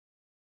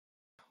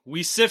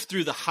we sift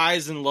through the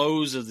highs and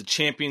lows of the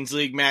Champions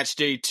League match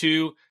day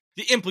 2,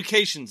 the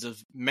implications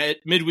of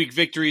midweek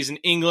victories in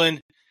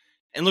England,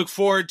 and look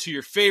forward to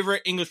your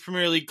favorite English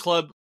Premier League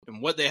club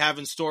and what they have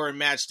in store in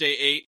match day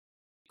 8,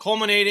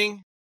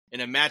 culminating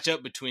in a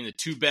matchup between the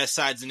two best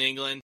sides in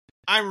England.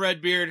 I'm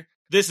Redbeard.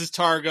 This is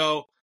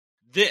Targo.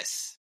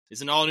 This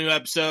is an all-new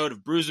episode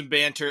of Brews and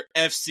Banter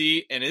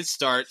FC, and it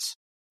starts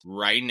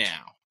right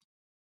now.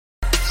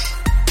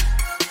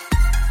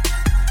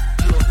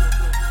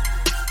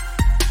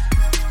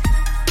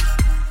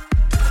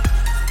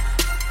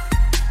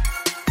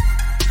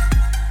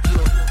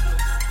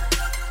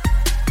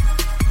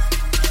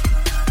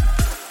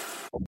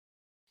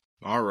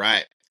 All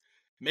right.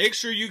 Make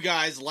sure you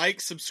guys like,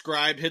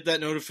 subscribe, hit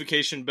that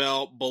notification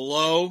bell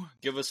below.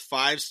 Give us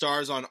 5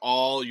 stars on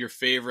all your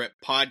favorite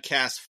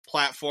podcast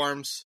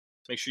platforms.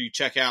 Make sure you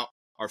check out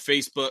our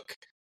Facebook,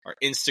 our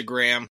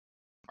Instagram,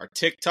 our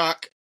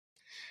TikTok,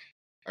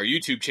 our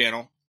YouTube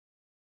channel,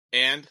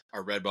 and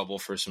our Redbubble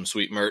for some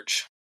sweet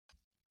merch.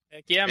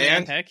 Heck yeah, man.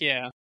 And heck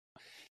yeah.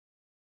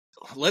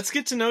 Let's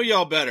get to know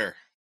y'all better.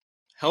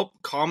 Help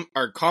comment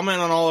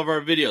on all of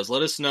our videos.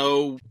 Let us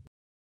know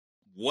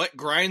what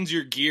grinds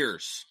your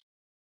gears.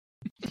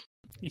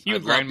 You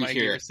grind my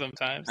gears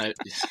sometimes.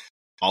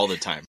 All the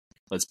time.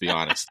 Let's be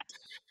honest.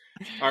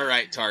 All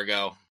right,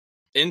 Targo.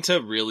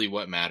 Into really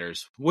what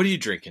matters. What are you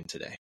drinking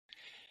today?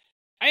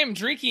 I am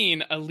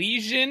drinking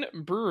Elysian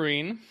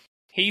Brewing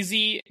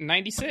Hazy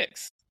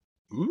 96.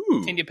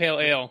 Ooh. India Pale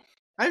Ale.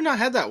 I have not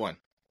had that one.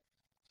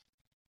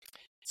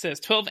 It says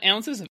 12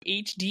 ounces of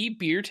HD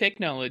beer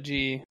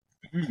technology.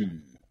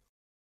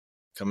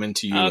 Coming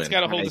to you. It's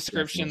got a whole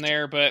description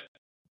there, but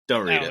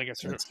don't read it.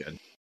 That's good.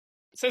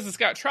 It says it's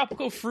got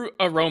tropical fruit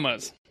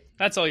aromas.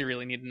 That's all you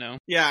really need to know.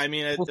 Yeah, I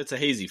mean, it's a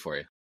hazy for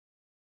you.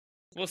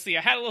 We'll see.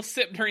 I had a little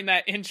sip during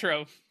that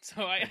intro,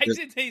 so I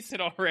did taste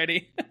it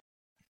already.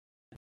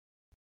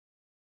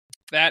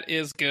 That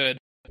is good.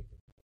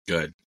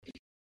 Good.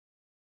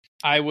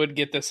 I would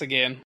get this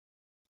again.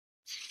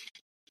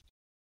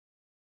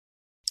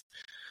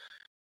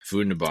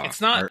 Food in a bar.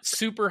 It's not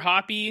super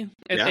hoppy.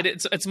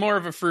 It's more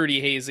of a fruity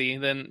hazy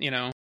than,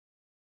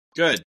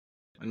 Good.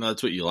 I know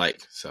that's what you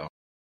like, so.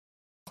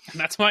 And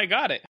that's why I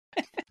got it.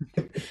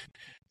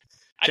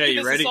 I think you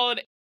this ready? is a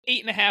solid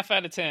 8.5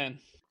 out of 10.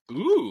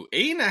 Ooh,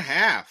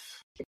 8.5.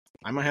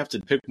 I might have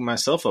to pick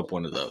myself up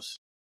one of those.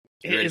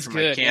 It is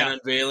good. My can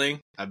unveiling.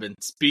 I've been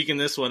speaking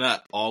this one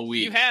up all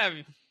week. You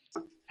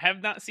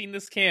have not seen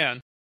this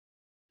can.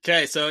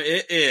 Okay, so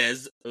it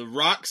is a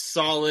rock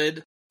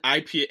solid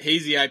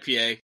hazy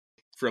IPA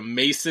from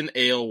Mason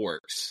Ale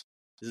Works.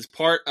 This is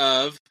part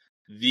of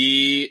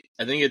the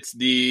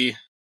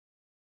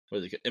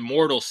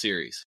Immortal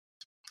series.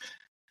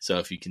 So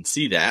if you can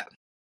see that.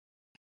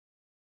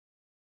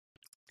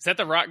 Is that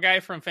the rock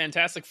guy from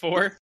Fantastic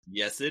Four?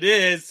 Yes, it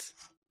is.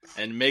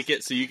 And make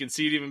it so you can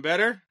see it even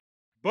better.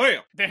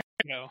 Bam! There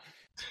you go.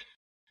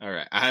 All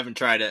right. I haven't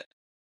tried it.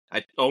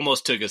 I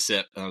almost took a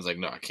sip, and I was like,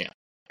 no, I can't.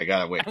 I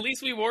gotta wait. At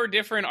least we wore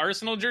different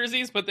Arsenal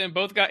jerseys, but then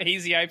both got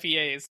hazy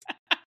IPAs.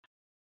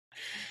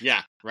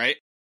 Yeah, right?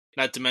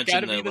 Not to mention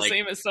gotta be the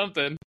same as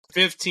something.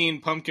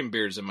 15 pumpkin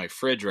beers in my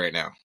fridge right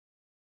now.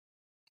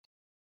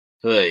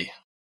 Hey.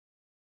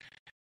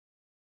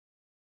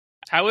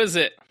 How is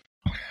it?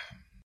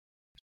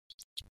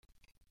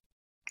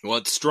 Well,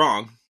 it's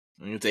strong.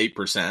 I think it's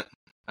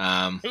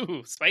 8%.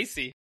 Ooh,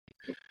 spicy.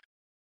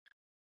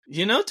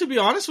 To be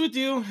honest with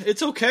you,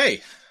 it's okay.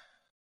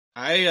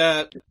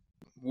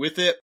 With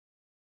it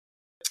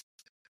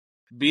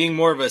being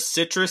more of a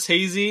citrus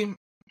hazy,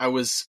 I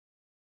was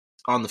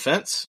on the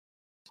fence.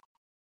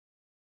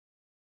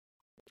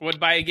 Would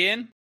buy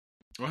again?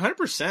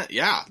 100%.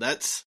 Yeah,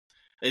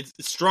 it's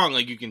strong.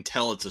 Like, you can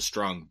tell it's a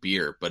strong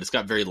beer, but it's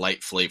got very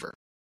light flavor.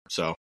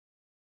 So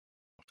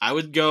I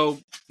would go,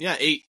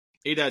 8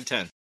 out of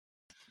 10.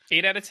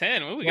 8 out of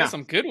 10. Oh, we got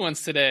some good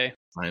ones today.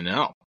 I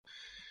know.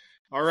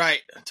 All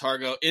right,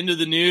 Targo, into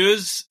the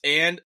news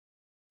and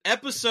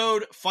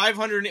episode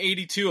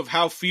 582 of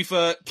how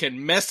FIFA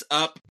can mess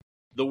up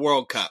the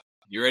World Cup.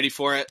 You ready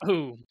for it?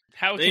 Ooh,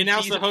 how they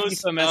announced the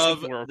host of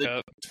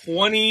the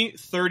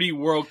 2030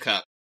 World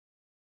Cup.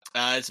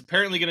 It's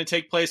apparently going to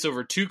take place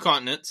over 2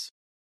 continents.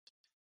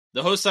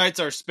 The host sites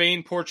are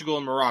Spain, Portugal,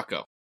 and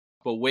Morocco.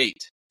 But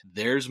wait,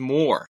 there's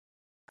more.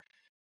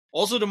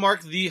 Also, to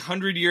mark the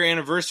 100-year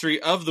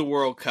anniversary of the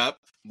World Cup,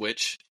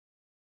 which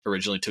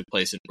originally took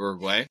place in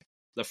Uruguay,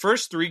 the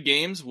first 3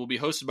 games will be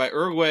hosted by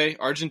Uruguay,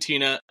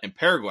 Argentina, and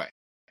Paraguay,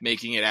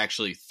 making it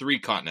actually 3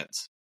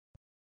 continents.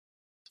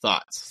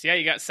 Thoughts? Yeah,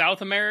 you got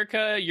South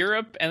America,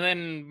 Europe, and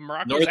then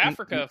Morocco's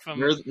Africa.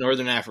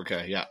 Northern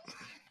Africa, yeah.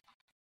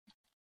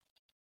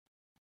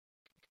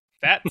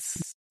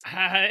 That's...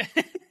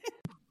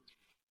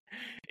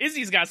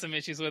 Izzy's got some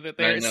issues with it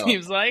there, it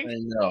seems like. I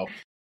know.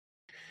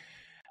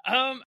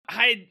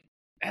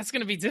 That's going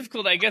to be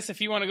difficult, I guess,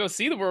 if you want to go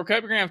see the World Cup.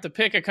 You're going to have to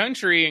pick a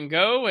country and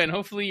go, and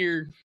hopefully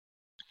your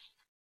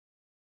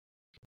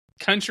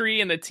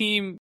country and the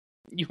team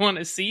you want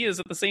to see is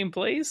at the same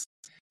place.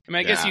 I mean,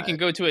 I guess you can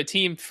go to a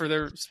team for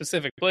their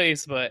specific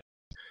place, but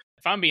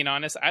if I'm being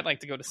honest, I'd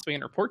like to go to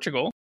Spain or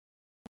Portugal.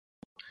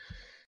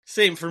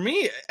 Same for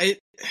me.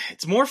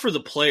 It's more for the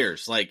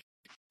players. Like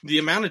the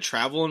amount of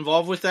travel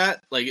involved with that.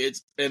 Like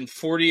it's in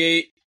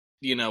 48,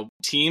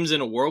 teams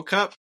in a World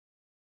Cup.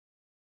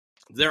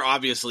 They're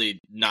obviously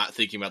not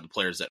thinking about the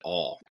players at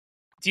all.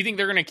 Do you think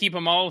they're going to keep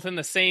them all within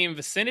the same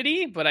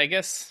vicinity? But I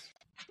guess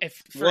if,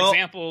 for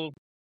example,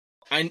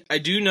 I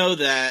do know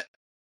that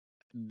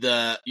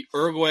the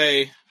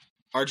Uruguay,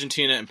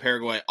 Argentina, and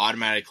Paraguay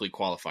automatically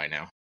qualify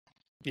now.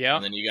 Yeah.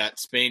 And then you got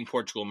Spain,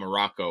 Portugal,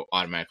 Morocco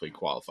automatically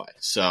qualify.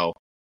 So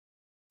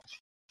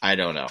I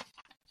don't know.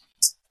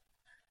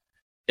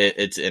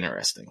 It's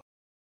interesting.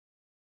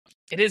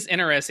 It is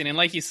interesting. And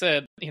like you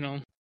said,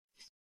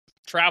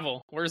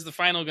 travel. Where's the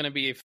final going to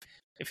be?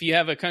 If you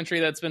have a country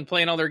that's been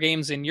playing all their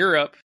games in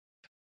Europe,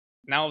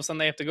 now all of a sudden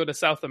they have to go to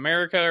South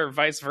America or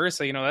vice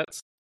versa.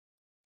 It's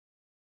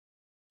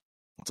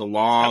a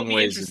long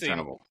ways to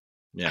travel.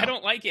 Yeah. I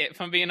don't like it,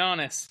 if I'm being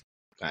honest.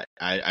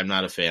 I'm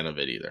not a fan of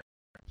it either.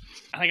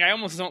 I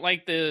almost don't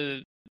like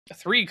the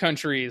 3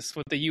 countries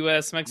with the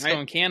U.S., Mexico,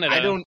 and Canada.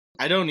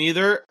 I don't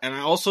either, and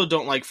I also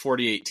don't like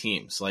 48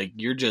 teams. Like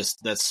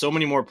that's so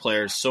many more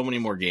players, so many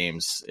more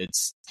games.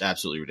 It's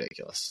absolutely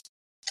ridiculous.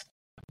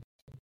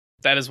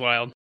 That is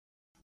wild.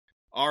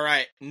 All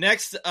right,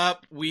 next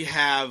up we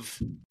have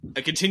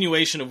a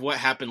continuation of what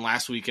happened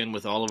last weekend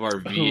with all of our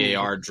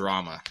VAR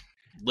drama.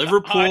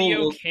 Liverpool the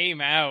audio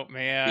came out,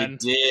 man. It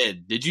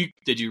did.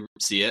 Did you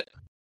see it?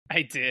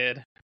 I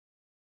did.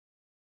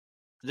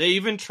 They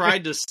even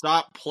tried to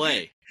stop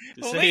play.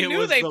 Well, they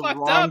knew they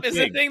fucked up. Is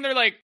the thing. They're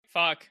like,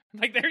 fuck.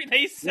 Like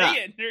they say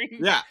it during.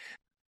 Yeah.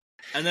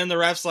 And then the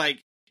ref's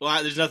like,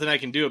 well, there's nothing I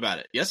can do about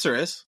it. Yes, there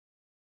is.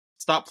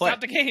 Stop play.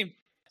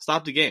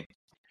 Stop the game.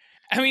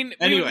 I mean,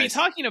 we would be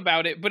talking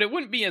about it, but it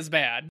wouldn't be as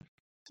bad.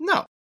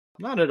 No,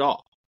 not at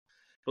all.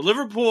 But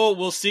Liverpool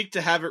will seek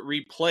to have it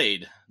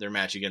replayed, their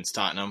match against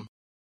Tottenham,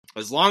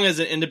 as long as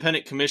an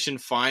independent commission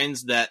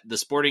finds that the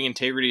sporting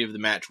integrity of the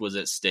match was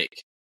at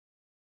stake.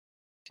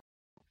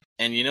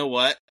 And you know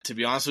what? To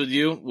be honest with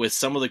you, with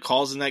some of the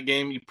calls in that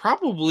game, you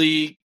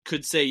probably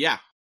could say, yeah,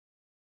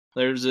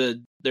 there's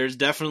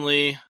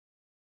definitely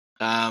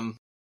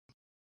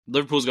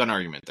Liverpool's got an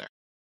argument there.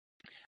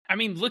 I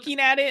mean, looking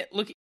at it,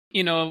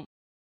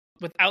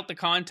 without the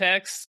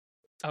context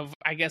of,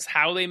 I guess,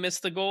 how they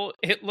missed the goal,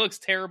 it looks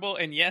terrible.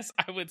 And yes,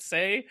 I would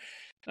say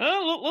a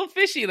little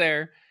fishy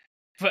there,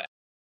 but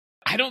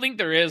I don't think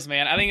there is,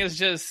 man. I think it's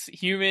just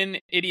human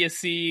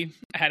idiocy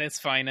at its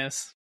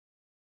finest.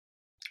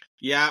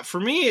 Yeah, for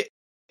me,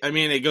 I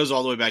mean, it goes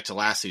all the way back to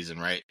last season,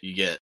 right? You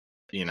get,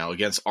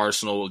 against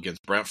Arsenal,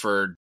 against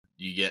Brentford,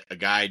 you get a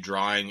guy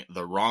drawing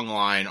the wrong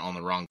line on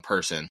the wrong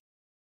person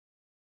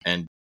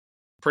and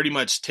pretty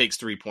much takes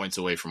 3 points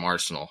away from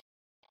Arsenal.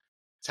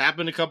 It's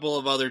happened a couple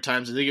of other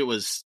times. I think it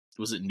was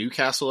it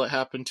Newcastle it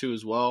happened to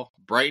as well?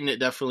 Brighton it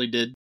definitely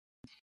did.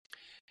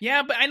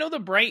 Yeah, but I know the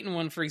Brighton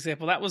one, for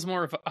example, that was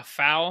more of a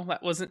foul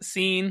that wasn't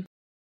seen.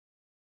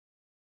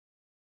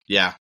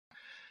 Yeah.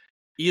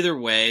 Either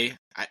way,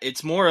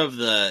 it's more of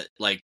the,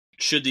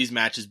 should these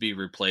matches be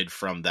replayed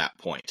from that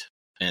point?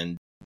 And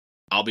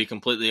I'll be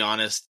completely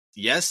honest,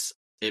 yes,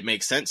 it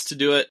makes sense to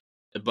do it,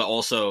 but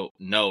also,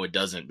 no, it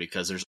doesn't,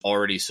 because there's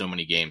already so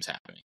many games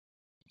happening.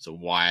 So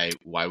why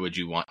would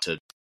you want to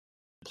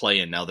play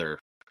another,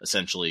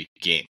 essentially,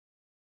 game?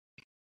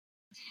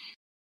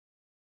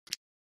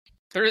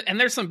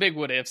 There's some big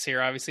what-ifs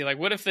here, obviously. Like,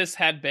 what if this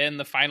had been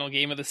the final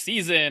game of the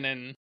season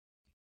and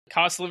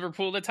cost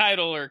Liverpool the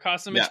title or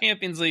cost them a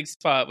Champions League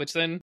spot, which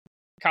then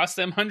cost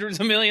them hundreds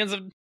of millions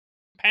of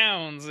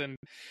pounds. And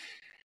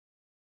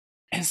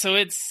so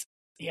it's,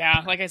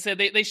 like I said,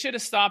 they should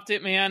have stopped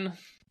it, man.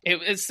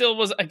 It still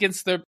was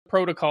against the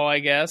protocol, I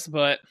guess,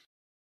 but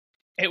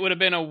it would have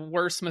been a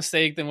worse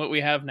mistake than what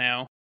we have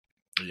now.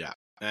 Yeah.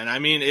 And I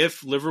mean,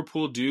 if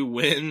Liverpool do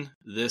win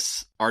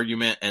this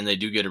argument and they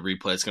do get a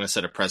replay, it's going to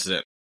set a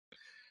precedent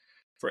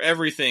for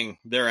everything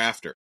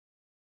thereafter.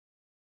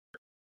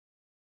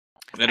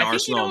 And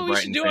Arsenal and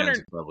Brighton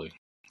fans probably.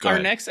 Our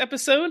next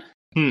episode?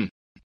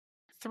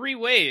 3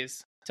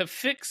 ways to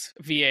fix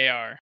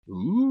VAR.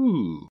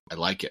 Ooh, I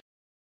like it.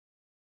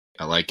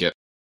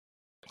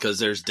 Because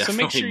there's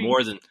definitely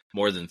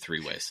more than 3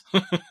 ways.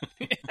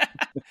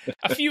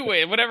 A few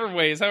ways, whatever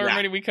ways, however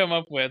many we come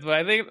up with. But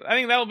I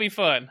think that'll be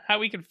fun. How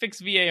we can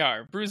fix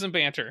VAR. Brews and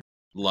Banter.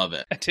 Love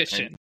it.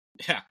 Edition.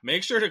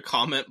 Make sure to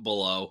comment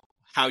below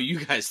how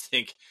you guys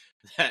think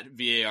that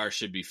VAR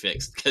should be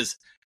fixed, because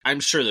I'm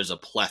sure there's a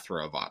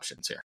plethora of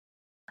options here.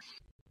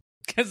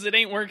 Because it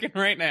ain't working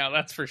right now,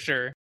 that's for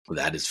sure.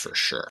 That is for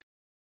sure.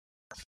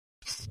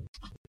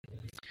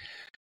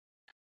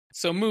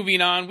 So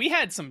moving on, we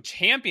had some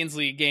Champions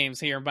League games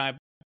here,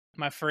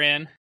 my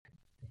friend.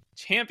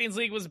 Champions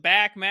League was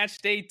back, match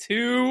day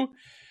 2.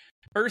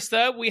 First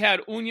up, we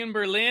had Union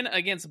Berlin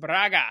against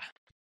Braga.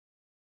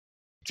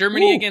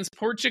 Germany against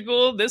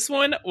Portugal. This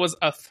one was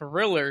a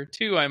thriller,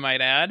 too, I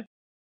might add.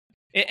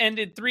 It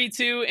ended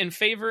 3-2 in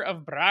favor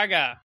of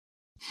Braga.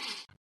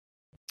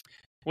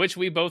 which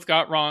we both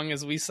got wrong,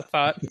 as we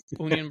thought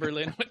Union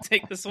Berlin would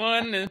take this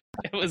one. It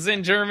was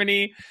in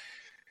Germany.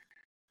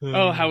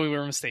 Oh, how we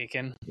were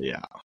mistaken.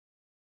 Yeah.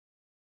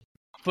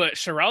 But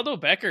Geraldo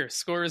Becker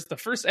scores the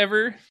first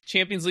ever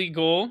Champions League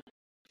goal.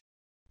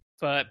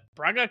 But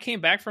Braga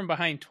came back from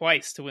behind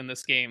twice to win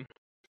this game.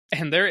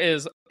 And there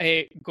is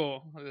a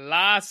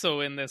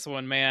golazo in this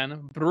one,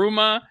 man.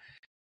 Bruma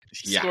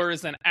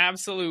scores an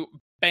absolute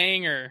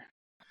banger.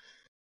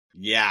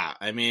 Yeah,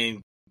 I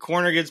mean,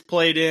 corner gets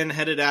played in,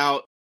 headed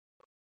out,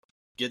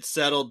 gets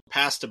settled,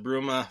 pass to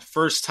Bruma.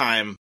 First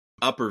time,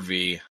 upper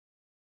V.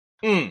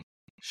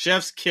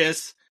 Chef's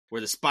kiss, where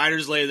the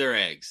spiders lay their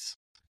eggs.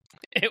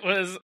 It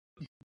was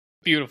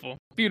beautiful,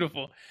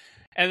 beautiful.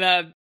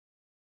 And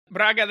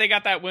Braga, they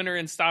got that winner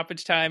in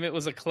stoppage time. It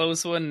was a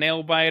close one,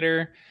 nail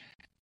biter,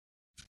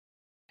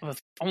 with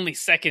only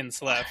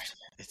seconds left.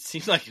 It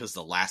seemed like it was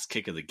the last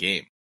kick of the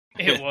game.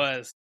 It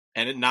was.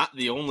 And not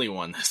the only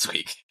one this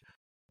week.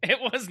 It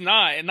was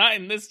not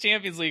in this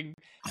Champions League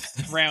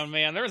round,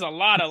 man. There was a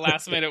lot of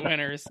last-minute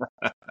winners.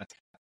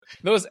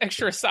 Those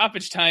extra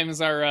stoppage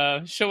times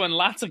are showing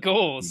lots of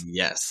goals.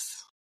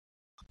 Yes.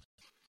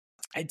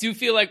 I do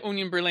feel like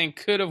Union Berlin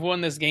could have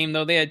won this game,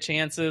 though. They had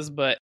chances,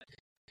 but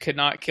could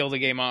not kill the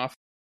game off.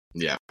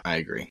 Yeah, I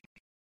agree.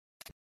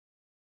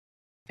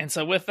 And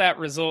so with that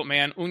result,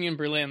 man, Union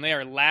Berlin, they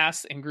are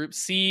last in Group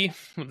C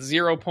with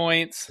 0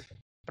 points.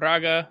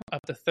 Braga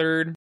up to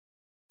third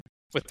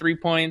with 3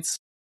 points.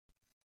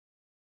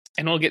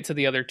 And we'll get to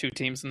the other two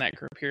teams in that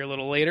group here a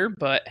little later,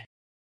 but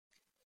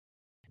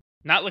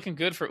not looking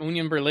good for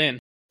Union Berlin.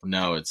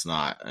 No, it's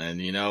not.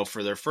 And, you know,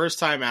 for their first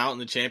time out in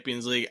the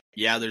Champions League,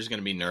 yeah, there's going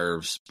to be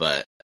nerves,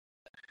 but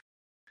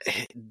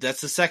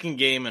that's the second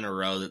game in a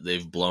row that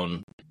they've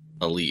blown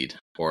a lead,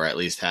 or at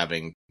least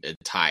having it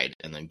tied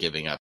and then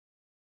giving up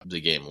the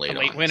game late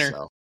late on. Winner.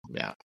 So,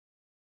 yeah.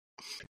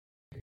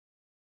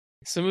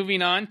 So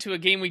moving on to a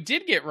game we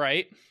did get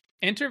right,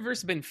 Inter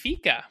versus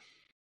Benfica.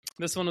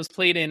 This one was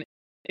played in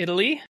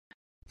Italy.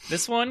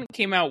 This one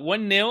came out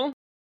 1-0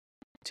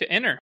 to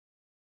Inter.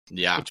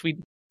 Yeah. Which we,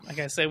 like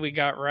I said, we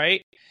got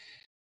right.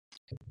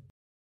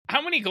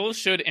 How many goals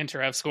should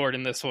Inter have scored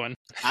in this one?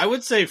 I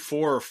would say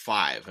 4 or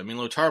 5. I mean,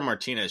 Lautaro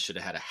Martinez should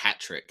have had a hat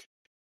trick,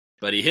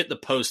 but he hit the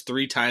post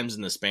 3 times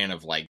in the span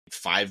of like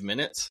 5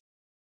 minutes.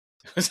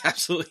 It was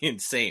absolutely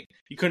insane.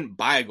 He couldn't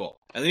buy a goal.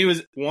 And then he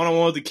was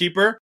one-on-one with the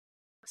keeper.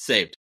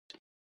 Saved.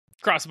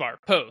 Crossbar,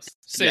 post,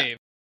 save.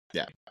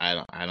 Yeah. I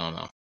don't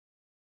know.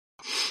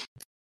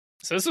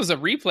 So this was a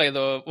replay,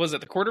 though. Was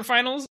it the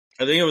quarterfinals?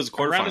 I think it was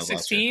quarterfinals. Round of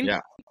 16? Yeah.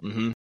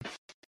 Mm-hmm.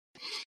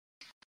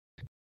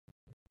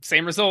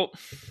 Same result.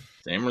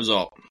 Same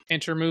result.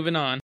 Inter moving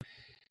on.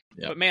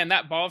 Yep. But man,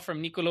 that ball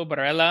from Nicolo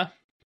Barella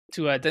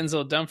to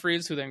Denzel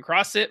Dumfries, who then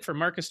crossed it for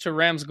Marcus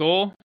Thuram's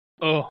goal.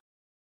 Oh.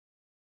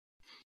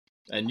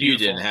 And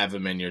beautiful. You didn't have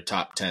him in your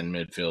top 10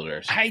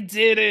 midfielders. I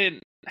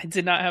didn't. I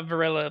did not have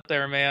Barella up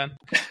there, man.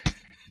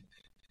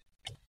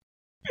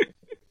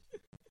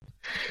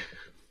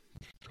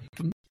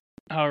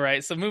 All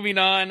right, so moving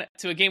on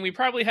to a game we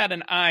probably had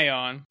an eye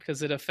on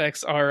because it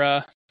affects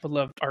our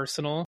beloved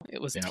Arsenal.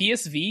 It was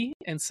PSV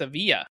and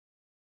Sevilla.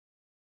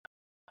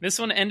 This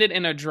one ended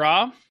in a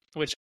draw,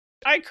 which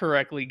I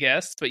correctly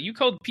guessed, but you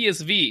called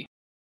PSV.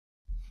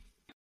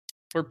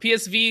 Were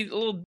PSV a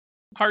little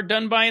hard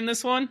done by in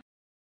this one?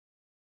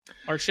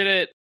 Or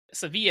should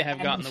Sevilla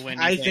have gotten the win?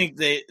 I think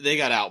they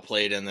got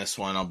outplayed in this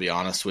one, I'll be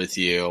honest with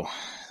you.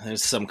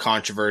 There's some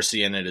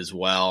controversy in it as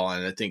well,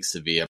 and I think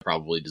Sevilla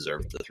probably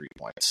deserved the 3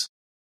 points.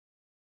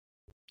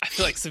 I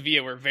feel like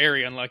Sevilla were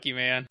very unlucky,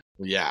 man.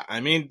 Yeah,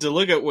 I mean, to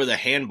look at with a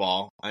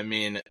handball, I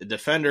mean, the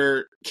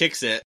defender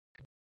kicks it,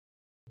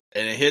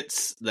 and it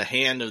hits the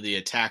hand of the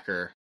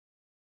attacker,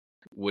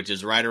 which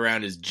is right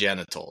around his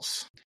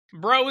genitals.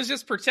 Bro was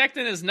just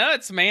protecting his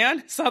nuts,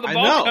 man. Saw the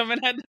ball coming,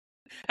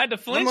 had to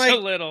flinch a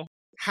little.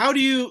 How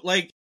do you,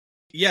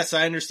 yes,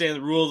 I understand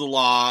the rule of the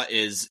law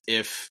is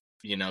if,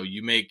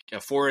 you make a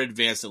forward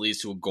advance that leads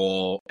to a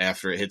goal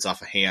after it hits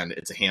off a hand,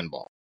 it's a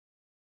handball.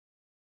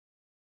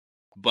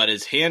 But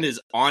his hand is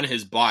on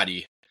his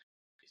body,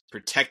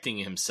 protecting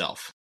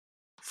himself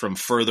from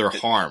further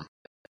harm.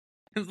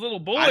 His little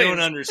boy. I don't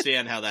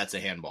understand how that's a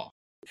handball.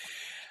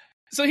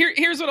 So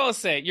here's what I'll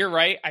say. You're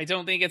right. I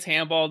don't think it's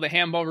handball. The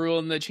handball rule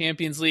in the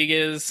Champions League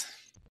is,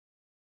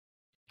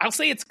 I'll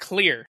say it's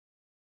clear.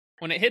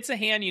 When it hits a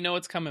hand, you know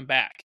it's coming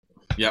back.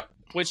 Yep.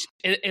 Which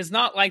is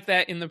not like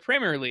that in the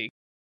Premier League,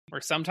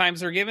 where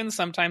sometimes they're given,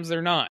 sometimes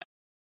they're not.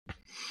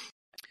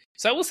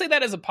 So I will say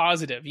that as a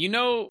positive.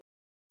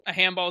 A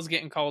handball is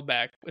getting called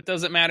back. It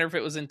doesn't matter if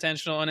it was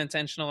intentional,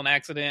 unintentional, an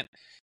accident.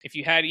 If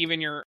you had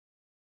even your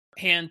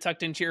hand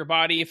tucked into your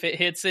body, if it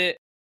hits it,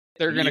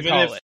 they're going to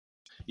call it.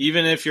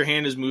 Even if your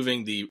hand is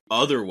moving the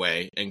other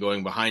way and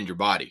going behind your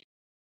body,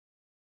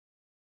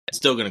 it's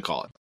still going to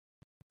call it.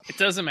 It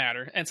doesn't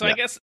matter. And so I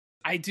guess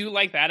I do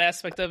like that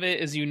aspect of it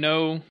is you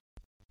know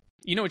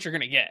what you're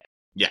going to get.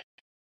 Yeah.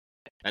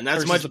 And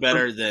that's much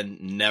better than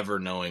never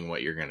knowing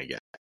what you're going to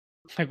get.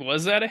 Like,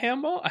 was that a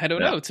handball? I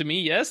don't know. To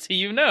me, yes. To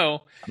you,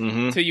 no.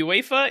 Mm-hmm. To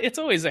UEFA, it's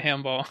always a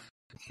handball.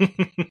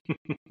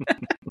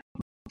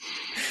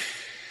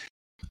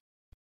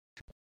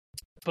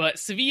 But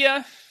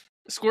Sevilla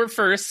scored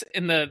first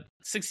in the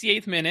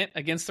 68th minute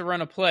against the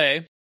run of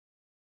play.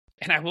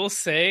 And I will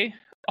say,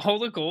 all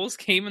the goals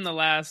came in the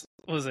last,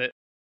 the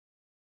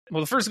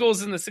first goal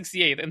is in the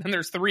 68th, and then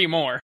there's 3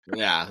 more.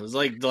 Yeah, it was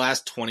like the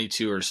last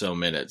 22 or so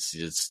minutes.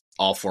 It's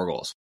all 4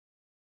 goals.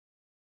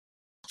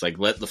 It's like,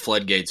 let the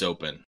floodgates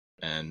open,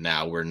 and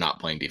now we're not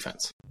playing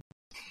defense.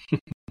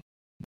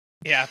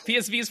 Yeah,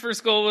 PSV's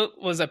first goal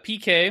was a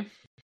PK.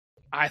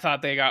 I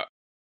thought they got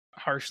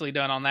harshly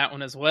done on that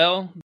one as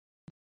well.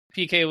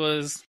 PK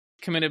was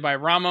committed by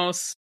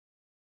Ramos.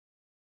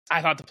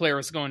 I thought the player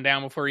was going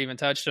down before he even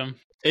touched him.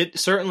 It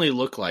certainly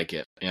looked like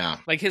it, yeah.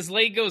 Like his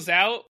leg goes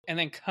out and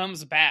then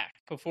comes back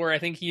before I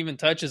think he even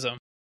touches him.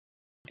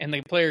 And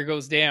the player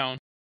goes down.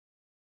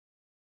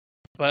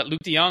 But Luke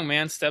de Jong,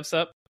 man, steps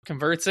up,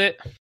 converts it,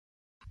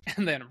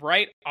 and then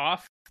right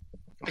off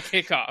the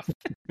kickoff.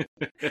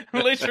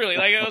 Literally,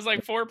 like it was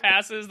like 4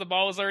 passes. The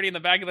ball was already in the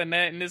back of the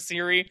net in this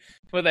series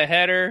with a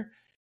header.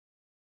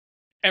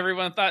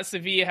 Everyone thought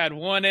Sevilla had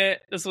won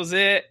it. This was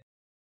it.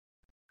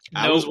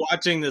 I was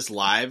watching this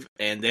live,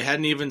 and they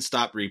hadn't even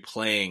stopped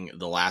replaying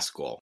the last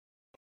goal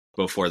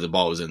before the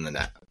ball was in the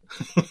net.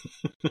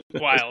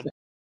 Wild.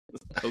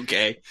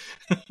 Okay.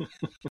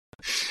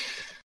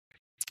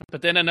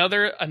 But then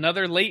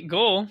another late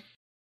goal.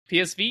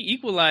 PSV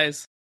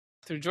equalized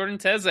through Jordan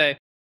Teze.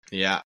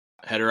 Yeah,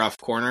 header off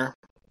corner.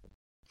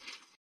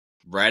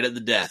 Right at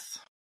the death.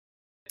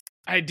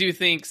 I do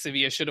think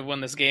Sevilla should have won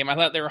this game. I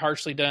thought they were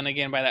harshly done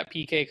again by that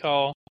PK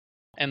call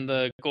and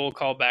the goal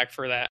call back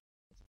for that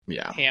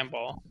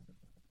handball.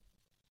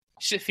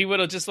 If he would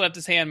have just left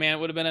his hand, man, it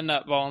would have been a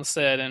nut ball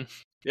instead. And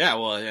yeah,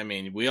 well, I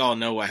mean, we all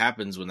know what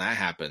happens when that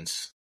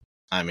happens.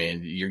 I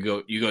mean, you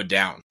go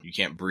down. You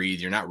can't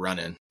breathe. You're not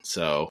running.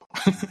 So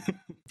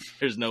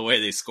there's no way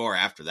they score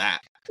after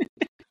that.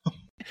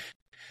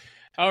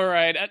 All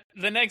right.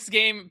 The next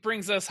game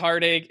brings us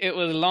heartache. It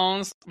was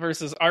Lens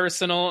versus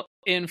Arsenal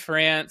in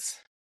France.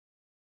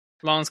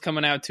 Lens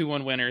coming out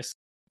 2-1 winners.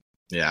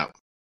 Yeah.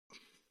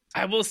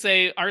 I will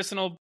say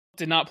Arsenal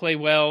did not play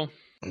well.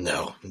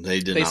 No, they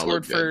did not. They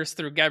scored first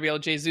through Gabriel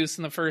Jesus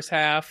in the first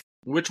half.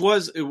 Which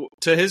was,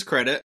 to his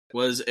credit,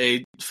 was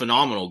a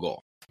phenomenal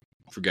goal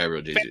for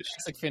Gabriel Jesus.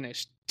 Fantastic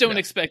finish. Don't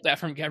expect that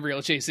from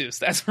Gabriel Jesus,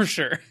 that's for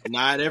sure.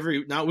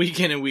 Not week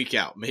in and week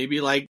out. Maybe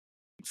like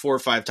 4 or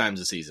 5 times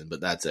a season, but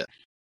that's it.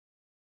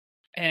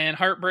 And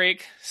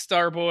heartbreak,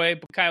 star boy,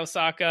 Bukayo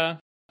Saka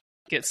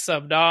gets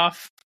subbed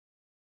off.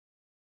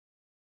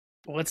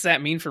 What's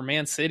that mean for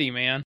Man City,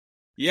 man?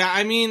 Yeah,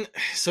 I mean,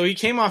 so he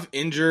came off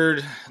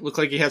injured. Looked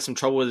like he had some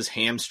trouble with his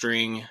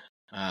hamstring.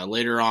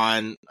 Later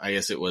on, I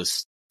guess it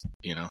was,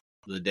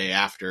 the day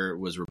after it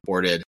was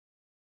reported,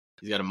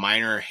 he's got a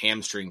minor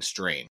hamstring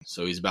strain.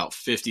 So he's about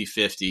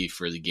 50-50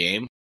 for the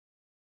game.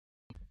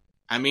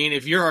 I mean,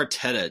 if you're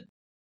Arteta,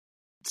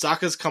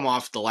 Saka's come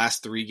off the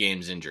last 3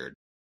 games injured.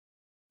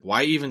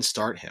 Why even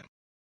start him?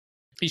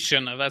 He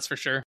shouldn't have, that's for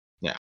sure.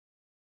 Yeah.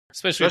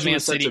 Especially with Man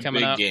City such a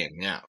coming big up. Game,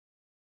 yeah.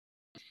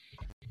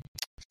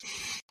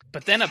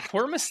 But then a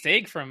poor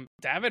mistake from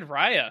David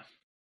Raya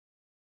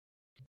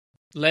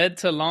led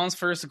to Lens'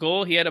 first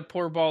goal. He had a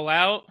poor ball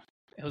out.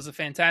 It was a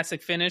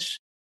fantastic finish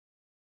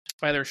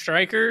by their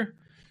striker.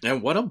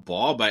 And what a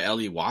ball by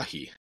Eli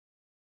Wahi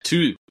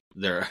to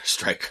their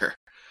striker.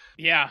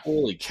 Yeah.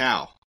 Holy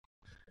cow.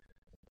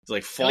 It's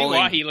like falling Eli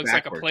Wahi looks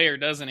backward. like a player,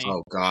 doesn't he?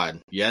 Oh,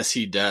 God. Yes,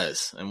 he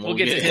does. And we'll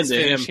get to his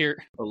into finish him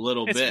here. A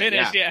little his bit.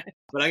 Finish, yeah.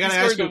 But I got to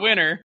ask you the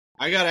winner.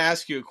 I got to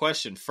ask you a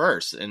question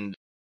first. And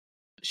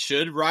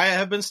should Raya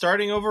have been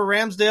starting over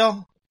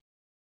Ramsdale?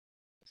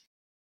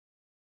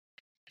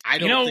 I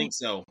don't think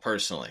so,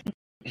 personally.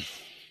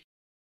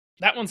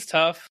 That one's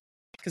tough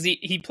because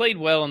he played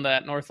well in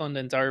that North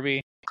London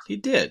derby. He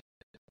did.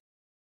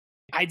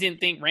 I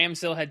didn't think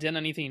Ramsdale had done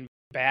anything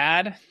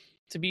bad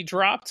to be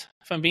dropped,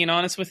 if I'm being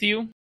honest with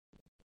you.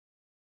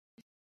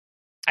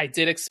 I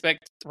did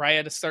expect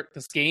Raya to start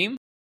this game.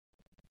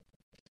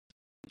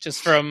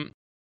 Just from,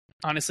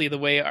 honestly, the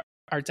way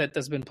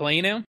Arteta's been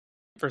playing him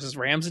versus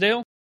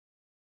Ramsdale.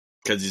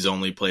 Because he's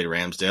only played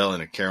Ramsdale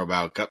in a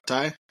Carabao Cup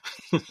tie?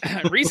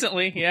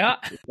 Recently, yeah.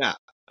 Yeah.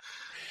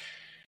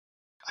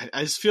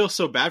 I just feel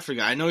so bad for the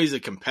guy. I know he's a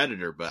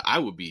competitor, but I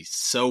would be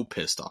so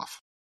pissed off.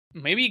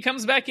 Maybe he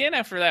comes back in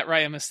after that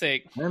Raya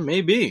mistake. Yeah,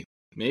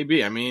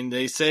 maybe. I mean,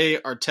 they say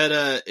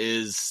Arteta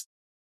is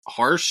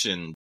harsh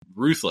and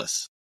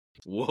ruthless.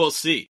 We'll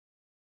see.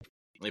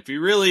 If he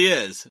really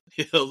is,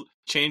 he'll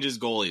change his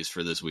goalies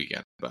for this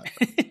weekend. But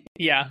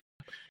yeah.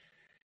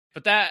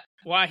 But that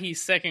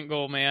Wahi's second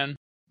goal, man.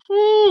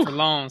 Woo. For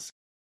Lens.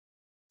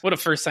 What a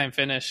first time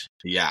finish.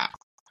 Yeah.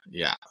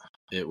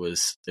 It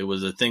was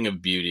a thing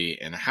of beauty.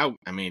 And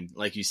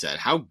like you said,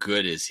 how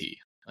good is he?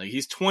 Like,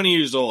 he's 20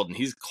 years old and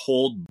he's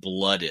cold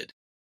blooded.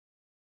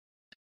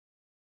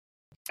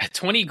 At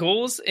 20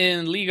 goals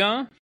in Ligue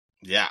 1?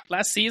 Yeah.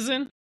 Last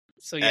season?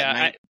 So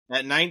yeah.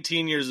 At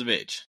 19 years of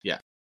age. Yeah.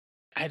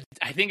 I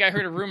think I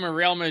heard a rumor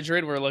Real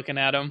Madrid were looking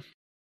at him.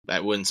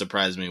 That wouldn't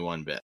surprise me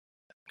one bit.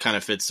 kind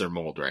of fits their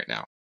mold right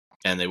now.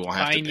 And they won't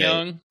have Bayern to pay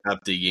Young.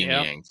 up the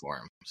yin-yang for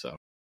him. So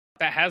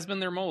that has been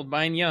their mold,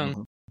 Bayern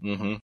Young.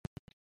 Mm-hmm.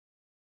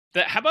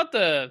 How about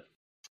the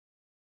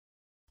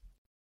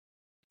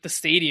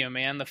stadium,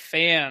 man? The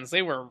fans,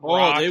 they were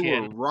rocking. They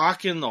were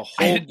rocking the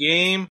whole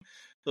game.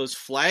 Those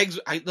flags.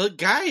 The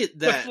guy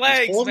that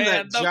was holding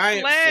that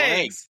giant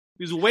flag,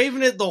 he was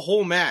waving it the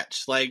whole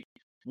match. Like,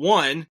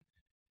 one,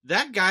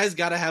 that guy's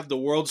got to have the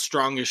world's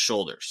strongest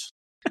shoulders.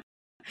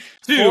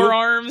 Two,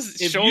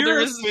 forearms, if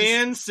shoulders. If you're a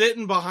fan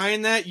sitting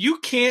behind that, you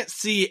can't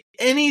see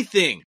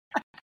anything.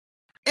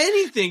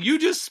 Anything. You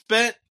just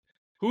spent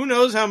who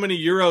knows how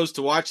many euros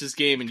to watch this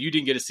game, and you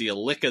didn't get to see a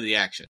lick of the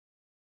action.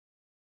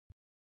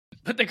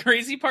 But the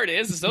crazy part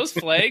is those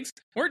flags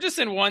weren't just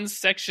in one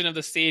section of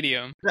the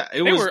stadium. Yeah,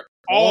 they were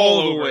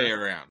all the way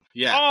around.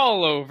 Yeah,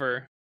 all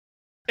over.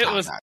 I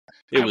will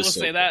so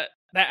say cool. that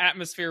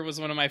atmosphere was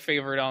one of my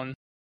favorite on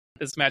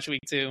this match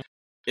week too.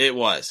 It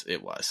was.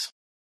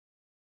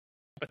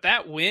 But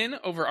that win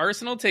over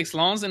Arsenal takes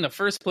Lens into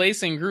first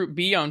place in Group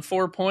B on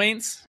 4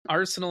 points.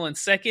 Arsenal in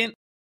second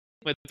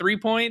with 3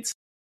 points.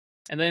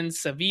 And then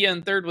Sevilla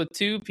in third with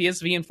 2.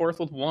 PSV in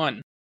fourth with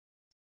 1.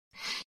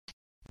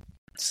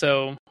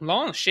 So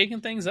Lens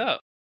shaking things up.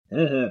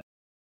 Mm-hmm.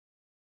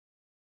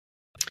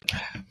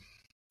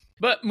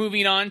 But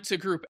moving on to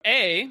Group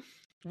A,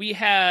 we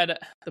had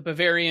the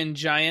Bavarian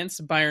Giants,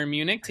 Bayern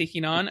Munich,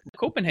 taking on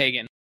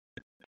Copenhagen.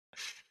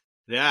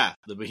 Yeah,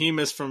 the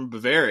behemoths from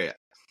Bavaria.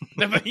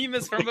 The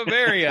behemoths from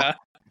Bavaria.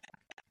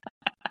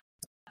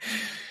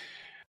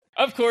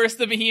 Of course,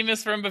 the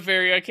behemoths from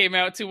Bavaria came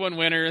out 2-1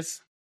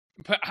 winners.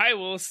 But I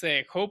will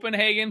say,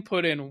 Copenhagen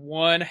put in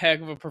one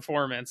heck of a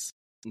performance.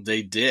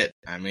 They did.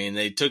 I mean,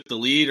 they took the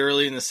lead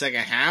early in the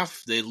second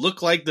half. They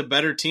looked like the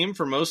better team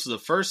for most of the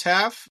first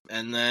half.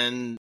 And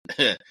then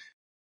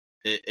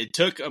it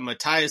took a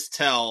Matthias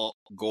Tell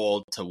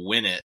goal to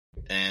win it.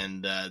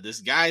 And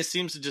this guy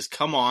seems to just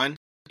come on,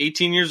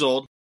 18 years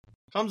old,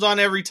 comes on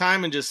every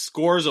time and just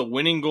scores a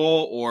winning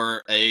goal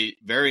or a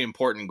very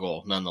important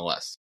goal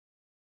nonetheless.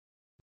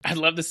 I'd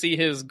love to see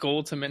his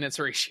goal to minutes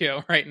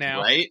ratio right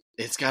now. Right?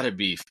 It's got to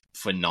be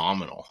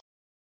phenomenal.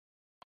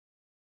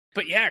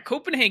 But yeah,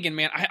 Copenhagen,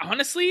 man,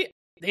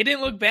 they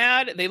didn't look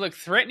bad. They looked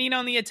threatening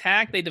on the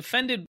attack. They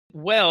defended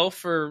well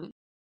for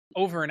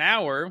over an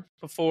hour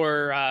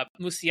before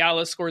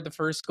Musiala scored the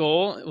first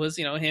goal. It was,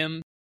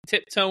 him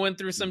tiptoeing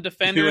through some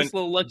defenders,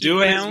 little lucky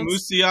bounce. Doing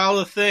his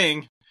Musiala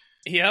thing.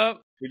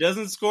 Yep. He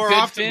doesn't score Good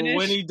often, finish. but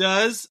when he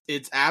does,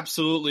 it's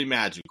absolutely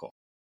magical.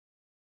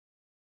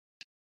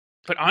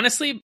 But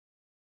honestly,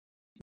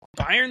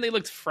 Bayern, they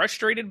looked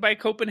frustrated by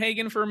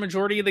Copenhagen for a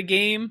majority of the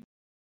game.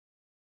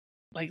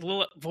 Like, a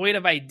little void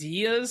of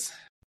ideas.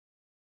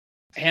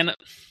 And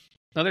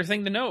another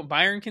thing to note,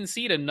 Bayern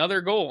conceded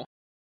another goal.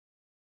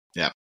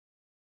 Yeah.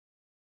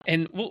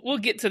 And we'll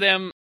get to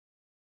them.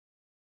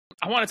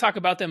 I want to talk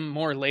about them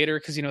more later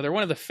because, they're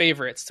one of the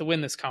favorites to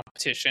win this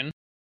competition.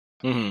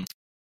 Mm-hmm.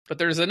 But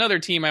there's another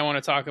team I want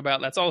to talk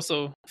about that's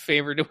also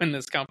favored to win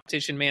this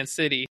competition, Man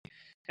City.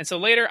 And so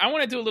later, I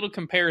want to do a little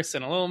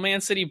comparison, a little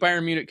Man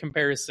City-Bayern Munich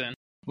comparison.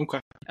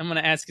 Okay. I'm going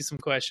to ask you some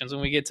questions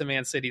when we get to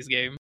Man City's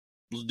game.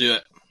 Let's do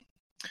it.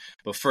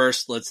 But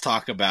first, let's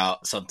talk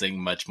about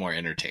something much more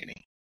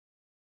entertaining.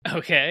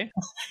 Okay.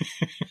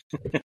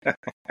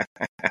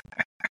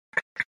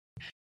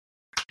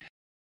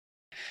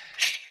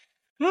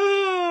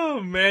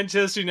 Oh,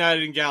 Manchester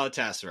United and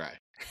Galatasaray.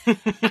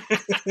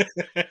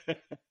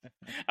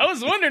 I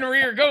was wondering where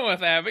you're going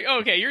with that, but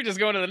okay, you're just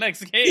going to the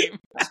next game.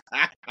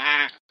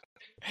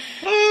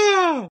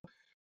 Oh,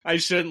 I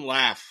shouldn't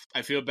laugh.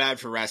 I feel bad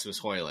for Rasmus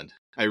Højlund.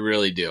 I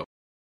really do.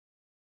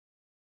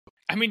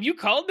 I mean, you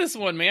called this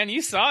one, man.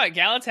 You saw it.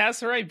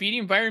 Galatasaray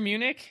beating Bayern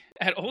Munich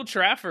at Old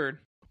Trafford.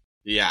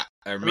 Yeah,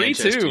 or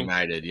Manchester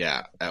United,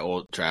 yeah, at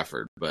Old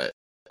Trafford. But,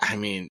 I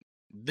mean,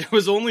 there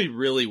was only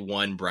really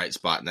one bright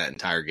spot in that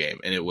entire game,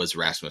 and it was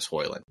Rasmus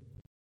Højlund.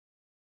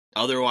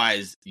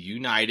 Otherwise,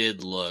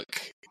 United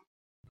look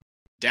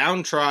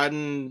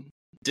downtrodden,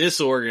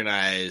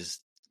 disorganized,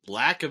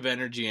 lack of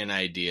energy and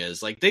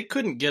ideas. Like, they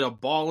couldn't get a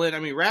ball in. I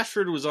mean,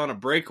 Rashford was on a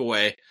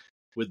breakaway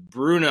with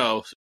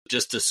Bruno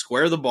just to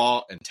square the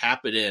ball and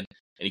tap it in, and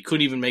he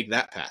couldn't even make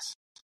that pass.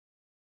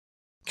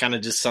 Kind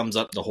of just sums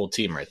up the whole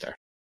team right there.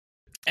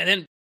 And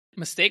then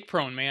mistake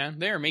prone, man.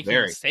 They're making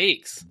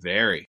mistakes.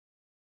 Very.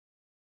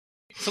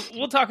 So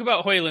we'll talk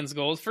about Højlund's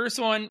goals. First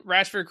one,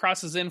 Rashford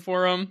crosses in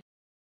for him.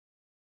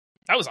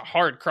 That was a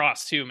hard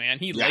cross too, man.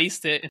 He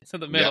laced it into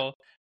the middle. Yeah.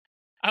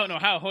 I don't know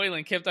how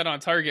Højlund kept that on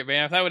target,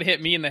 man. If that would have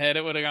hit me in the head,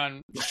 it would have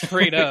gone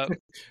straight up.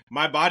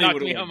 My body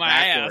would have went my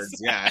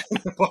backwards. Ass.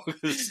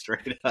 Yeah,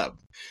 straight up.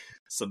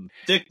 Some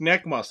thick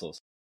neck muscles.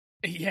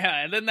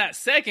 Yeah, and then that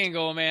second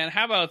goal, man.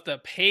 How about the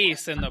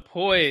pace and the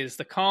poise,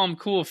 the calm,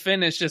 cool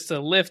finish just to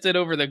lift it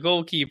over the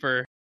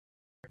goalkeeper?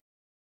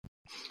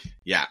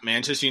 Yeah,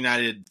 Manchester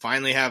United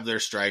finally have their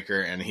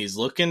striker, and he's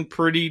looking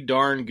pretty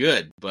darn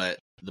good. But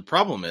the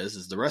problem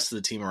is the rest of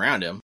the team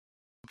around him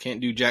can't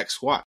do jack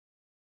squat.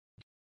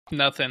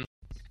 Nothing.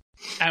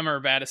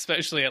 Amrabat,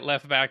 especially at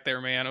left back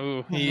there, man.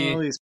 Ooh,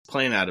 he's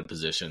playing out of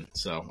position,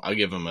 so I'll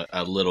give him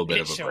a little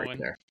bit of a break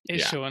there.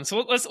 It's showing.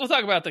 So we'll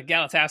talk about the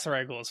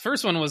Galatasaray goals.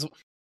 First one was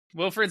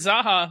Wilfried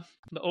Zaha,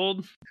 the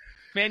old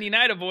Man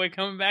United boy,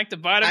 coming back to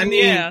bite him in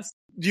the ass.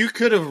 You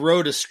could have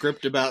wrote a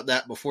script about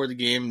that before the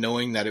game,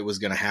 knowing that it was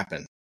going to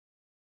happen.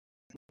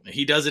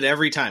 He does it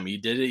every time. He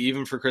did it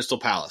even for Crystal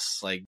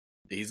Palace. Like,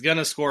 he's going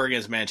to score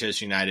against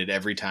Manchester United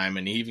every time,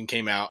 and he even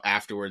came out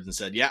afterwards and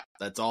said, yeah,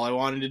 that's all I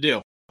wanted to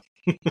do.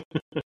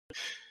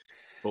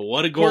 But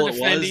what a goal it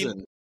was.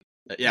 And,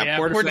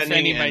 poor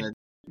defending and an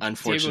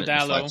unfortunate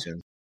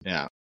deflection.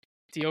 Yeah.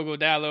 Diogo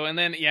Dalot. And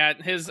then, he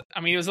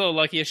was a little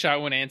lucky a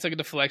shot went in. Took a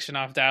deflection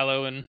off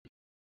Dalot and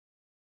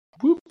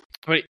whoop.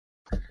 But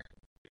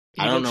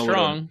I don't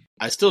know.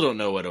 I still don't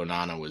know what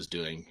Onana was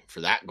doing for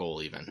that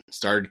goal even.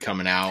 Started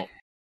coming out,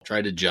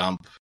 tried to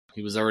jump.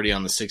 He was already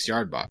on the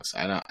 6-yard box.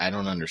 I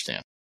don't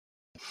understand.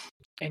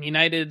 And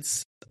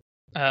United's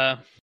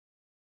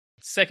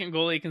second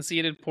goal he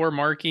conceded, poor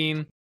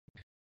marking.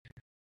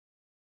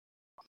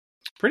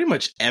 Pretty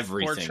much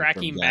everything poor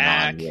tracking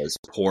back was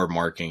poor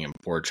marking and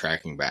poor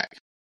tracking back.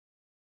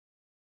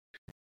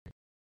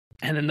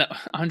 And then the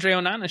Andre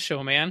Onana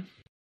show, man.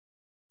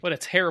 What a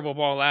terrible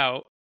ball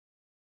out.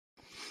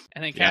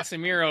 And then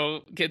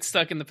Casemiro gets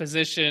stuck in the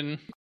position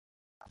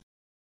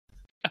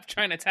of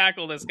trying to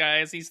tackle this guy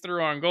as he's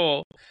through on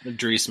goal.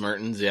 Dries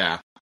Mertens,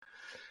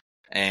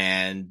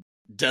 and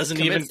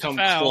doesn't even come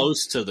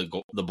close to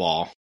the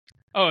ball.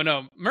 Oh,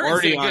 no.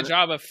 Mertens did a good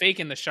job of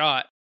faking the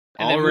shot.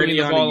 And already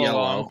then on the ball a yellow.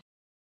 Along.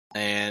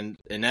 And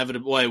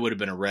inevitably, it would have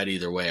been a red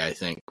either way, I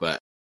think. But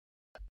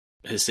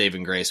his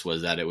saving grace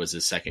was that it was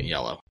his second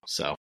yellow.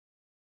 So,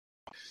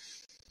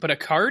 but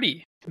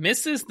Icardi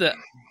misses the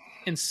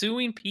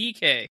ensuing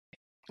PK.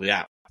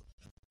 Yeah.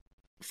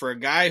 For a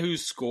guy who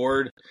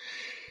scored,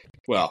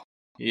 well,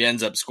 he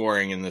ends up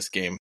scoring in this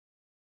game.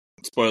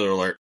 Spoiler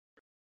alert.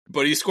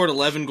 But he scored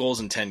 11 goals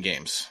in 10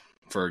 games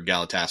for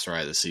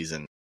Galatasaray this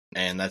season.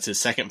 And that's his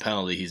second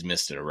penalty he's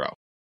missed in a row.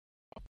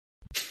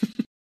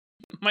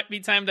 Might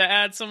be time to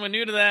add someone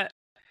new to that.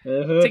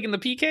 Taking the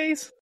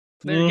PKs?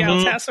 There,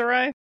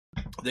 Galatasaray?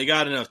 They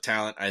got enough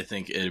talent. I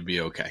think it'd be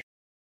okay.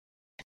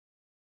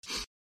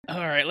 All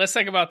right, let's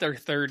talk about their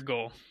third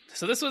goal.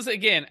 So this was,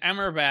 again,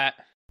 Amrabat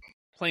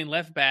playing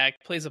left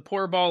back, plays a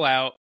poor ball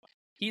out.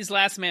 He's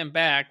last man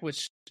back,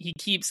 which he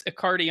keeps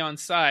Icardi on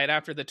side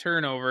after the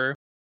turnover.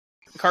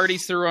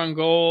 Icardi's through on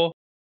goal.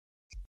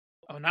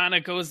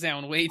 Onana goes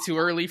down way too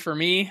early for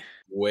me.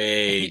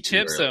 He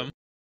chips him.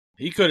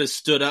 He could have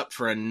stood up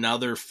for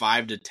another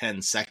 5 to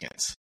 10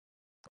 seconds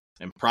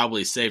and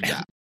probably saved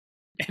that.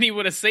 And he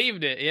would have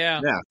saved it,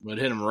 yeah. Yeah, would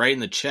hit him right in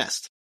the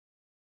chest.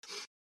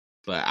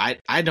 But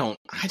I don't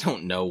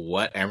know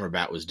what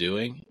Amrabat was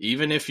doing.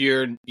 Even if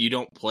you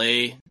don't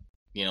play,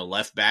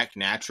 left back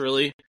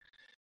naturally,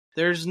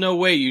 there's no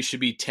way you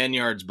should be 10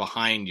 yards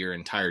behind your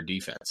entire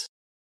defense.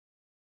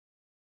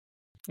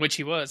 Which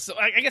he was. So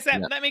I guess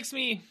that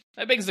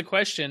begs the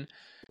question,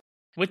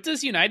 what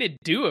does United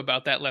do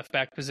about that left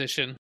back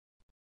position?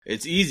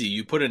 It's easy.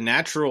 You put a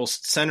natural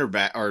center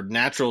back or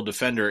natural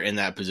defender in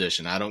that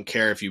position. I don't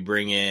care if you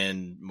bring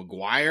in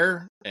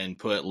Maguire and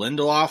put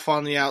Lindelof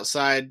on the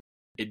outside.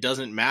 It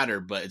doesn't matter,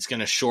 but it's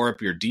going to shore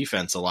up your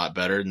defense a lot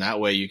better. And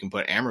that way you can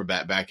put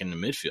Amrabat back in the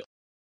midfield.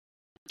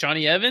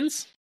 Johnny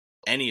Evans?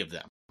 Any of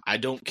them. I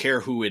don't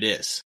care who it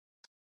is.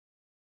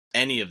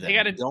 Any of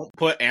them. Don't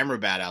put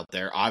Amrabat out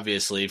there.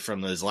 Obviously,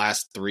 from his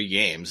last 3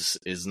 games,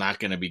 is not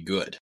going to be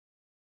good.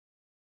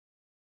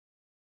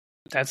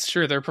 That's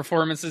true. Their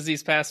performances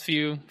these past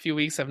few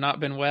weeks have not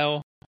been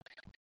well.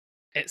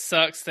 It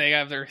sucks. They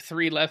have their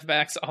 3 left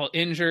backs all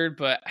injured,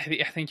 but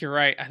I think you're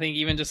right. I think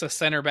even just a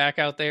center back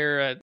out there,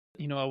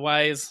 a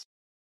wise,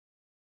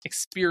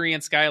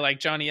 experienced guy like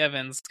Johnny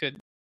Evans could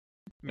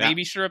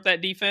maybe shore up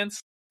that defense.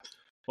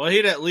 Well,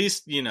 he'd at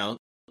least,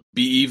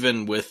 be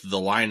even with the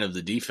line of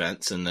the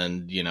defense. And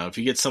then, if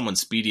you get someone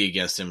speedy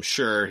against him,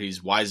 sure,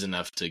 he's wise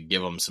enough to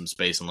give him some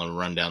space and let him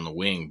run down the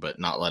wing, but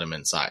not let him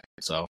inside.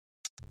 So.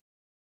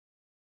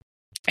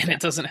 And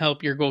it doesn't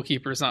help your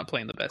goalkeeper's not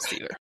playing the best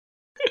either.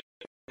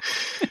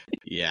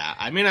 Yeah,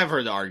 I've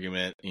heard the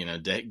argument,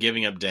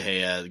 giving up De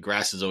Gea, the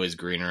grass is always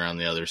greener on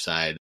the other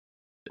side.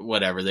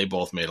 Whatever, they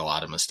both made a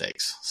lot of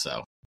mistakes.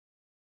 So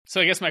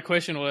I guess my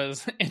question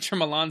was, Inter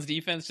Milan's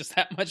defense just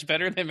that much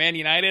better than Man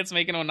United's,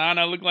 making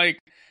Onana look like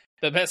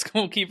the best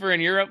goalkeeper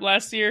in Europe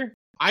last year?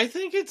 I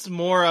think it's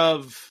more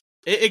of,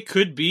 it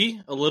could be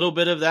a little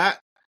bit of that.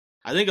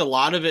 I think a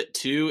lot of it,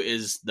 too,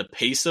 is the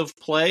pace of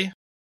play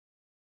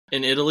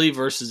in Italy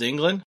versus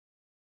England.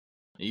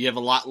 You have a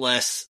lot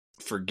less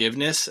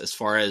forgiveness as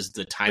far as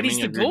the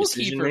timing of your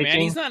decision making. But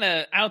he's the goalkeeper, man.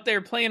 He's not out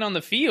there playing on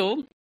the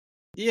field.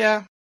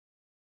 Yeah.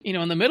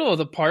 In the middle of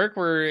the park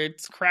where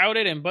it's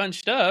crowded and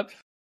bunched up.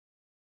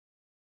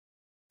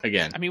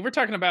 Again. We're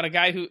talking about a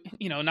guy who,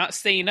 not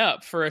staying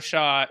up for a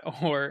shot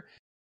or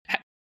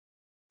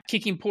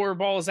kicking poor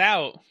balls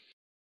out.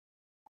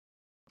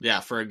 Yeah,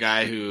 for a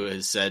guy who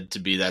is said to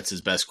be that's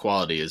his best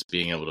quality is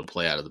being able to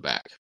play out of the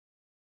back.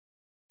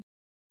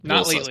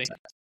 Not lately.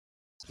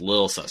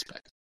 Little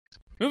suspect.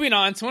 Moving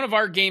on to one of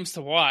our games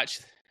to watch,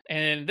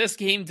 and this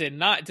game did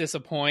not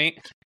disappoint.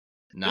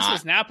 This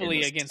was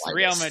Napoli against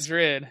Real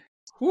Madrid.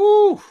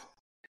 Woo!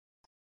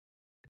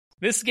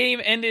 This game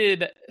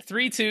ended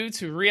 3-2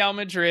 to Real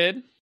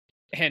Madrid,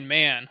 and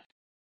man,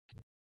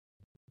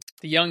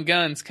 the young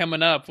guns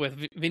coming up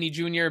with Vinny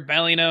Jr.,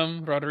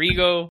 Bellingham,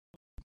 Rodrigo.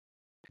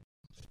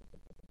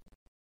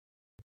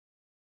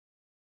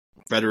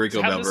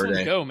 Federico Valverde. How'd this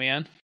one go,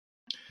 man?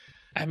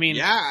 I mean,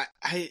 yeah,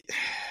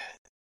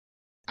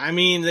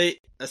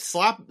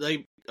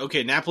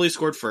 Napoli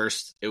scored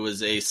first. It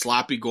was a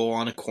sloppy goal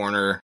on a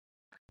corner.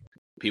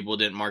 People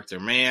didn't mark their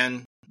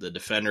man. The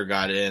defender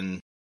got in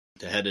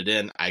to head it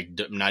in. I'm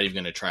not even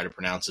going to try to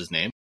pronounce his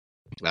name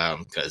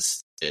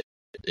because it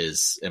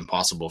is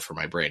impossible for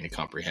my brain to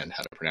comprehend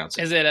how to pronounce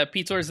it. Is it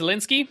Piotr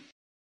Zielinski?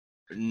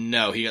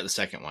 No, he got the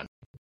second one.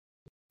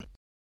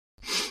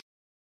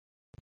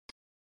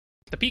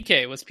 The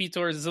PK was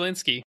Piotr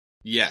Zielinski.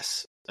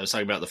 Yes. I was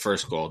talking about the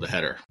first goal, the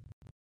header.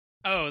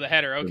 Oh, the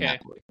header. Okay.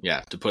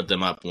 Yeah, to put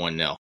them up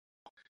 1-0.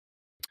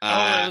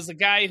 It was a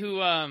guy who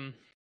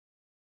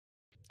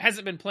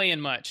hasn't been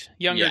playing much.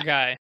 Younger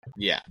guy.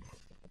 Yeah.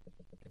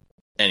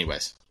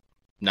 Anyways,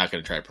 not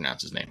going to try to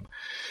pronounce his name.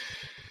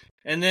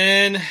 And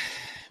then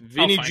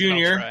Vinny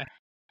Jr.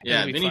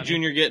 Yeah, Vinny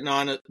Jr. getting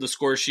on the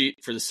score sheet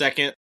for the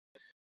second.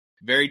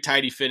 Very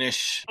tidy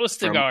finish.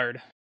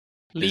 Ostegard.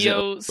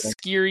 Leo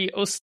Skiri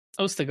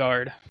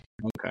Ostegard.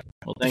 Okay.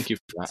 Well, thank you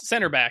for that.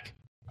 Center back.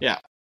 Yeah.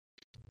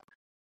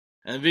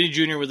 And Vinny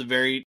Jr. with a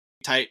very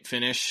tight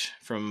finish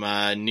from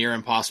near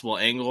impossible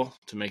angle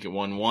to make it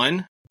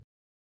 1-1.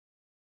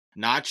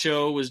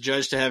 Nacho was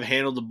judged to have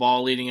handled the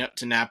ball leading up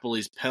to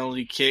Napoli's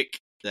penalty kick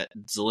that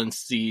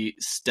Zielinski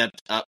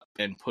stepped up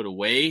and put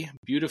away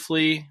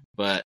beautifully.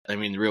 But, I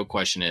mean, the real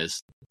question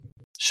is,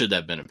 should that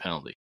have been a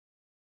penalty?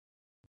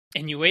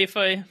 In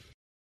UEFA,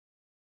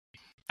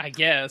 I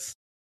guess.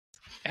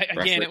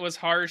 Again, it was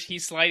harsh.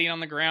 He's sliding on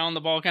the ground.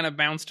 The ball kind of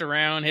bounced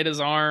around, hit his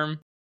arm.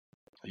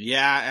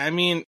 Yeah, I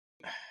mean,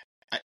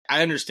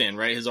 I understand,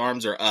 right? His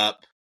arms are up.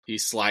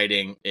 He's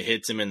sliding. It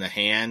hits him in the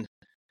hand.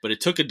 But it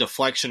took a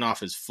deflection off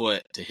his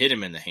foot to hit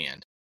him in the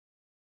hand.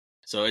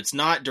 So it's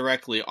not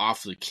directly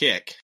off the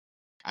kick.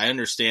 I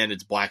understand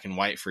it's black and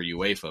white for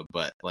UEFA,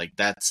 but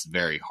that's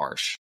very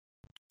harsh.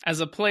 As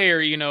a player,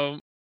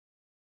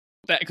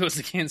 that goes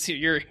against you.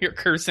 You're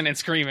cursing and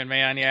screaming,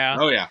 man. Yeah.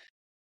 Oh yeah.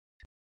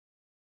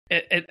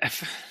 It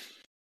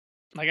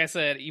like I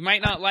said, you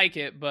might not like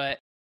it, but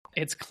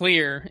it's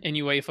clear in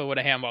UEFA what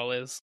a handball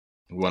is.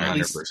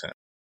 100%.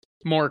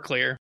 More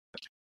clear.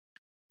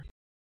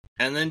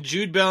 And then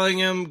Jude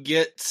Bellingham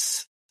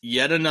gets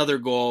yet another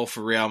goal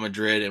for Real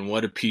Madrid, and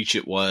what a peach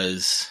it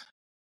was.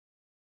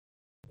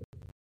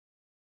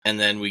 And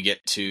then we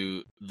get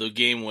to the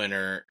game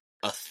winner,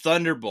 a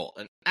thunderbolt,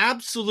 an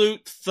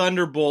absolute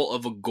thunderbolt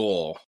of a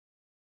goal,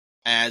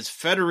 as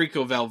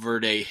Federico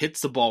Valverde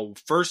hits the ball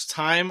first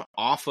time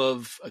off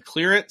of a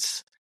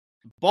clearance.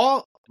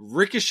 Ball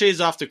ricochets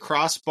off the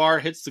crossbar,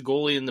 hits the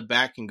goalie in the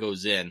back, and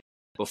goes in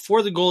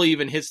before the goalie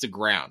even hits the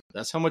ground.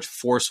 That's how much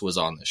force was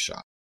on this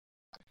shot.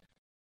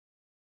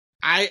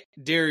 I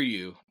dare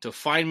you to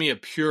find me a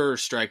purer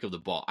strike of the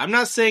ball. I'm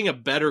not saying a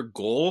better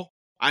goal.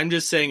 I'm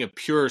just saying a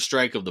purer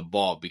strike of the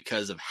ball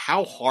because of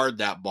how hard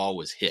that ball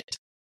was hit.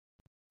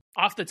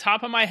 Off the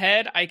top of my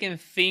head, I can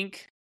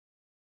think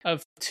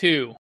of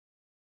two.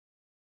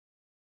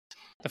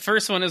 The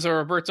first one is a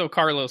Roberto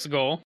Carlos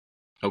goal.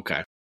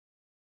 Okay.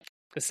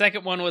 The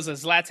second one was a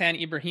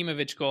Zlatan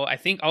Ibrahimovic goal, I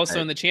think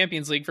also in the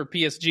Champions League for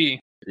PSG.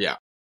 Yeah,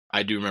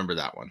 I do remember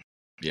that one.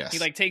 Yes.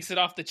 He takes it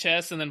off the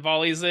chest and then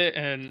volleys it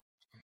and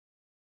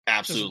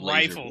absolutely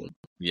rifled.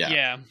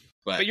 Yeah.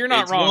 But you're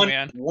not wrong,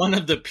 man. One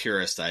of the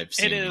purest I've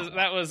seen. It is.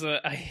 That was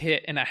a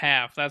hit and a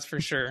half, that's for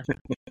sure.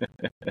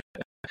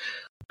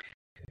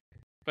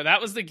 But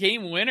that was the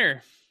game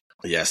winner.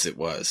 Yes, it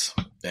was.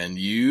 And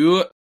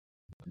you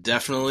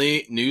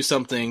definitely knew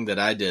something that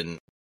I didn't,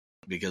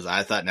 because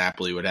I thought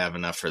Napoli would have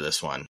enough for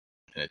this one.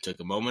 And it took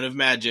a moment of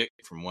magic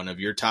from one of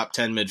your top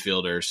 10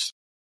 midfielders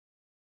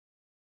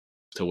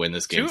to win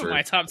this game. Two of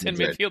my top 10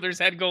 midfielders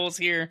had goals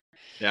here.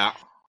 Yeah,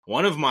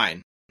 one of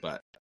mine,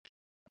 but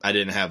I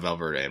didn't have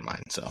Valverde in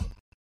mind, so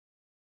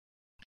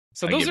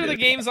those are the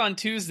games on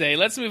Tuesday.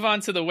 Let's move on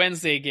to the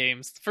Wednesday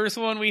games. The first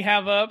one we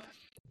have up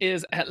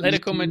is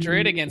Atletico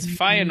Madrid against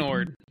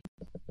Feyenoord.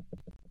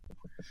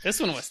 This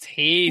one was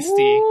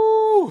tasty.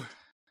 Ooh,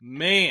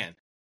 man.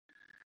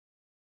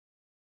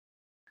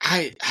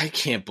 I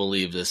can't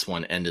believe this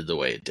one ended the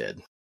way it did.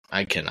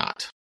 I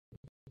cannot.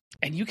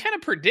 And you kind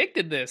of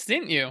predicted this,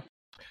 didn't you?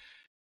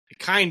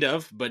 Kind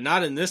of, but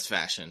not in this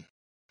fashion.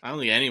 I don't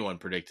think anyone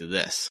predicted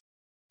this.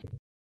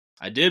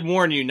 I did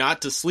warn you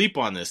not to sleep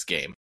on this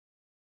game.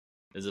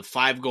 It's a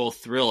 5-goal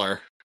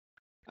thriller.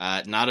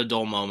 Not a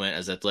dull moment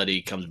as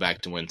Atleti comes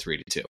back to win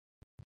 3-2.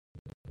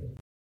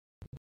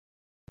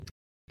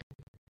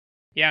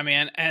 Yeah,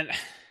 man. And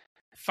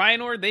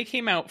Feyenoord, they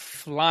came out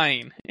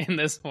flying in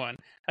this one.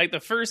 The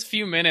first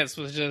few minutes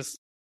was just,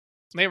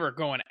 they were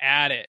going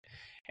at it.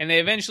 And they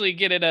eventually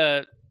get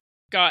it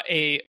got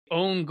a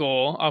own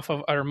goal off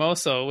of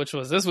Hermoso,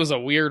 this was a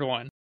weird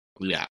one.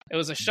 Yeah. It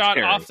was a shot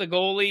off the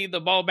goalie. The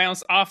ball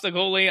bounced off the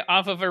goalie,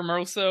 off of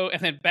Hermoso,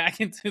 and then back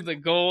into the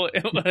goal.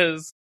 It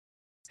was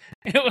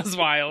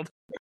wild.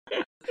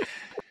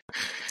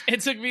 It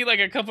took me like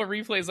a couple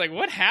replays. Like,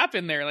 what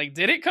happened there? Like,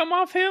 did it come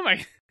off him?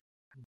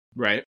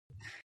 Right.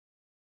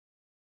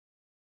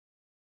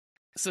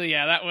 So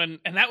yeah, that one,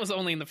 and that was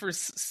only in the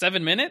first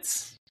 7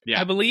 minutes.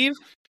 Yeah, I believe.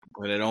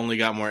 But it only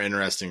got more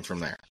interesting from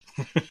there.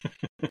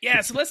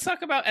 Yeah, so let's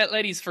talk about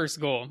Atleti's first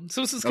goal.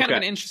 So this is kind of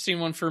an interesting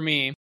one for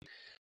me.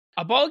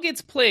 A ball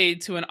gets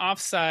played to an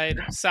offside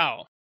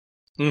Sal.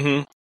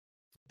 Mm-hmm.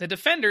 The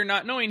defender,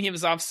 not knowing he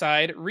was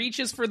offside,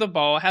 reaches for the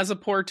ball, has a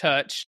poor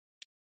touch,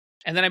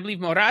 and then I believe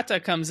Morata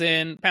comes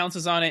in,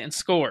 pounces on it, and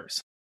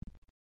scores.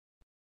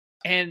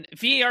 And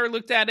VAR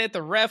looked at it,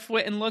 the ref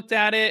went and looked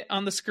at it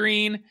on the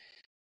screen,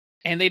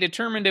 and they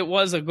determined it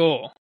was a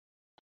goal.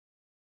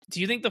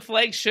 Do you think the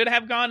flag should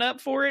have gone up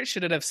for it?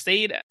 Should it have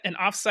stayed an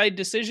offside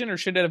decision, or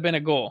should it have been a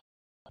goal?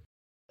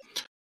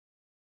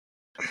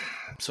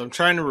 So I'm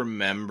trying to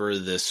remember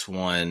this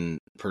one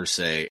per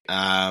se.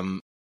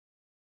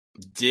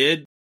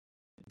 Did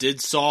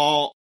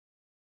Saul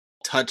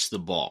touch the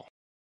ball?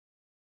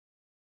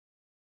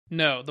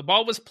 No, the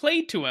ball was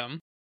played to him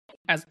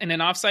as in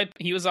an offside.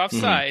 He was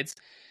offsides,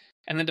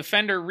 and the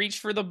defender reached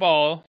for the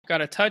ball,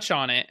 got a touch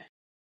on it.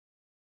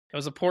 It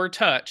was a poor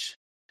touch,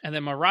 and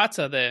then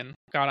Morata then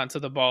got onto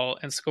the ball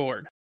and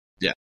scored.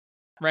 Yeah,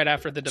 right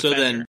after the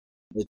defender.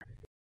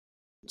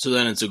 So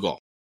then it's a goal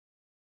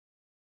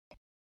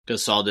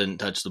because Saul didn't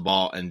touch the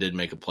ball and did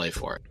make a play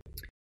for it.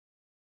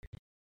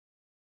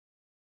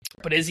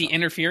 But is he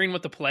interfering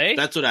with the play?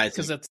 That's what I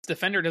think. Because the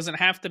defender doesn't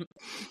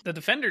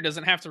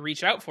have to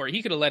reach out for it.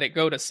 He could have let it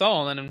go to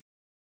Saul,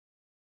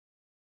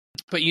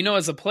 but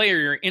as a player,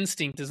 your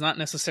instinct is not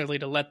necessarily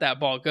to let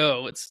that ball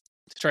go. It's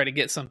to try to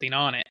get something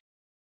on it.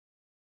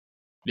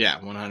 Yeah,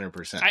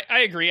 100%. I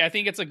agree. I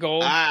think it's a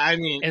goal. I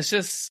mean, it's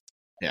just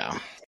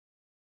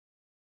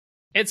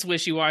it's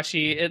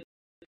wishy-washy.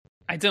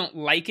 I don't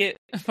like it,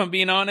 if I'm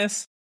being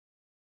honest,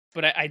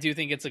 but I do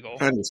think it's a goal.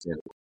 I understand.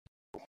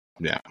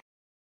 Yeah.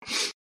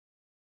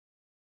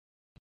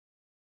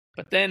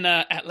 But then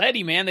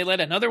Atleti, man, they let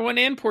another one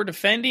in. Poor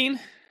defending.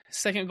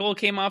 Second goal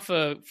came off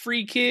a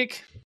free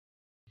kick.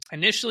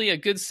 Initially, a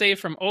good save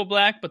from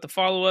Oblak, but the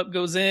follow-up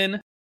goes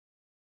in.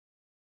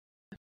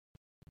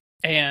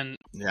 And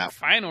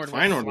Feyenoord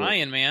was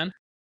flying, man.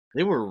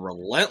 They were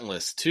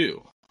relentless,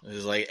 too. It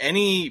was like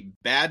any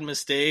bad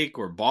mistake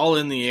or ball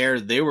in the air,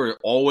 they were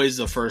always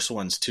the first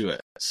ones to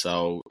it.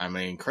 So, I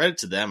mean, credit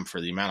to them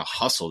for the amount of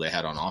hustle they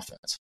had on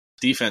offense.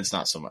 Defense,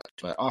 not so much,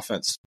 but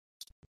offense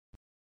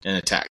and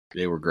attack,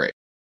 they were great.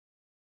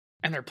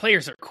 And their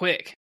players are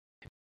quick.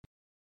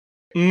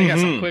 They got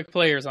some quick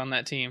players on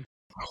that team.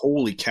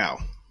 Holy cow.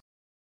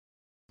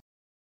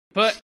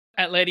 But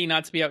Atleti,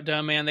 not to be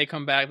outdone, man, they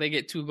come back. They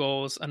get 2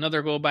 goals.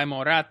 Another goal by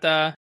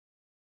Morata.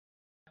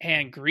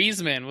 And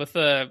Griezmann with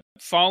a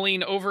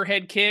falling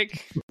overhead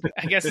kick,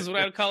 I guess is what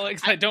I would call it,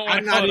 because I don't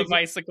want to call it a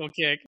bicycle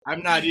kick.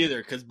 I'm not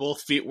either, because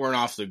both feet weren't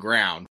off the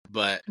ground.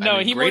 But no,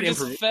 he more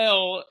just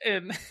fell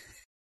and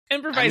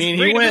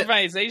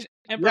improvisation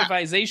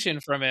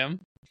from him.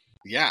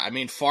 Yeah, I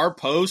mean, far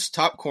post,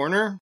 top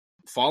corner,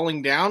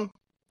 falling down.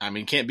 I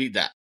mean, can't beat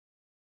that.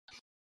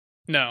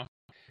 No.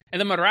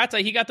 And then Morata,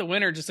 he got the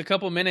winner just a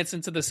couple minutes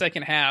into the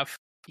second half.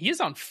 He is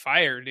on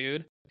fire,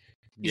 dude.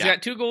 He's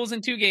got 2 goals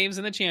in 2 games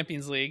in the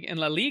Champions League. In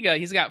La Liga,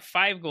 he's got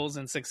 5 goals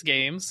in 6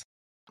 games.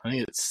 I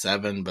think it's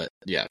 7, but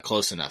yeah,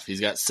 close enough. He's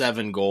got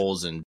 7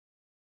 goals in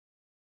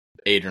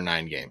 8 or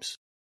 9 games.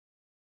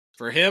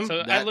 For him, so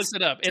I looked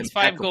it up. It's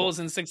impeccable. 5 goals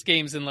in 6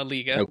 games in La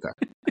Liga.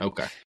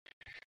 Okay.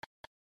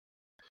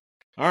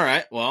 All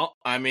right. Well,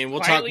 I mean, we'll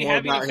talk more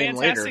about him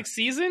later. Fantastic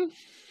season.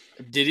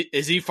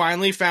 Is he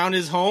finally found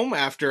his home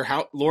after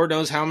Lord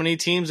knows how many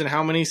teams and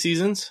how many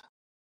seasons?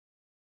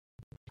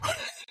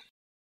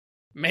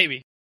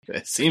 Maybe.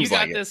 It seems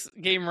like it. You got this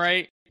game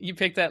right. You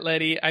picked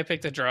Atleti. I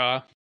picked a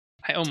draw.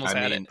 I almost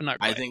had it, but not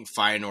quite. I think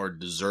Feyenoord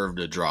deserved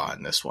a draw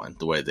in this one,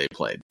 the way they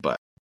played. But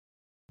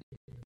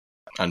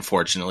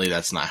unfortunately,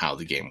 that's not how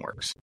the game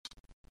works.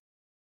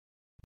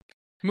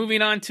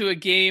 Moving on to a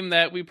game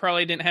that we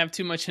probably didn't have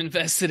too much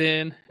invested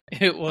in.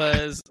 It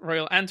was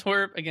Royal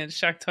Antwerp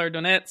against Shakhtar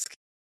Donetsk.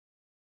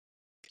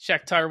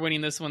 Shakhtar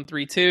winning this one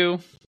 3-2.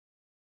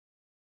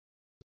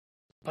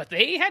 But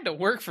they had to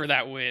work for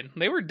that win.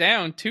 They were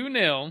down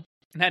 2-0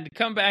 and had to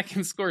come back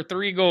and score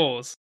 3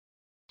 goals.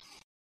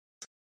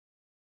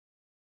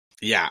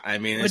 Yeah, I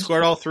mean, they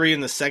scored all 3 in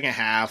the second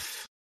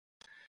half,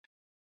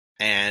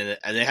 and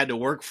they had to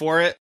work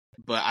for it.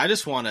 But I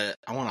want to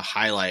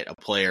highlight a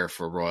player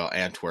for Royal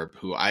Antwerp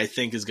who I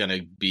think is going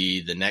to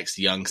be the next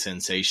young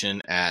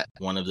sensation at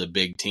one of the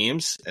big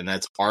teams, and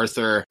that's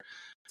Arthur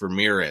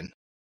Vermeeren.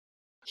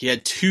 He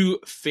had 2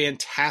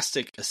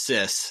 fantastic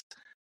assists,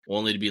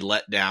 only to be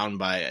let down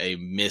by a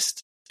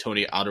missed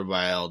Tony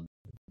Alderweireld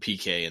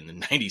PK in the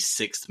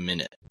 96th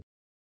minute.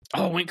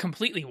 Oh, it went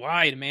completely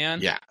wide, man.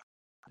 Yeah,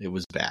 it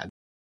was bad.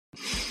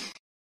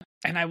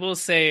 And I will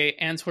say,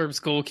 Antwerp's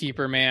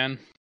goalkeeper, man,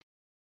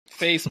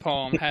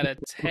 facepalm, had a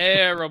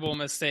terrible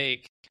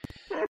mistake.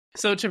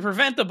 So to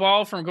prevent the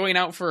ball from going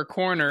out for a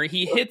corner,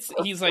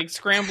 he's like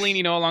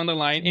scrambling, along the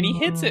line, and he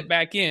hits it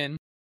back in,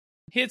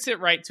 hits it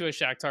right to a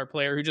Shakhtar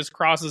player who just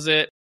crosses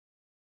it.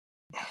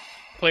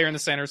 Player in the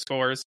center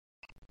scores.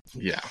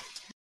 Yeah.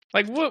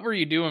 Like, what were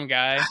you doing,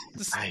 guy?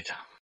 I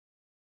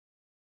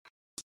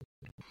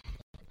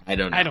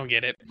don't know. I don't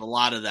get it. A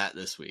lot of that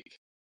this week.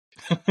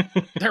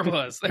 There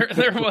was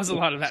a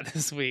lot of that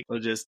this week. We'll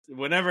just,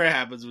 whenever it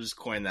happens, we'll just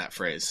coin that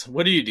phrase.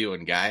 What are you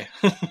doing, guy?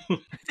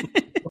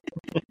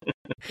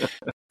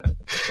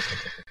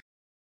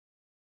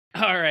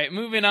 All right,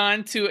 moving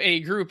on to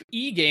a Group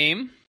E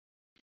game.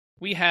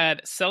 We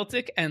had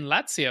Celtic and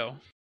Lazio.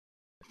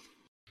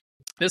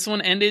 This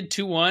one ended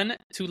 2-1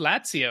 to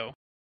Lazio.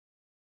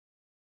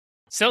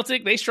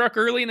 Celtic, they struck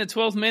early in the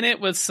 12th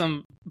minute with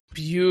some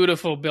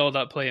beautiful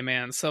build-up play,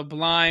 man.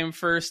 Sublime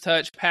first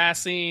touch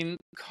passing,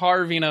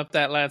 carving up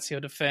that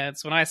Lazio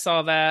defense. When I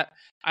saw that,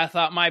 I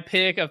thought my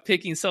pick of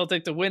picking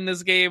Celtic to win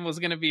this game was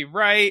going to be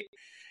right.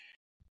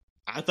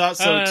 I thought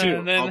so,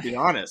 too. I'll be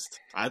honest.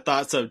 I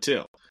thought so,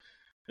 too.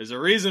 There's a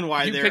reason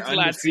why they're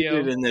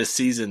undefeated in this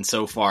season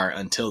so far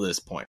until this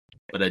point.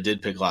 But I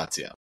did pick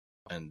Lazio.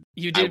 And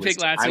you did pick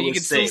Lazio. You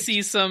can still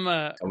see some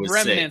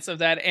remnants of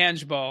that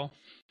Ange ball.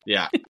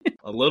 Yeah,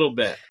 a little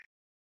bit.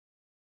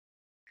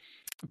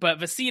 But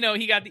Vecino,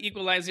 he got the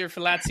equalizer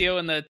for Lazio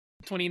in the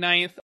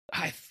 29th.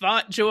 I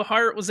thought Joe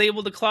Hart was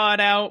able to claw it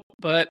out,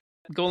 but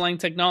goal line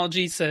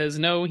technology says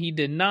no, he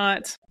did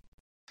not.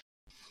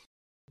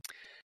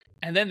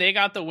 And then they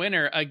got the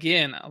winner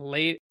again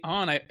late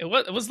on. It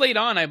was late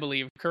on, I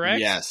believe, correct?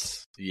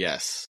 Yes.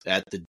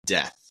 At the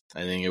death.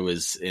 I think it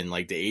was in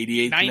like the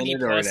 88th 90 minute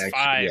plus or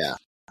 5. Yeah.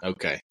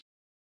 Okay.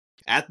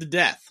 At the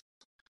death.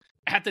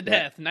 At the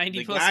death, 90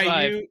 the plus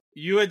guy 5.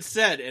 You had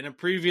said in a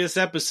previous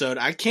episode,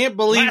 I can't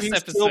believe he's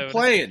still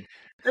playing.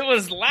 It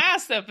was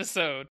last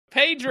episode.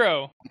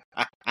 Pedro.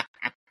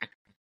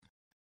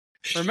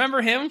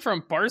 Remember him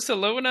from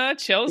Barcelona,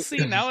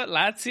 Chelsea, now at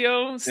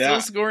Lazio?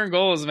 Still scoring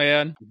goals,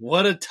 man.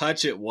 What a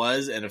touch it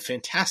was, and a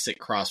fantastic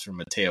cross from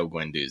Matteo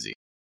Guendouzi.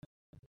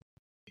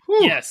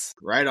 Whew, yes.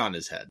 Right on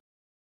his head.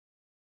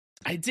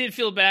 I did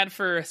feel bad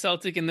for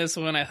Celtic in this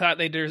one. I thought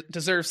they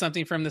deserved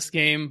something from this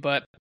game,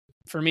 but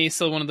for me,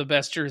 still one of the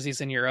best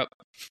jerseys in Europe.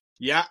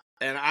 Yeah,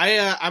 and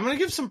I'm going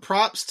to give some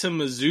props to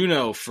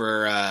Mizuno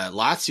for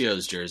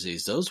Lazio's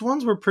jerseys. Those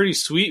ones were pretty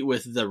sweet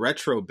with the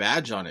retro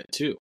badge on it,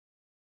 too.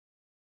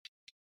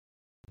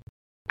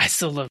 I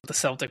still love the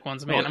Celtic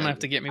ones, man. I'm going to have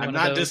to get me one of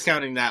those. I'm not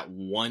discounting that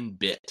one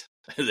bit.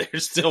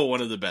 They're still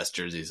one of the best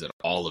jerseys in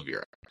all of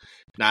Europe.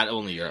 Not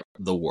only Europe,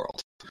 the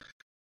world.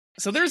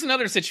 So there's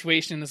another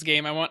situation in this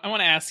game I want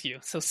to ask you.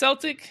 So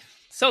Celtic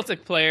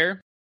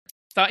player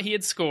thought he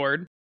had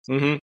scored.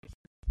 Mm-hmm.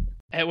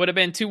 It would have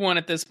been 2-1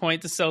 at this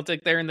point to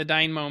Celtic there in the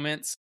dying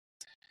moments.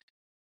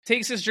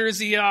 Takes his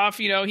jersey off,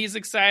 he's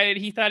excited.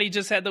 He thought he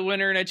just had the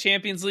winner in a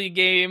Champions League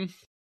game,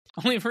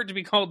 only for it to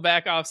be called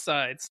back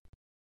offsides.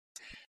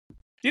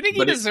 Do you think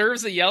he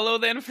deserves a yellow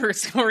then for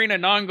scoring a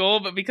non-goal,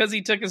 but because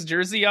he took his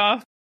jersey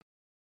off?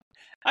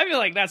 I feel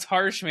like that's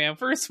harsh, man.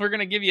 First, we're going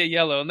to give you a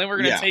yellow, and then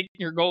we're going to take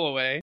your goal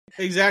away.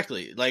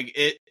 Exactly.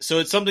 So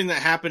it's something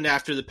that happened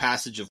after the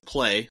passage of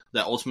play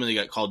that ultimately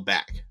got called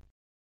back.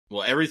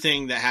 Well,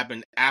 everything that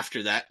happened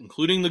after that,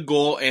 including the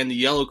goal and the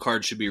yellow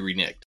card, should be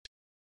reneged.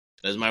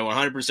 That's my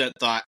 100%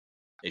 thought.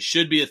 It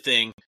should be a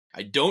thing.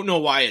 I don't know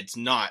why it's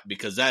not,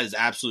 because that is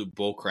absolute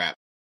bullcrap.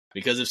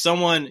 Because if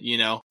someone,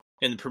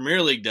 in the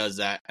Premier League does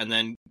that, and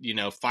then,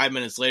 5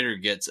 minutes later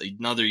gets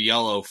another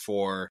yellow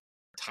for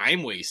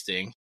time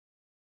wasting,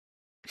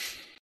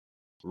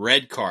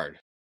 red card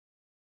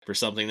for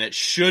something that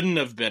shouldn't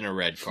have been a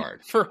red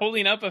card. For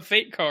holding up a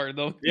fake card,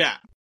 though. Yeah.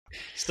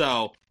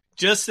 So,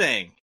 just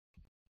saying.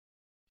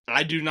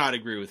 I do not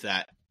agree with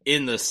that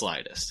in the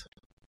slightest.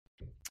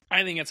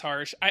 I think it's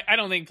harsh. I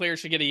don't think players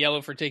should get a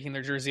yellow for taking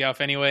their jersey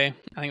off anyway.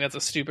 I think that's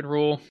a stupid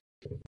rule.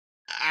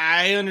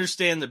 I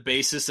understand the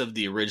basis of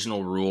the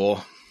original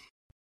rule.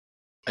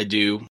 I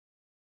do.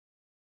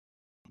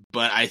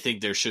 But I think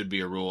there should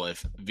be a rule.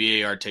 If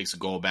VAR takes a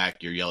goal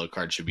back, your yellow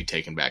card should be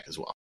taken back as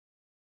well.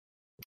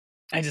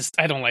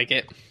 I don't like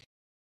it.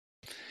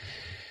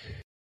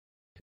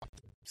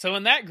 So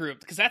in that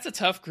group, because that's a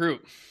tough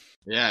group.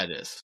 Yeah, it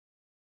is.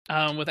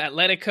 With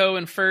Atletico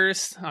in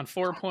first on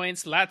 4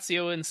 points,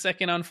 Lazio in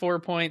second on 4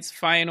 points,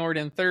 Feyenoord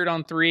in third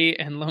on 3,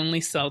 and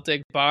Lonely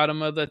Celtic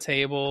bottom of the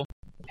table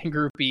in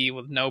Group B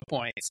with no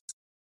points.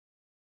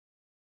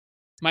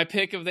 My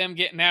pick of them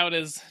getting out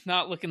is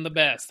not looking the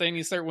best. They need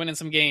to start winning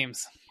some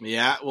games.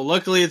 Yeah, well,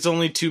 luckily it's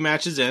only 2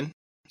 matches in.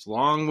 It's a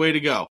long way to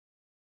go.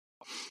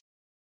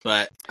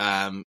 But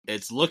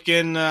it's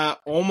looking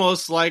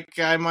almost like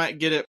I might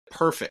get it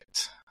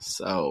perfect.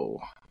 So,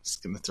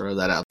 just going to throw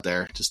that out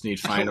there. Just need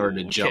Feyenoord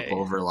to jump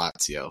over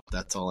Lazio.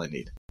 That's all I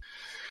need.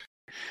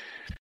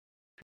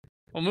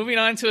 Well, moving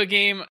on to a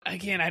game,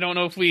 again, I don't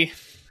know if we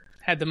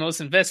had the most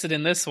invested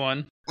in this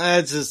one.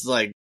 It's just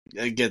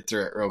get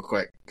through it real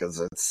quick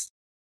because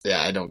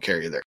I don't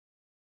care either.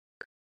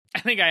 I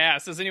think I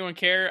asked, does anyone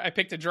care? I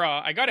picked a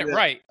draw. I got it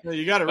right. No,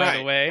 you got it by right.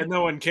 the way. And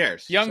no one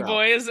cares. Young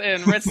Boys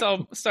and Red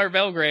Star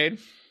Belgrade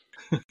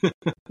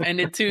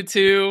ended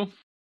 2-2.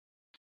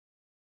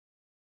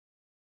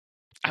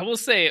 I will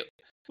say,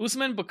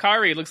 Usman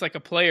Bukhari looks like a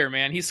player,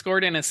 man. He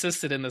scored and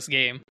assisted in this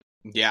game.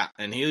 Yeah,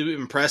 and he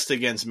impressed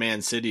against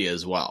Man City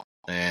as well.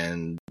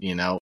 And, he's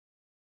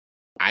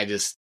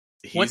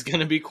going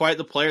to be quite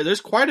the player.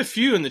 There's quite a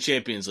few in the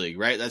Champions League,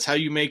 right? That's how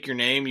you make your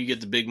name. You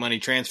get the big money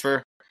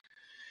transfer.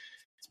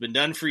 It's been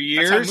done for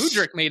years. That's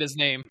how Mudryk made his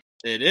name.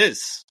 It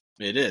is,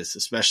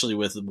 especially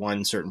with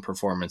one certain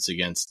performance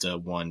against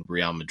one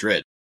Real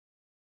Madrid.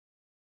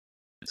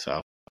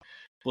 So,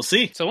 we'll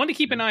see. So, one to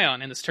keep an eye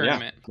on in this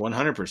tournament. Yeah,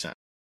 100%.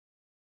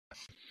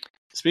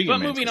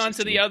 But moving on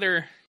to the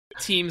other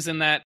teams in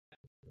that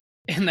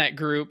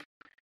group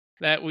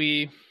that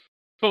we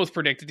both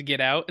predicted to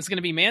get out, it's going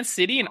to be Man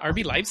City and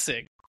RB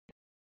Leipzig.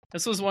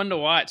 This was one to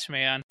watch,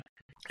 man.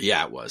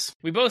 Yeah, it was.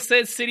 We both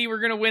said City were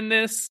going to win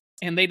this,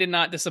 and they did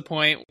not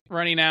disappoint,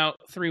 running out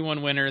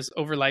 3-1 winners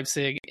over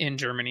Leipzig in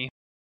Germany.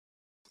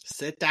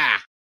 City.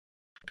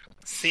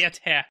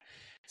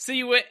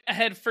 City went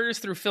ahead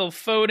first through Phil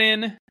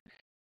Foden,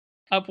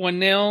 up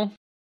 1-0.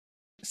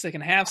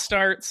 Second half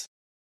starts.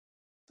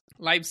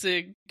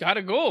 Leipzig got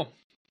a goal.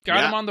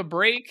 Got him on the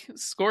break.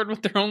 Scored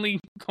with their only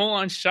goal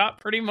on shot,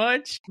 pretty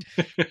much.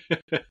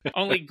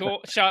 Only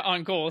shot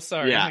on goal.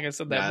 Sorry, I think I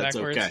said that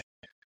backwards. Okay.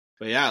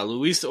 But yeah,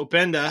 Luis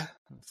Openda,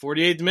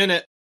 48th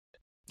minute,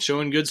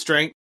 showing good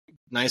strength.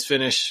 Nice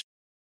finish.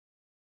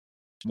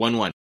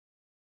 1-1.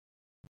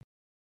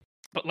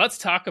 But let's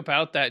talk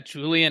about that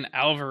Julian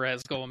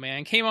Alvarez goal,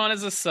 man. Came on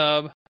as a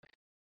sub,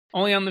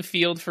 only on the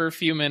field for a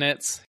few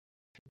minutes.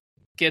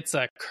 Gets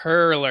a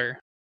curler.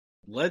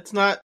 Let's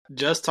not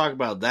just talk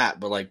about that,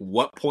 but like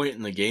what point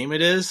in the game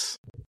it is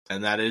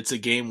and that it's a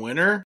game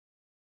winner.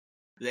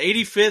 The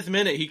 85th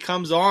minute, he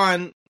comes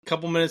on a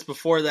couple minutes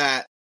before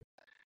that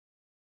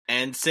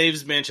and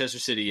saves Manchester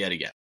City yet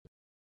again.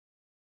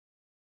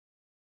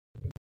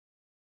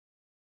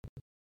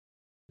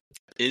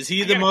 Is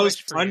he the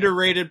most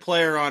underrated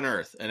player on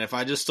earth? And if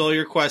I just stole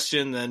your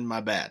question, then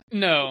my bad.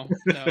 No.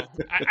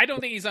 I don't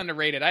think he's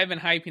underrated. I've been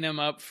hyping him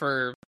up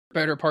for the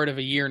better part of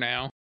a year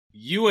now.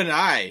 You and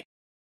I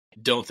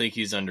don't think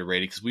he's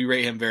underrated because we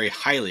rate him very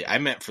highly. I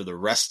meant for the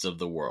rest of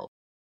the world.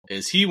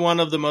 Is he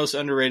one of the most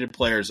underrated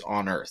players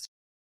on earth?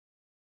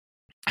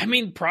 I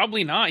mean,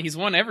 probably not. He's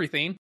won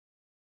everything.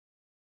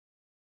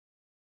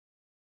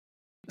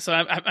 So,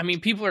 I mean,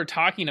 people are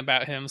talking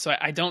about him, so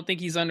I don't think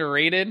he's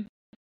underrated.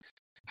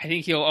 I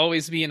think he'll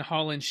always be in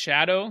Haaland's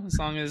shadow as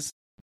long as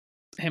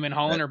him and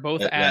Haaland are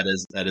both at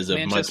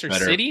Manchester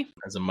City.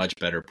 That's a much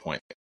better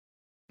point.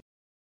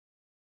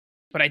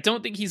 But I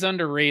don't think he's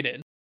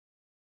underrated.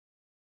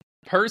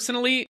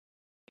 Personally,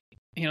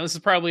 this is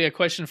probably a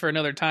question for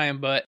another time,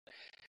 but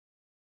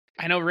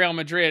I know Real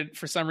Madrid,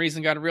 for some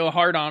reason, got a real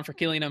hard-on for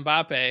Kylian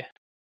Mbappe.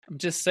 I'm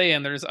just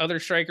saying, there's other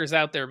strikers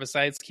out there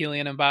besides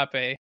Kylian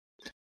Mbappe.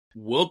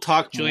 We'll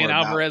talk Julian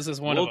Alvarez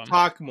is one of them. We'll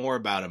talk more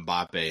about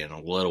Mbappe in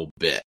a little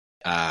bit,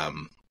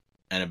 and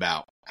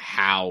about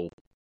how,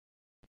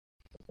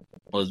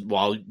 well,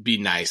 I'll be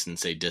nice and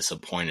say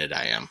disappointed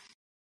I am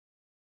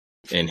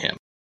in him.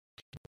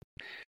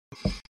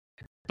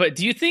 But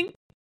do you think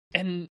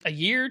in a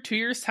year, 2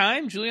 years'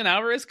 time, Julian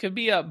Alvarez could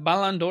be a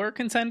Ballon d'Or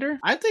contender?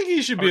 I think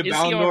he should be a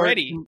Ballon d'Or.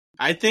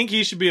 I think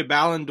he should be a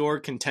Ballon d'Or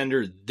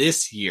contender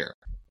this year.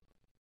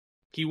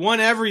 He won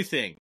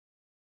everything.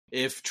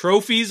 If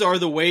trophies are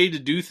the way to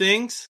do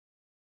things,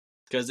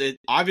 because it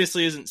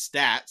obviously isn't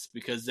stats,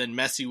 because then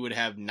Messi would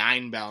have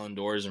 9 Ballon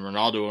d'Ors and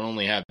Ronaldo would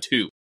only have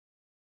 2.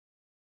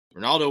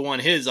 Ronaldo won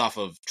his off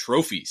of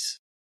trophies.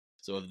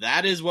 So if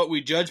that is what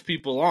we judge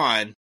people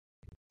on,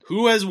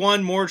 who has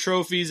won more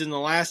trophies in the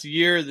last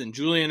year than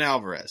Julian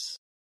Alvarez?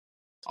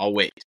 I'll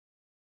wait.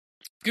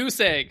 Goose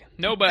egg.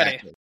 Nobody.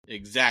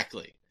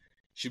 Exactly.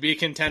 Should be a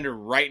contender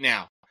right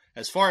now.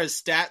 As far as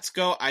stats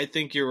go, I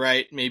think you're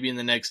right. Maybe in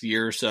the next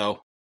year or so,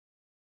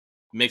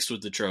 mixed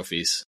with the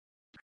trophies.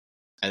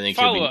 I think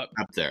he'll be up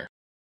there.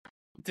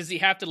 Does he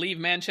have to leave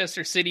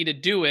Manchester City to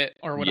do it,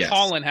 or would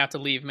Haaland have to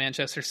leave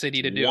Manchester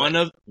City to do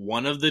it?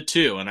 One of the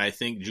two, and I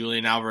think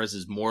Julian Alvarez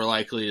is more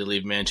likely to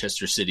leave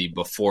Manchester City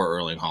before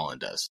Erling Haaland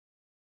does,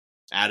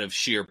 out of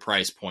sheer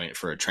price point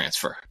for a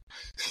transfer.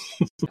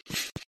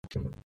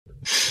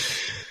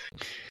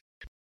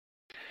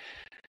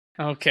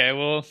 Okay,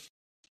 well,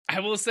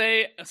 I will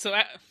say, so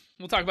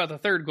we'll talk about the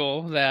third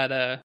goal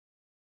that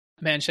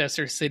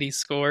Manchester City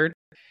scored.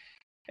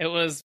 It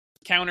was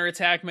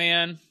counterattack,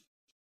 man.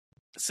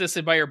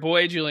 Assisted by your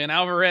boy, Julian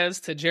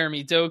Alvarez, to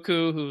Jeremy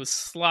Doku, who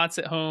slots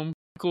it home.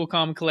 Cool,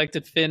 calm,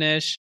 collected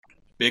finish.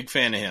 Big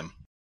fan of him,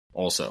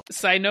 also.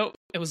 Side note,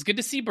 it was good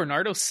to see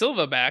Bernardo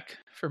Silva back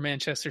for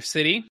Manchester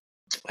City,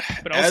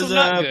 but also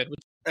not good.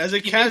 As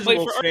a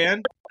casual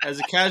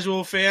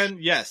fan,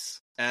 yes.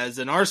 As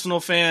an Arsenal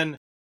fan,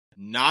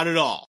 not at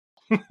all.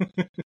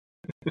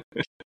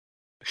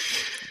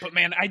 But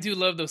man, I do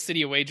love those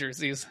City away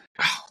jerseys.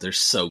 Oh, they're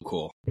so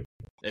cool.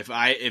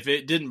 If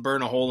it didn't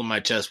burn a hole in my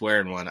chest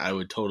wearing one, I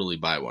would totally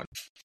buy one.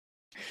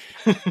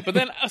 But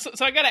then,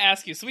 so I got to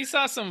ask you. So we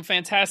saw some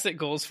fantastic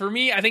goals. For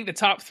me, I think the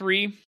top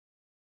 3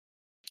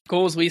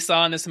 goals we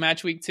saw in this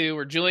match week 2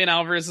 were Julian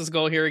Alvarez's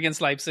goal here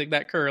against Leipzig,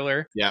 that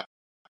curler. Yeah.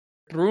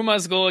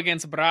 Bruma's goal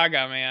against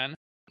Braga, man.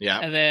 Yeah.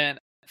 And then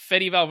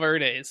Fede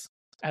Valverde's.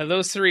 Out of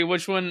those 3,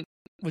 which one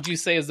would you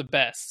say is the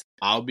best?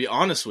 I'll be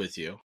honest with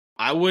you.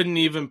 I wouldn't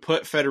even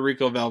put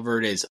Federico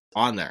Valverde's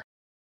on there.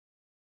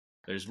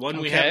 There's one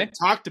we haven't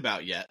talked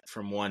about yet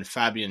from one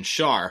Fabian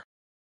Schär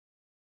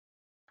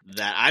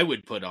that I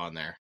would put on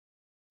there.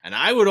 And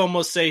I would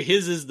almost say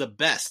his is the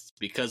best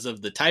because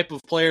of the type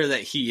of player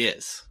that he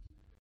is.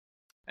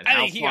 And I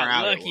think he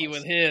got lucky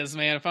with his,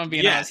 man, if I'm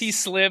being honest. He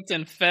slipped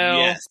and fell.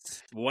 Yes,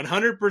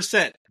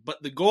 100%.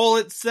 But the goal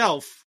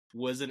itself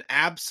was an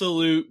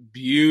absolute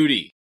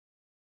beauty.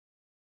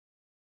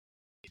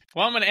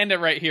 Well, I'm going to end it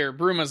right here.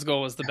 Bruma's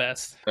goal was the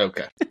best.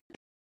 Okay.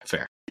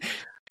 Fair.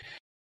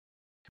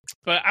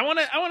 But I want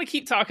to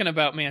keep talking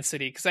about Man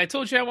City because I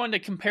told you I wanted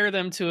to compare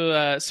them to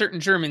a certain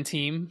German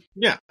team.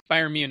 Yeah.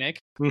 Bayern Munich.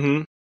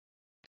 Mm-hmm.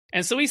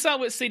 And so we saw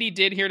what City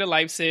did here to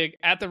Leipzig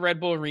at the Red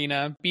Bull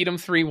Arena, beat them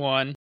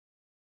 3-1.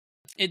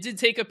 It did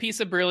take a piece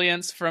of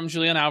brilliance from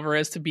Julian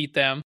Alvarez to beat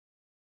them.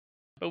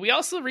 But we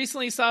also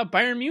recently saw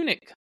Bayern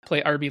Munich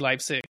play RB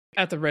Leipzig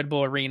at the Red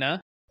Bull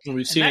Arena.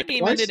 We've seen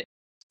it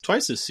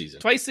twice this season.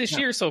 Twice this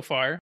year so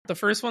far. The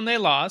first one they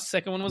lost.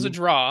 Second one was a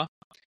draw.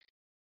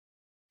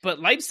 But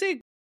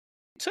Leipzig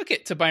took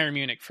it to Bayern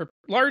Munich for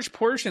large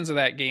portions of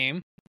that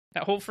game.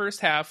 That whole first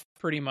half,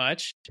 pretty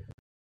much.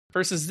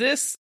 Versus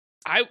this,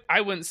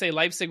 I wouldn't say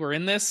Leipzig were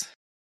in this.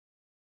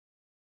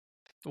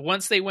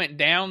 Once they went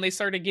down, they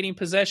started getting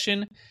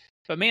possession.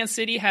 But Man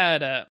City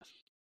had a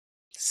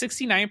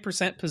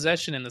 69%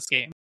 possession in this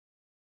game.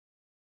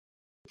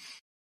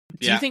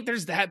 Do you think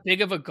there's that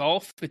big of a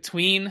gulf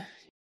between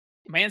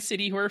Man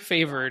City, who are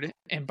favored,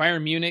 and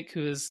Bayern Munich,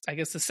 who is, I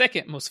guess, the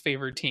second most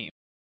favored team?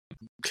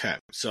 Okay,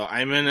 so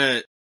I'm going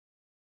to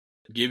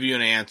give you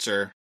an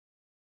answer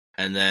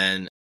and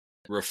then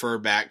refer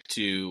back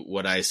to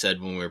what I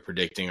said when we were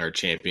predicting our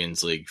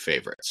Champions League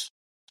favorites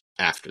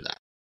after that.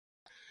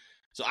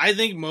 So I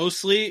think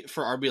mostly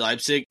for RB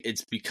Leipzig,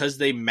 it's because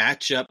they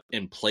match up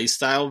in play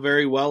style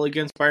very well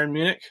against Bayern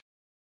Munich,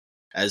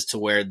 as to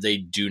where they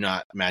do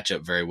not match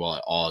up very well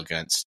at all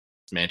against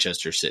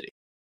Manchester City.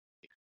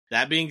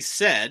 That being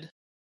said,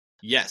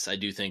 yes, I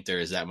do think there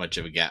is that much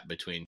of a gap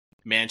between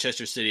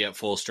Manchester City at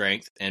full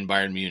strength and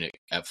Bayern Munich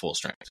at full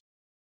strength.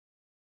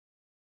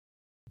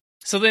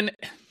 So then,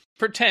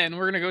 pretend,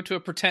 we're going to go to a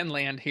pretend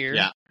land here.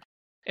 Yeah.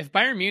 If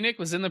Bayern Munich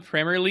was in the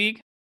Premier League,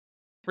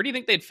 where do you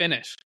think they'd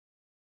finish?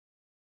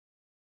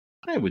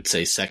 I would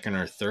say second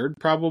or third,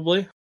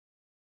 probably.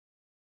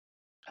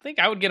 I think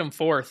I would get them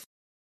fourth.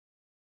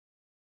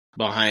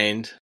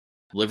 Behind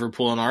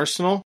Liverpool and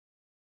Arsenal?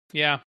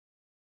 Yeah.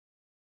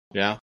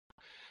 Yeah.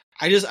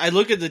 I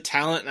look at the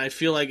talent and I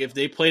feel like if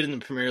they played in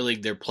the Premier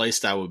League, their play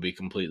style would be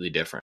completely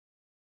different.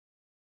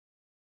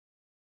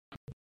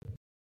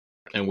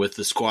 And with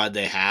the squad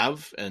they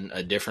have and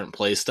a different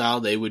play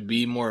style, they would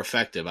be more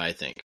effective, I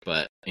think.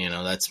 But,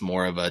 that's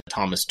more of a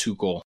Thomas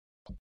Tuchel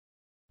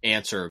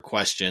answer or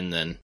question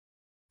than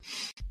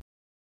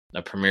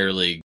a Premier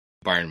League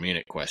Bayern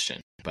Munich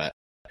question. But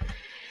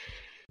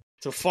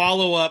to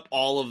follow up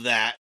all of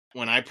that,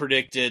 when I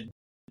predicted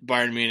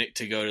Bayern Munich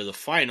to go to the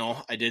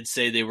final, I did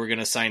say they were going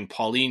to sign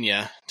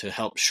Paulinho to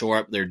help shore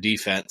up their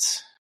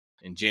defense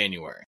in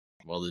January.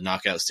 Well, the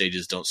knockout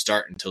stages don't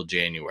start until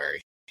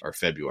January or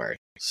February.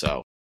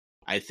 So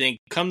I think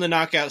come the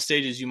knockout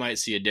stages, you might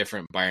see a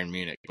different Bayern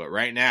Munich. But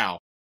right now,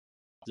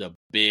 there's a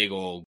big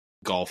old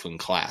gulf in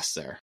class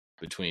there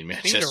between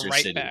Manchester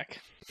City. Back.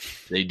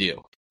 They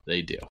do.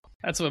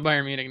 That's what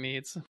Bayern Munich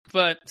needs.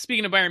 But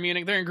speaking of Bayern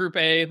Munich, they're in Group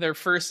A. They're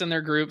first in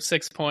their group,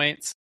 6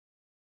 points.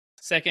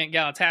 Second,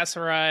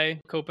 Galatasaray,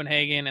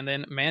 Copenhagen, and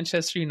then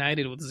Manchester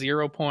United with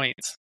 0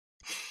 points.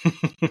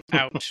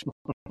 Ouch.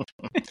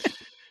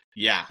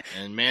 Yeah,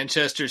 and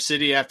Manchester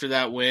City, after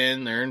that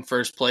win, they're in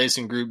first place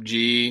in Group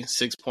G,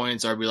 6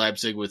 points. RB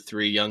Leipzig with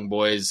 3, Young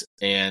Boys,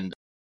 and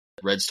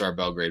Red Star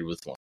Belgrade with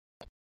 1.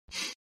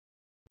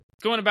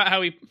 Going about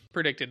how we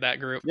predicted that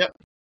group. Yep,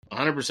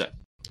 100%.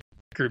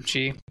 Group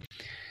G.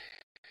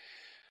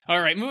 All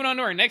right, moving on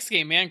to our next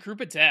game, man.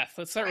 Group of Death.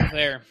 Let's start with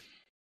there.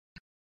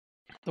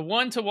 The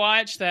one to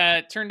watch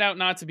that turned out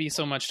not to be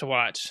so much to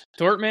watch.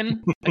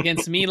 Dortmund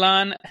against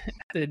Milan at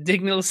the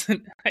Dignals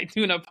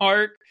Iduna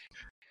Park.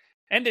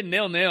 Ended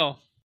 0-0.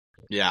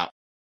 Yeah.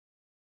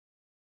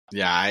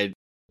 Yeah,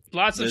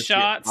 Lots of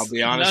shots. I'll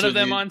be honest, none of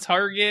them on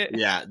target.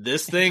 Yeah,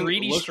 this thing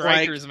greedy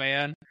strikers,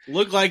 man.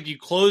 Looked like you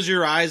close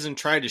your eyes and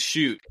try to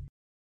shoot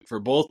for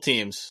both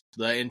teams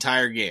the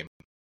entire game.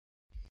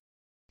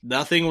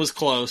 Nothing was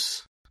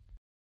close,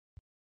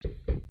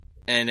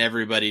 and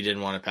everybody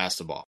didn't want to pass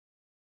the ball.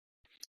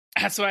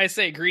 That's why I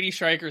say greedy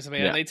strikers,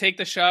 man. Yeah. They take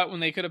the shot when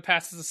they could have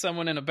passed it to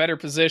someone in a better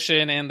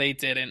position, and they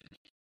didn't.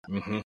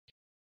 Mm-hmm.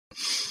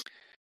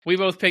 We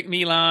both picked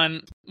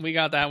Milan. We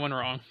got that one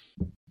wrong.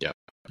 Yep.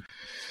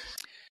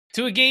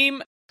 To a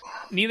game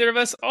neither of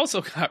us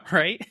also got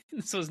right.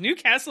 This was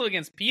Newcastle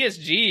against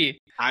PSG.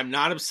 I'm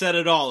not upset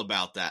at all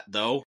about that,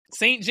 though.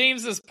 St.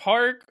 James's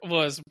Park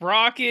was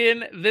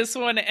rocking. This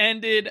one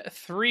ended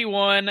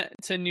 3-1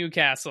 to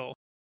Newcastle.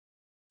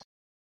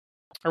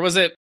 Or was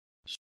it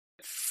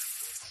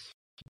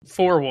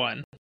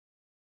 4-1?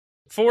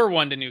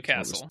 4-1 to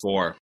Newcastle. It was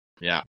 4,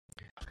 yeah.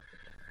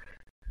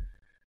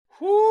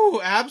 Whoo,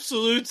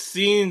 absolute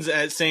scenes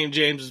at St.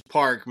 James's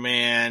Park,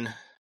 man.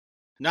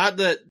 Not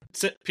that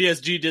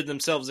PSG did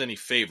themselves any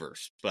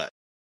favors, but...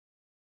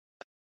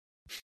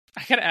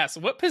 I gotta ask,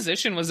 what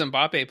position was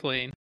Mbappe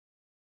playing?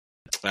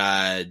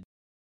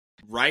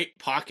 Right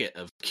pocket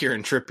of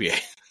Kieran Trippier.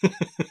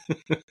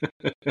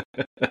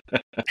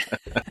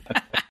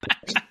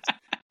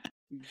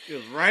 It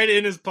was right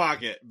in his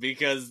pocket,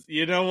 because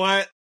you know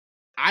what?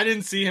 I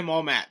didn't see him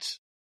all match.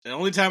 The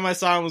only time I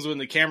saw him was when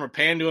the camera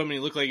panned to him and he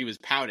looked like he was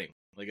pouting,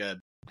 like a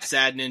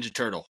sad Ninja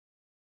Turtle.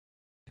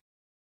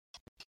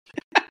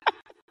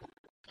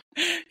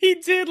 He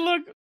did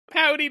look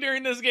pouty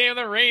during this game.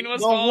 The rain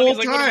was falling. He's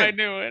like, what am I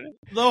doing?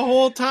 The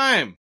whole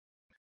time.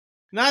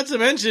 Not to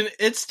mention,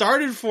 it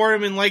started for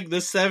him in like the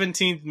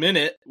 17th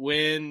minute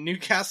when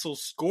Newcastle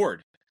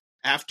scored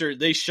after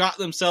they shot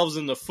themselves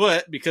in the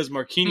foot because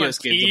Marquinhos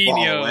gave the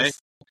ball away.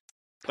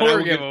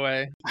 Poor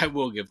giveaway. I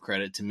will give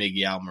credit to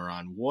Miggy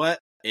Almiron. What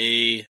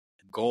a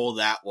goal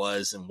that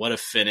was, and what a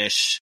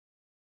finish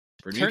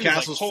for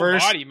Newcastle's whole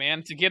first body,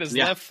 man, to get his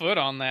left foot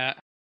on that.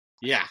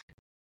 Yeah,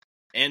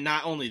 and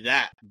not only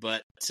that,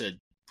 but to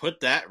put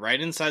that right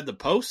inside the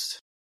post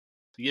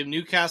to give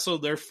Newcastle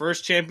their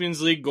first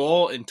Champions League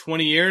goal in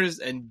 20 years.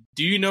 And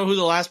do you know who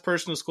the last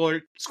person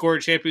to score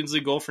a Champions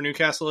League goal for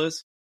Newcastle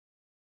is?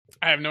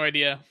 I have no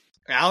idea.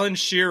 Alan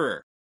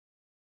Shearer.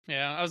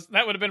 Yeah,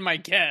 that would have been my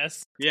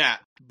guess. Yeah,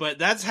 but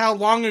that's how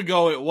long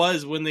ago it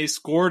was when they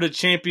scored a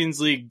Champions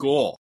League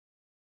goal.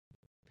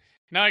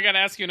 Now I got to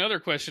ask you another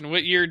question.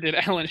 What year did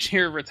Alan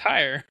Shearer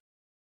retire?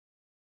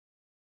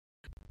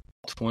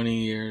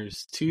 20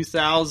 years.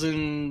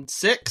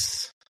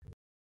 2006?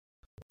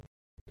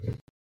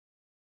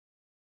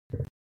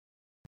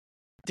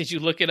 Did you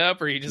look it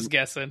up, or are you just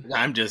guessing?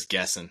 I'm just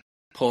guessing.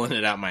 Pulling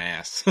it out my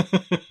ass.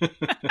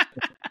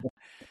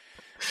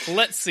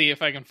 Let's see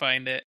if I can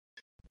find it.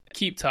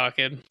 Keep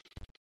talking.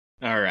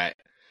 All right.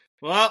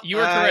 Well, you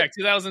were correct.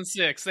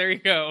 2006. There you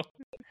go.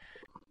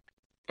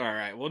 All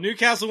right. Well,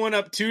 Newcastle went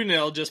up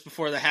 2-0 just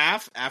before the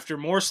half after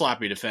more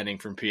sloppy defending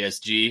from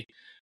PSG.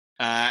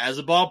 As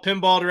the ball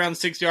pinballed around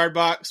the 6-yard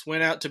box,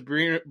 went out to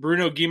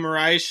Bruno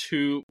Guimaraes,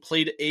 who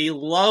played a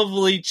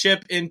lovely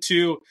chip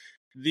into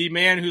the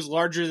man who's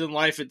larger than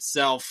life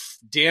itself,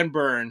 Dan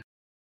Burn,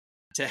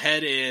 to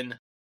head in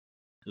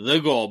the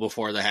goal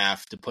before the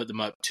half to put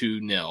them up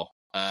 2-0.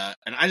 And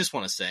I just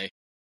want to say,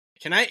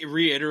 can I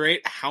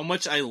reiterate how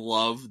much I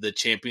love the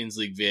Champions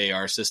League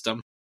VAR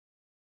system?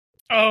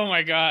 Oh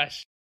my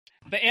gosh.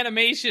 The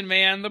animation,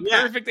 man. The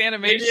perfect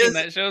animation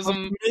that shows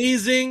them.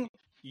 Amazing.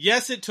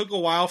 Yes, it took a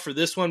while for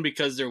this one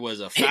because there was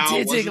a foul.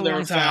 Was there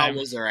a foul?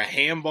 Was there a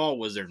handball?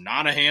 Was there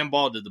not a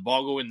handball? Did the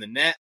ball go in the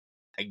net?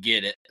 I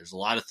get it. There's a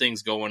lot of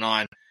things going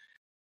on.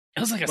 It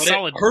was like a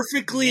solid. It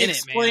perfectly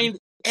explained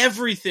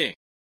everything.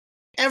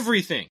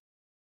 Everything.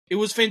 It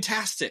was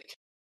fantastic.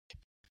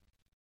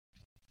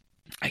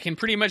 I can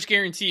pretty much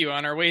guarantee you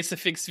on our ways to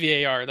fix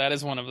VAR, that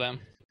is one of them.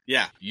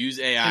 Yeah, use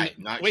AI,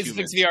 not ways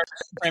humans. to fix VAR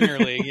Premier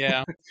League,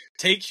 yeah.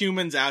 Take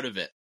humans out of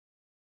it.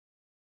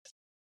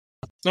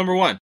 Number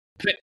 1.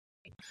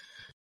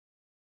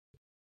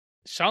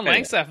 Sean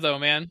Langstaff, though,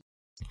 man.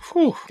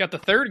 Whew. Got the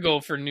third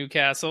goal for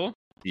Newcastle.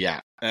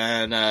 Yeah,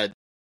 and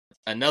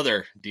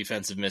another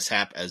defensive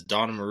mishap as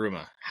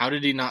Donnarumma. How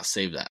did he not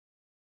save that?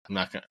 I'm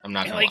not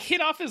gonna like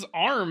hit off his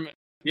arm.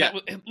 Yeah,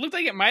 it looked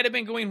like it might have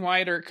been going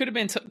wide, or it could have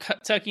been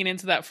tucking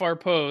into that far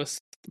post.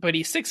 But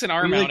he sticks an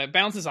arm out, and it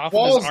bounces off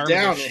of his arm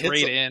down, and goes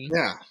straight in.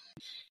 Yeah,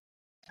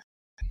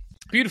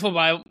 beautiful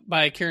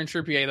by Kieran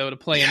Trippier though to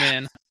play him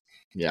in.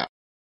 Yeah,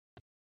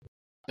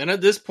 and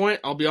at this point,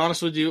 I'll be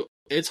honest with you,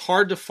 it's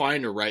hard to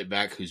find a right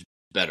back who's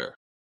better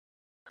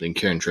than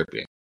Kieran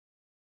Trippier.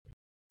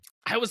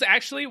 I was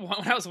actually,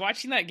 when I was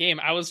watching that game,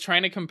 I was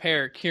trying to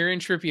compare Kieran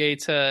Trippier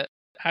to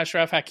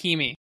Achraf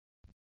Hakimi.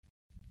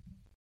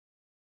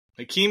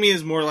 Hakimi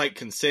is more like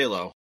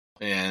Cancelo,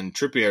 and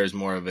Trippier is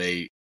more of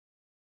a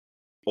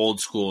old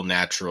school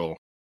natural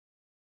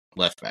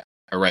left back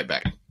or right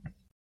back.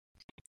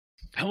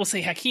 I will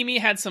say Hakimi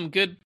had some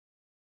good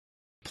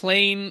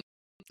playing,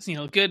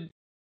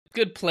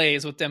 good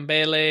plays with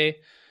Dembele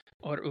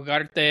or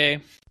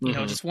Ugarte. You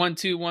know, just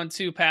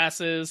 1-2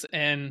 passes,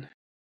 and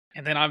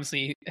then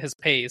obviously his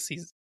pace.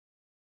 He's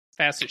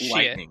fast as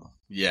lightning. Shit.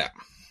 Yeah.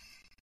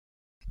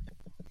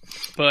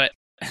 But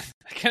that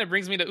kind of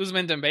brings me to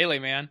Ousmane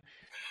Dembele, man.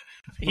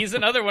 He's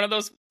another one of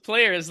those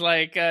players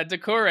like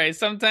Decore.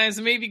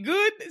 Sometimes maybe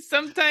good,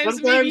 sometimes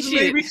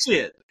maybe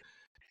shit.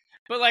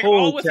 But like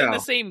all within the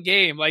same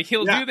game. Like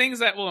he'll do things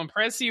that will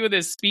impress you with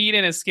his speed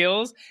and his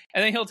skills,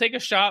 and then he'll take a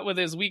shot with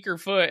his weaker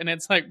foot, and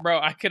it's like, bro,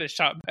 I could have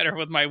shot better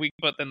with my weak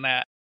foot than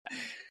that.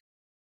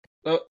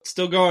 Oh,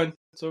 still going.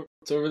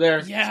 It's over there.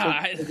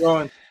 Yeah. It's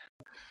going.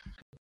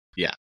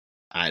 Yeah.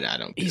 I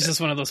don't get He's it.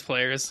 just one of those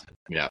players.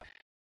 Yeah.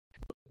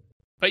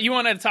 But you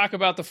wanted to talk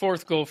about the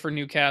fourth goal for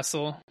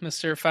Newcastle,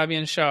 Mr.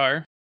 Fabian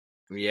Schär.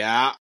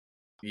 Yeah.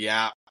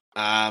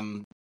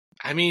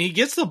 I mean, he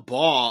gets the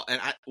ball,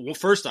 and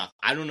first off,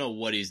 I don't know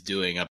what he's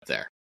doing up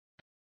there,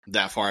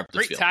 that far up the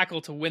field. Great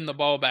tackle to win the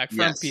ball back from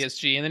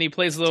PSG, and then he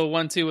plays a little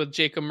 1-2 with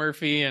Jacob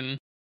Murphy, and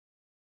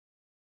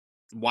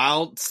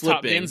while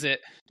slipping,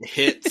 it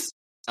hits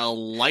a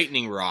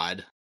lightning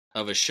rod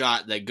of a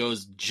shot that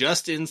goes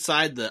just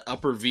inside the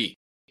upper V,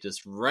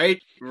 just right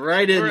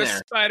in there. A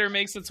spider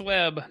makes its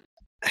web.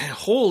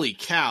 Holy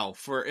cow!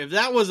 If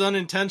that was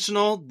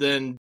unintentional,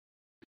 then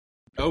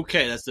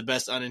okay, that's the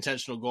best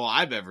unintentional goal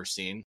I've ever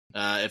seen.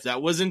 If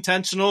that was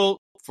intentional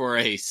for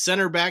a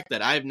center back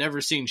that I've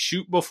never seen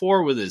shoot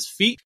before with his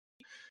feet,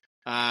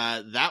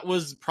 that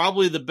was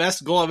probably the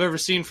best goal I've ever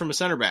seen from a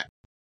center back.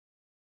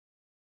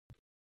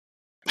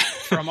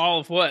 From all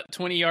of what?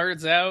 20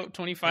 yards out?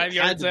 25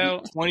 yards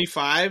out?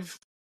 25,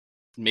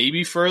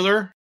 maybe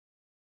further.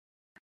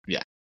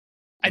 Yeah.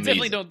 I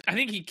definitely don't. I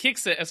think he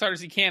kicks it as hard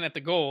as he can at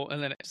the goal,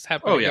 and then it just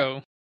happened to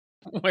go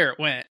where it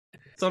went.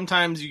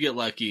 Sometimes you get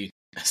lucky,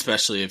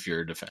 especially if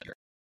you're a defender.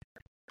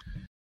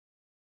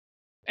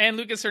 And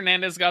Lucas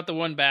Hernandez got the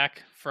one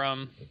back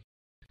for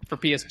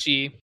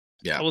PSG.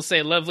 Yeah. I will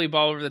say, lovely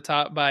ball over the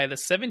top by the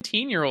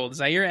 17-year-old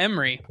Zaire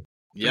Emery.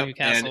 Yep,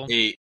 Newcastle. And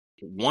a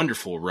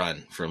wonderful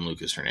run from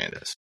Lucas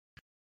Hernandez.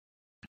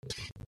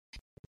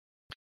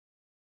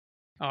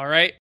 All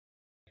right.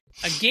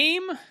 A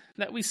game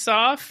that we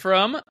saw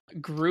from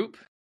Group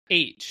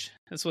H.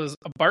 This was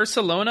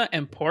Barcelona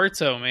and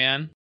Porto,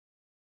 man.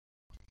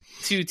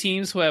 Two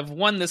teams who have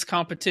won this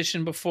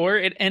competition before.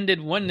 It ended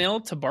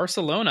 1-0 to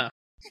Barcelona.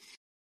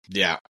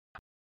 Yeah.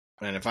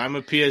 And if I'm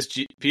a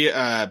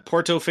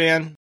Porto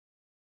fan,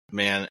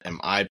 man,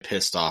 am I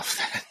pissed off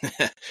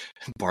that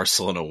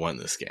Barcelona won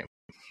this game.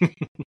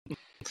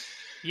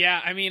 Yeah,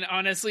 I mean,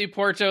 honestly,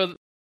 Porto,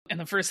 in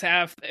the first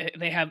half,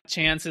 they had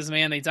chances,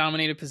 man. They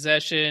dominated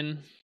possession,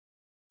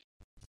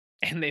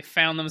 and they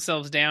found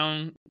themselves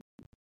down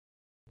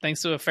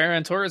thanks to a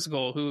Ferran Torres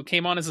goal, who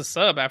came on as a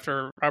sub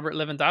after Robert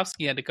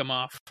Lewandowski had to come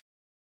off.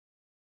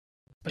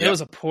 But It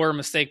was a poor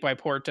mistake by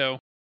Porto.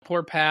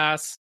 Poor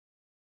pass.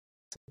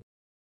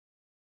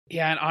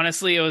 Yeah, and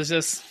honestly, it was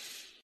just...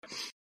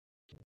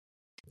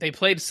 They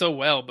played so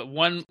well, but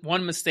one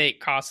mistake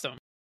cost them.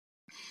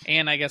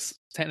 And I guess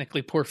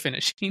technically poor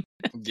finishing.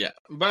 Yeah,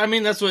 but I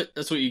mean that's what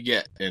you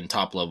get in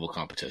top level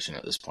competition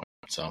at this point.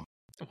 So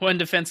one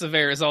defensive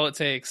error is all it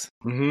takes.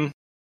 Mm-hmm.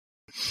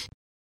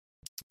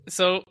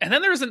 So, and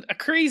then there was a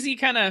crazy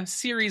kind of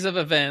series of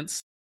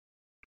events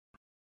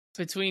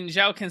between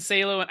João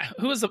Cancelo and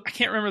I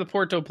can't remember the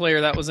Porto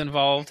player that was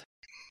involved.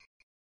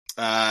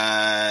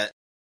 Estoquito.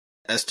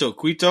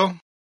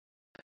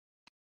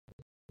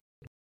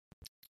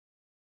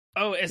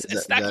 Oh,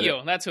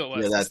 Eustáquio. That's who it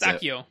was. Yeah, that's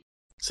Eustáquio. It.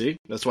 See,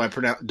 that's why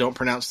I don't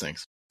pronounce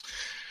things.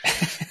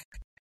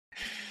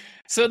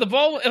 So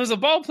it was a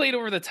ball played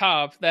over the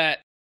top that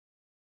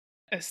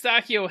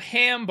Eustáquio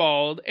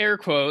handballed, air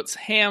quotes,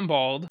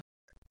 handballed.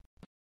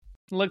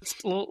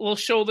 Looked a little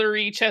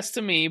shouldery chest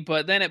to me,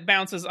 but then it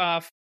bounces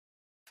off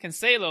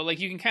Cancelo. Like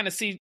you can kind of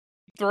see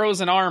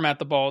throws an arm at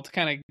the ball to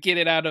kind of get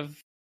it out of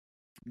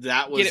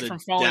from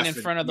falling in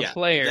front of the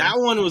player. That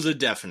one was a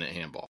definite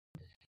handball.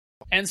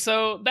 And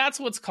so that's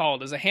what's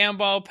called as a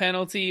handball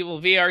penalty. Well,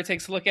 VAR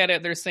takes a look at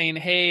it. They're saying,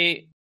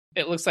 hey,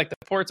 it looks like the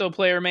Porto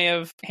player may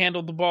have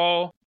handled the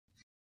ball.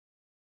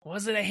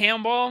 Was it a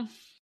handball?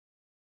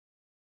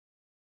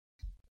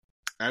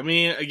 I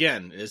mean,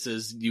 again, this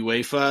is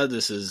UEFA,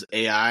 this is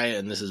AI,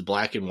 and this is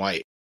black and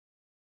white.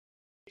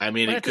 I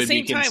mean, it could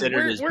be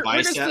considered as bicep.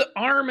 Where does the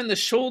arm and the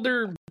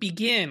shoulder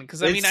begin?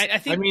 Because, I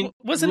think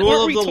wasn't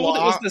what we told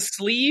it was the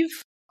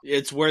sleeve?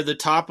 It's where the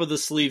top of the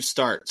sleeve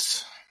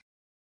starts.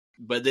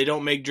 But they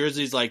don't make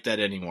jerseys like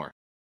that anymore.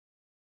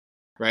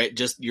 Right?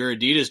 Just your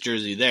Adidas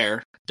jersey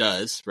there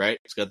does, right?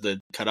 It's got the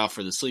cutoff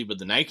for the sleeve, but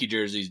the Nike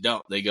jerseys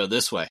don't. They go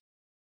this way.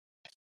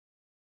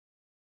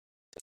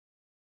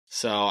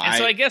 So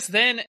I guess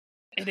then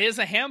it is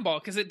a handball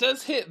because it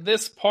does hit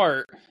this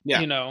part,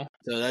 you know.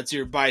 So that's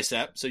your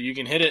bicep. So you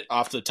can hit it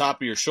off the top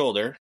of your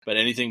shoulder, but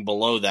anything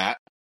below that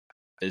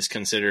is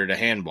considered a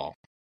handball.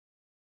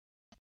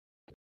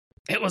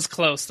 It was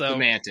close, though.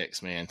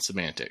 Semantics, man.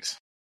 Semantics.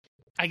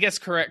 I guess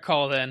correct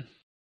call then.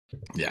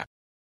 Yeah.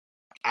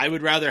 I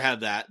would rather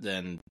have that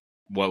than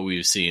what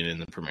we've seen in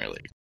the Premier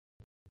League.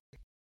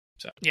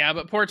 So yeah,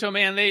 but Porto,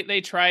 man, they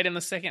tried in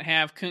the second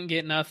half, couldn't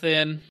get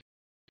nothing.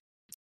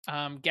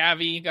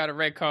 Gavi got a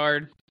red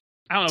card.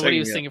 I don't know what he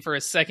was thinking for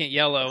his second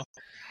yellow.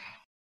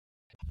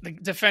 The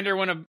defender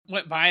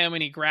went by him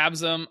and he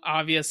grabs him.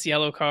 Obvious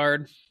yellow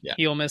card. Yeah.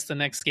 He'll miss the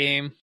next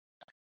game.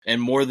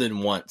 And more than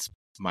once,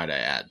 might I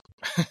add.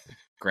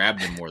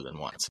 Grabbed him more than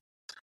once.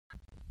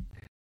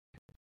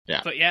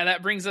 Yeah. But yeah,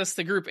 that brings us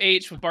to Group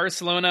H with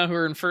Barcelona, who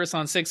are in first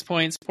on 6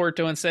 points,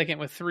 Porto in second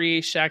with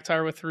 3,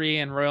 Shakhtar with 3,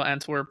 and Royal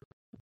Antwerp,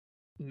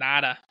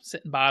 nada,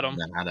 sitting bottom.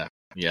 Nada,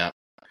 yeah.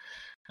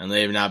 And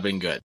they have not been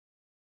good.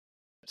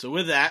 So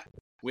with that,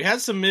 we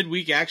had some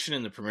midweek action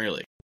in the Premier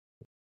League.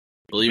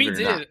 Believe it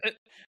or not.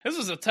 This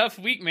was a tough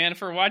week, man,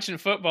 for watching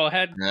football.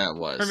 Had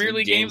Premier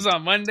League games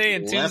on Monday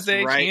and left,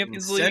 Tuesday, right,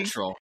 Champions and League.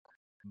 Central.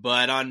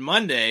 But on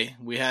Monday,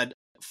 we had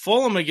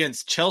Fulham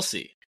against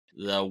Chelsea,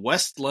 the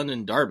West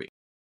London derby.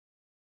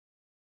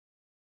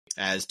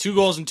 As 2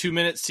 goals in 2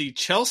 minutes see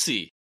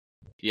Chelsea,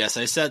 yes,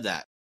 I said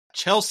that,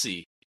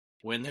 Chelsea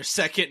win their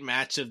second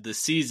match of the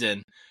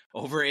season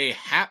over a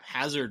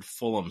haphazard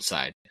Fulham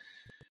side.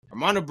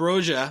 Armando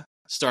Broja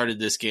started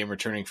this game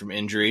returning from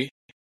injury,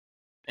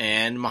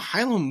 and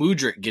Mykhailo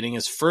Mudryk getting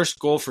his first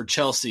goal for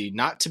Chelsea,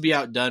 not to be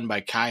outdone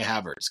by Kai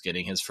Havertz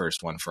getting his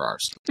first one for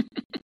Arsenal.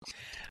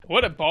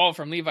 What a ball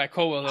from Levi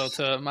Colwill, though,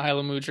 to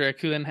Mykhailo Mudryk,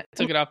 who then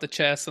took it off the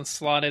chest and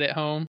slotted it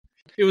home.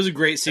 It was a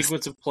great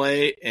sequence of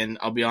play, and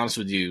I'll be honest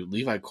with you,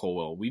 Levi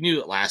Colwill, we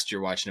knew it last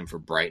year watching him for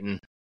Brighton,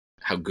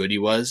 how good he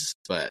was,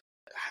 but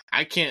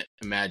I can't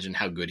imagine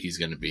how good he's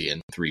going to be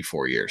in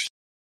 3-4 years.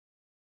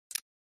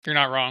 You're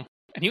not wrong.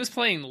 And he was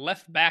playing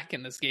left back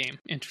in this game,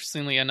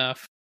 interestingly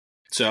enough.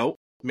 So,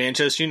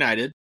 Manchester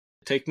United,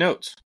 take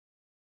notes.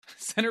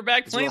 Center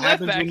back playing left back.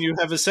 What happens when you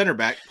have a center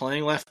back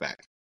playing left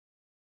back?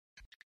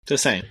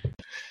 Just saying.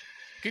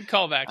 Good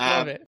callback.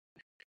 Love it.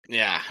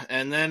 Yeah,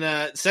 and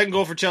then second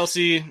goal for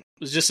Chelsea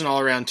was just an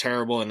all-around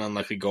terrible and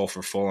unlucky goal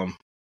for Fulham.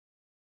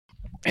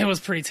 It was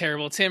pretty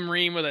terrible. Tim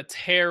Ream with a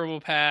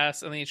terrible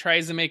pass, and then he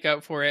tries to make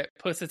up for it,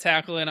 puts a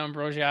tackle in on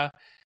Broja,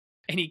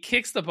 and he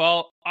kicks the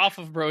ball off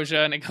of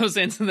Broja, and it goes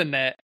into the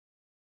net.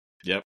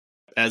 Yep,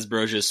 as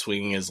Broja's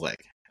swinging his leg.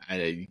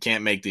 You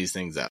can't make these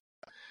things up.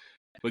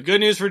 But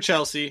good news for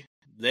Chelsea.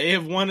 They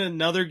have won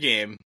another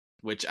game,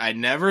 which I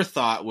never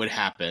thought would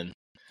happen.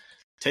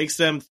 Takes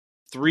them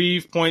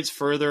 3 points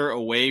further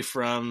away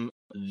from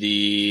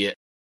the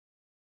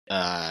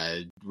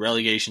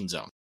relegation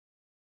zone.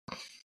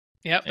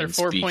 Yep, they're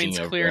 4 points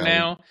clear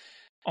now.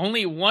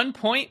 Only 1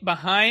 point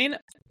behind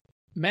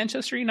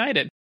Manchester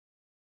United,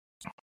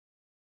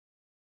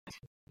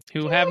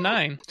 who have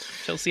 9.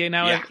 Chelsea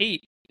now have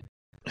 8.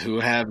 Who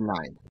have 9.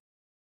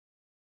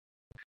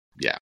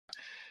 Yeah.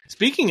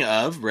 Speaking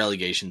of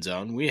relegation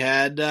zone, we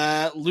had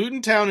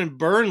Luton Town and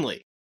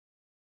Burnley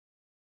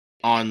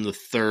on the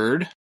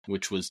 3rd,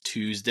 which was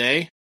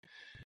Tuesday.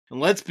 And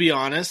let's be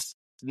honest,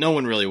 no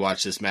one really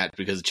watched this match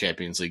because the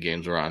Champions League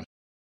games were on.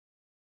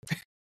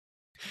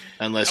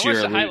 Unless you're a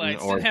Luton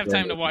highlights. Didn't have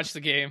time to watch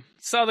the game.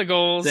 Saw the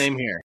goals. Same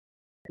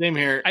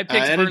here. I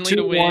picked Burnley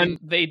to win.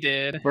 They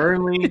did.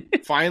 Burnley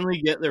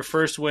finally get their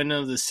first win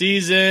of the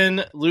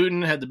season.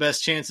 Luton had the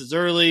best chances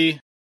early.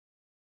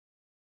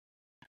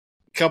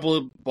 A couple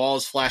of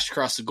balls flashed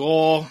across the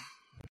goal.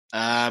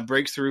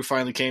 Breakthrough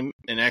finally came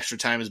in extra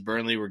time as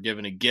Burnley were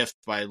given a gift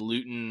by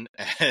Luton,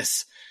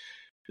 as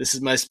this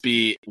must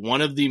be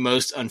one of the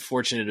most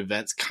unfortunate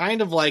events,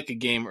 kind of like a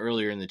game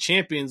earlier in the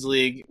Champions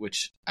League,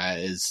 which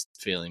is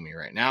failing me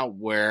right now,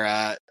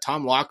 where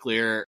Tom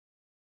Locklear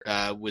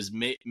was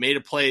made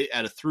a play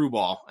at a through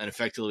ball and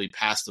effectively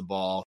passed the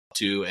ball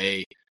to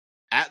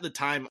at the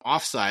time,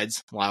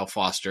 offsides, Lyle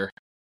Foster,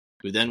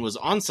 who then was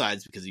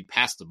onside because he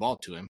passed the ball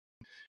to him,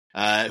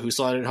 who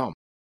slotted it home.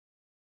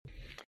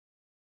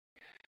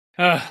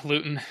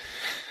 Luton.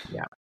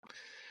 Yeah.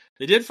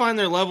 They did find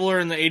their leveler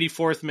in the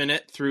 84th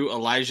minute through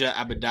Elijah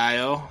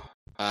Abadio.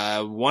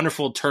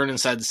 Wonderful turn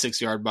inside the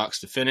 6-yard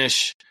box to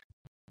finish.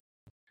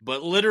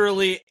 But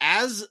literally,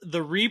 as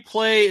the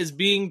replay is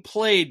being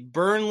played,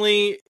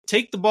 Burnley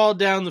take the ball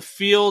down the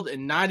field,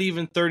 and not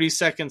even 30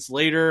 seconds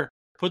later,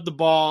 put the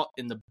ball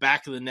in the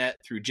back of the net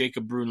through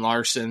Jacob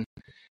Bruun-Larsen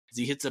as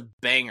he hits a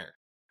banger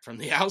from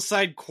the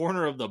outside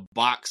corner of the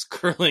box,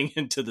 curling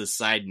into the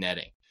side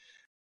netting.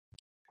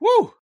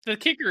 Woo! The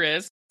kicker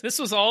is, this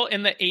was all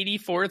in the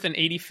 84th and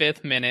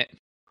 85th minute.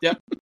 Yep.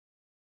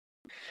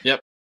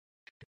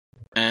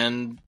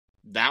 And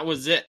that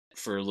was it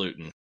for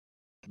Luton.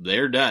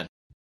 They're done.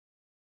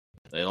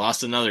 They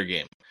lost another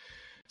game.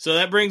 So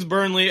that brings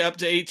Burnley up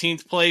to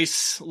 18th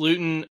place.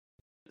 Luton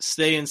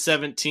stay in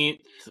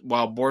 17th,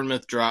 while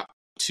Bournemouth drop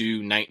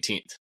to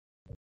 19th.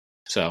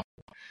 So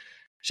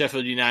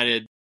Sheffield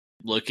United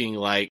looking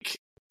like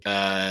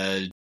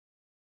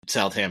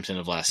Southampton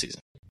of last season.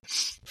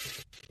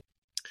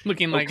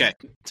 Looking like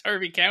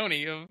Derby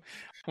County of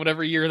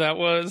whatever year that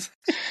was.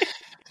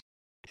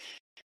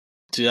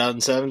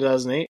 2007,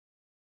 2008?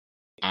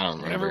 I don't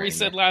remember. Whatever we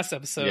said last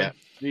episode. Yeah,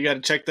 you got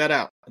to check that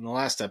out in the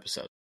last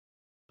episode.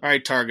 All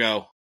right,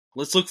 Targo,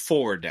 let's look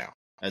forward now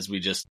as we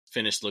just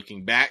finished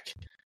looking back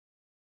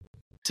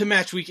to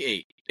match week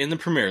 8 in the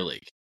Premier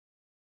League.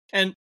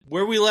 And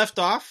where we left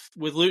off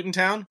with Luton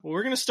Town, well,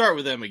 we're going to start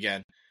with them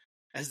again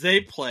as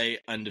they play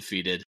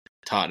undefeated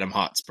Tottenham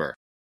Hotspur.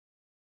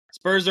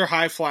 Spurs are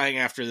high-flying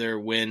after their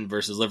win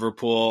versus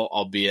Liverpool,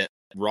 albeit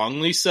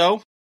wrongly so,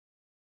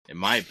 in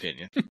my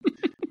opinion.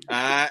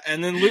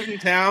 And then Luton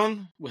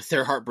Town with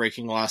their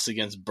heartbreaking loss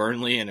against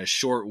Burnley in a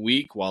short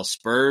week, while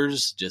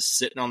Spurs just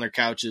sitting on their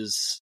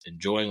couches,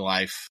 enjoying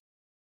life.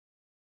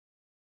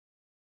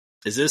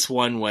 Is this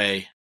one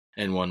way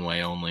and one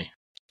way only?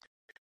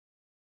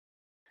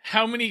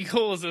 How many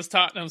goals does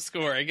Tottenham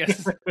score? I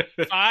guess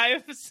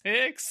 5,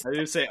 6? I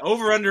would say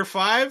over under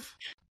 5.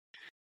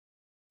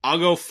 I'll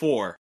go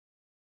 4.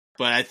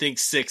 But I think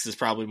 6 is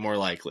probably more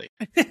likely.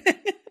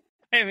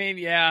 I mean,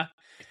 yeah.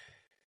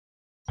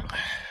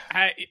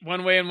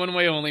 One way and one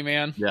way only,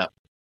 man.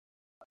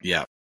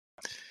 Yeah.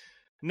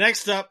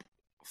 Next up,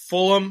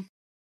 Fulham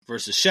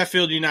versus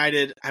Sheffield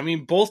United. I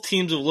mean, both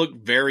teams have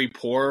looked very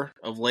poor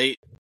of late.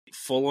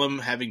 Fulham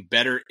having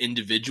better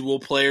individual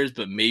players,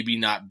 but maybe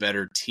not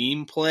better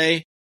team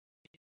play.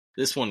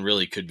 This one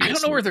really could be. I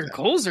don't know where their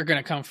goals are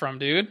going to come from,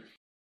 dude.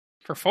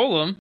 For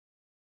Fulham.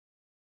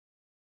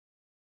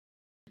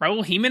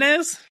 Raul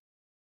Jimenez?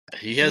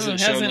 He hasn't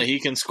shown that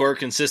he can score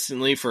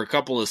consistently for a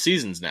couple of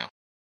seasons now.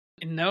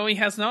 No, he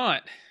has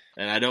not.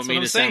 And I don't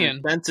mean to sound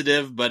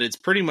insensitive, but it's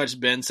pretty much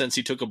been since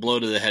he took a blow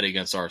to the head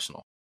against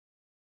Arsenal.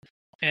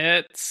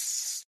 Yeah,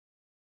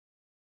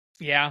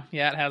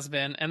 it has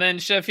been. And then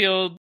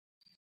Sheffield,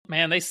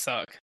 man, they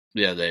suck.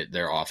 Yeah,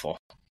 they're awful.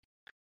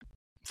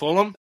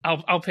 Fulham?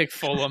 I'll pick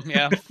Fulham,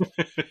 yeah.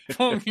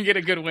 Fulham can get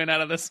a good win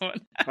out of this one.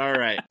 All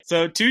right.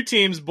 So 2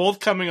 teams both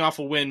coming off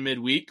a win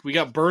midweek. We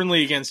got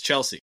Burnley against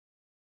Chelsea.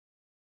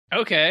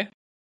 Okay.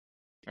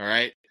 All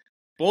right.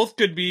 Both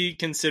could be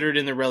considered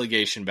in the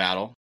relegation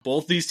battle.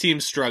 Both these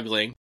teams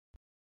struggling.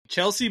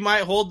 Chelsea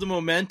might hold the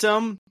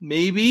momentum,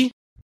 maybe.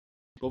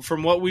 But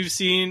from what we've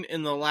seen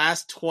in the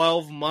last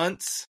 12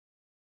 months,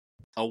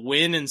 a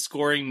win and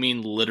scoring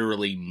mean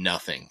literally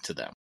nothing to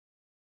them.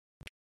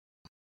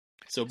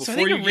 So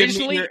before you give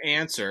me your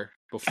answer,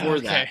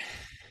 that,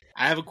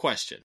 I have a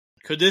question.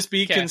 Could this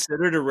be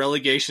considered a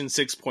relegation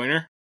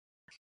 6-pointer?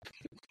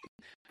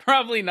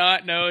 Probably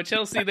not, no.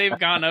 Chelsea, they've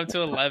gone up to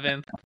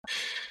 11th.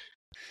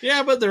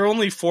 Yeah, but they're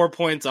only 4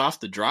 points off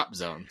the drop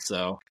zone,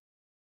 so.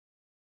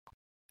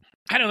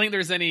 I don't think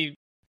there's any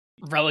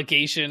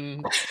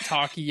relegation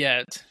talk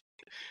yet.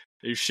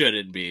 There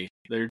shouldn't be.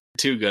 They're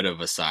too good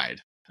of a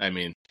side. I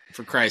mean,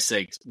 for Christ's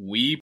sake,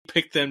 we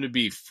picked them to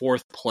be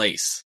 4th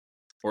place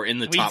or in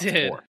the top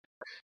 4.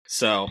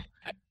 So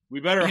we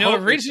better hope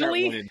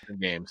originally, they start winning some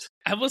games.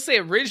 I will say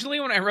originally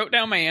when I wrote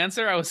down my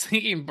answer, I was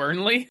thinking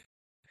Burnley.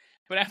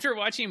 But after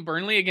watching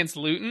Burnley against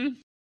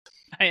Luton,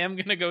 I am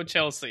going to go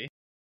Chelsea.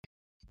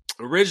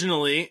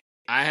 Originally,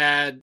 I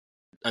had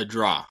a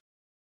draw.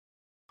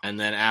 And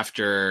then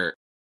after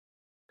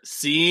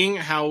seeing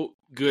how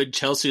good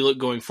Chelsea looked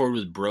going forward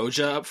with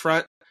Broja up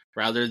front,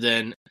 rather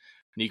than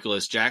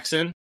Nicholas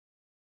Jackson,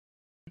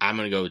 I'm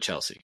going to go with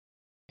Chelsea.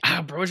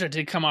 Broja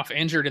did come off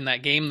injured in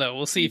that game, though.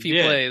 We'll see if he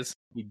plays.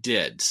 He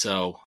did,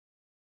 so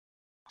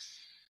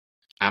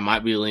I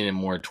might be leaning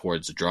more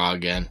towards the draw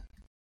again.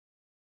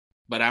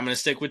 But I'm going to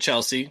stick with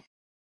Chelsea.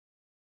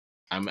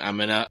 I'm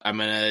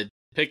gonna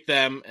pick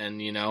them,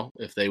 and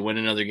if they win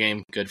another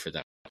game, good for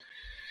them.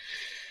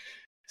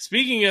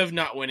 Speaking of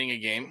not winning a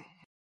game,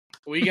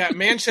 we got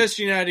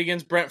Manchester United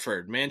against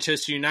Brentford.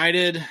 Manchester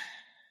United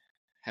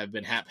have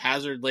been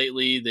haphazard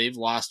lately. They've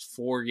lost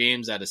 4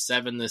 games out of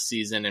 7 this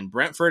season, and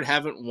Brentford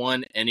haven't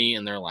won any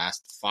in their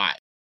last 5.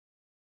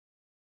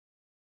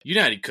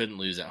 United couldn't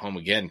lose at home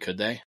again, could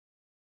they?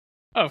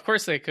 Oh, of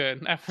course they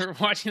could. After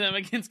watching them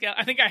against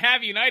I think I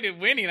have United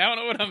winning. I don't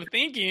know what I'm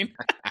thinking.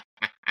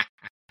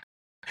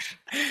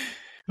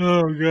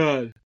 Oh,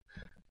 God.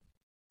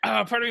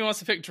 Part of me wants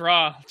to pick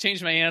draw.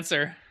 Change my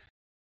answer.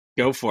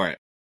 Go for it.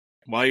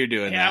 While you're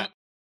doing that.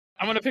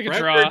 I'm going to pick a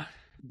draw.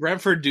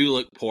 Brentford do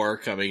look poor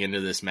coming into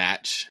this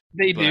match.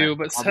 They do,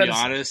 but I'll be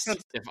honest,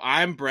 if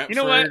I'm Brentford...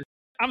 You know what?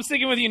 I'm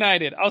sticking with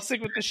United. I'll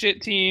stick with the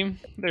shit team.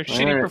 Their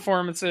shitty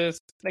performances.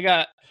 They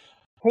got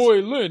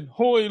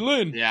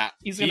Højlund. Yeah,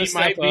 he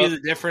might be the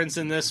difference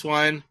in this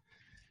one.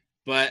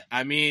 But,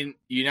 I mean,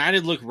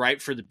 United look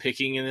ripe for the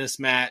picking in this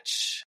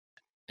match.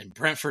 And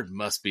Brentford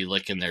must be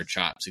licking their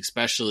chops,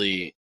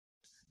 especially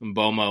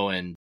Mbomo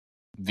and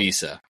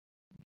Visa.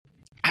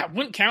 I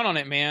wouldn't count on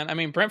it, man. I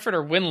mean, Brentford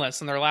are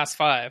winless in their last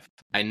 5.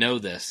 I know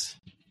this.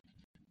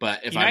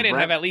 But if United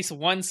have at least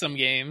won some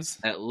games.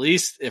 At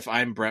least if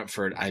I'm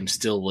Brentford, I'm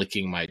still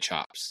licking my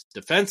chops.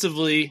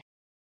 Defensively,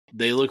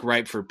 they look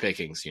ripe for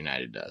pickings,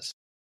 United does.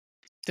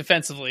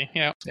 Defensively,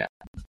 yeah. Yeah.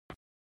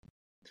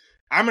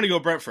 I'm going to go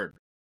Brentford.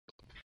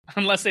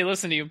 Unless they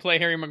listen to you play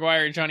Harry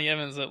Maguire and Johnny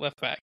Evans at left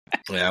back.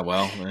 Yeah,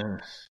 well,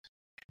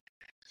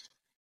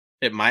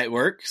 it might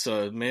work.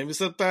 So maybe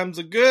sometimes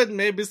a good,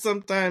 maybe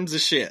sometimes a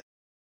shit.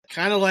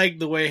 Kind of like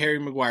the way Harry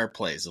Maguire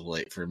plays of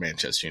late for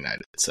Manchester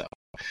United. So,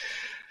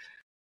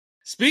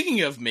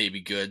 speaking of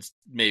maybe good,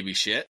 maybe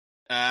shit,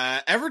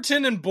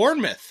 Everton and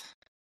Bournemouth.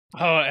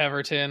 Oh,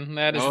 Everton.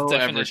 That is the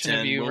definition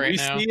of you right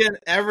now. Will we see an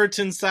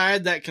Everton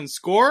side that can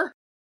score?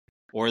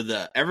 Or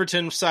the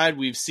Everton side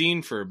we've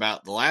seen for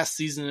about the last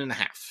season and a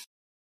half?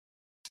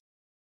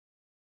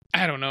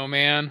 I don't know,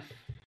 man.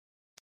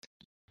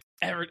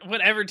 What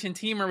Everton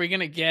team are we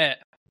going to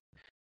get?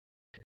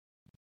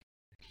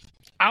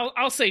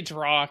 I'll say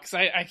draw, because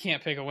I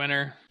can't pick a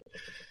winner.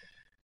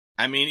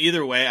 I mean,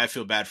 either way, I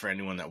feel bad for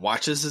anyone that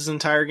watches this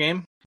entire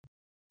game.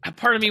 A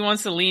part of me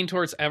wants to lean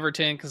towards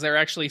Everton, because they're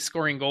actually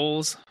scoring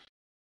goals.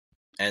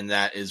 And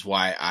that is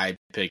why I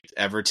picked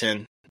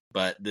Everton.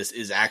 but this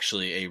is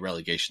actually a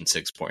relegation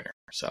 6-pointer.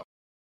 So,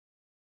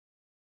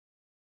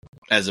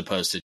 as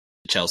opposed to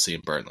Chelsea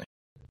and Burnley.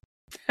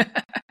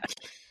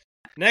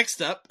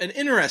 Next up, an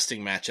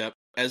interesting matchup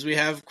as we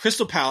have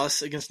Crystal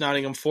Palace against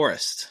Nottingham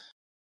Forest.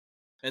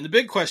 And the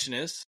big question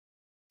is,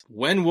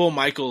 when will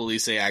Michael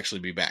Olise actually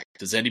be back?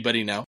 Does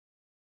anybody know?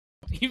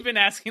 You've been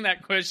asking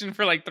that question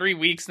for like 3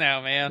 weeks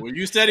now, man. Well,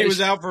 you said he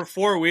was out for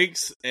 4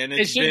 weeks, and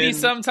it should be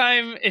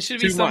sometime. It should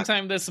be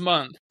sometime this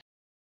month.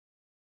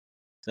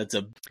 That's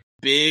a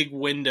big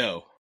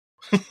window.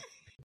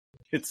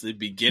 It's the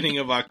beginning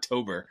of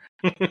October.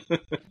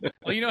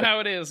 Well, you know how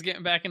it is,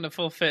 getting back into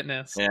full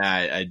fitness.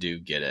 Yeah, I do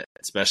get it,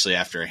 especially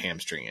after a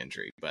hamstring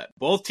injury. But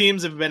both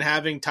teams have been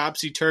having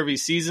topsy-turvy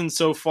seasons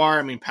so far.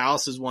 I mean,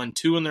 Palace has won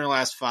 2 in their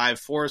last 5,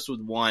 Forest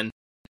with 1.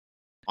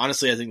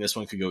 Honestly, I think this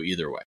one could go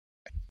either way.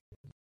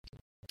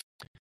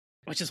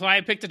 Which is why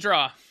I picked a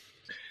draw.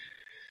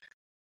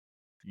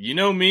 You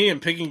know me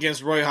and picking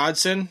against Roy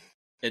Hodgson,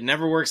 it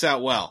never works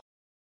out well.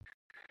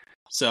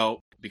 So,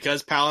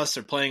 because Palace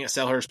are playing at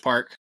Selhurst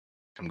Park,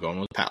 I'm going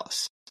with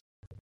Palace.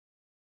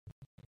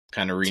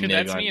 Kind of renege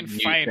that's on me and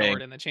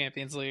Feyenoord in the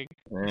Champions League.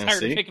 I'm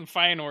tired of picking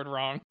Feyenoord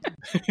wrong.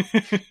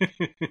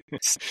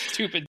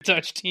 Stupid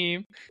Dutch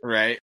team.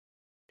 Right.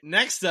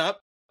 Next up,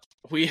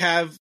 we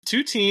have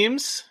 2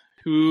 teams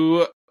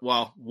who,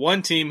 well,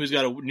 one team who's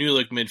got a new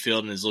look midfield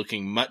and is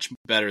looking much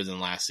better than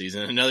last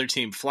season. Another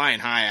team flying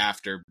high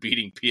after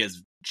beating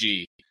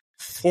PSG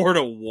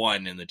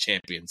 4-1 in the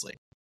Champions League.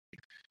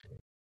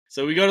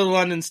 So we go to the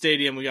London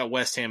Stadium. We got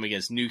West Ham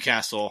against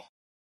Newcastle.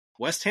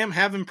 West Ham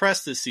have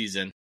impressed this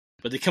season,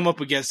 but they come up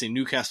against a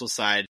Newcastle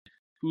side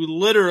who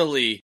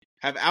literally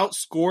have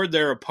outscored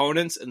their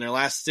opponents in their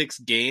last 6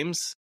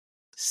 games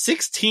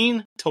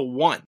 16-1.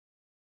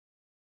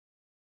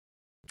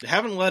 They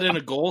haven't let in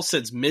a goal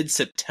since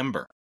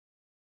mid-September.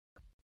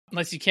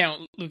 Unless you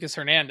count Lucas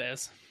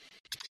Hernandez.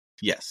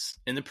 Yes,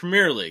 in the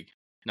Premier League,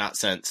 not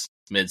since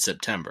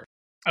mid-September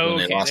when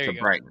they lost to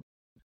Brighton.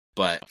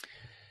 But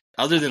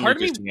other than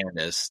Lucas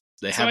Hernandez,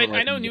 they haven't.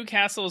 I know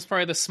Newcastle is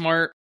probably the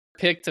smart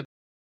pick to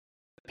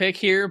pick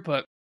here,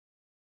 but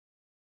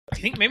I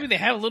think maybe they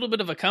have a little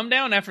bit of a come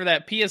down after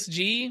that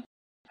PSG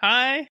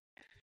high.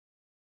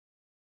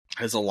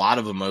 Has a lot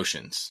of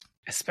emotions,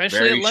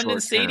 especially at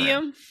London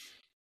Stadium.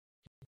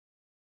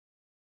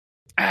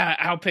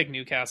 I'll pick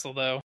Newcastle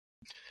though.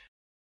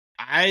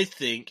 I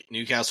think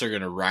Newcastle are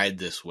going to ride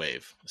this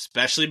wave,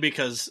 especially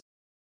because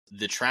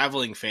the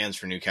traveling fans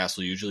for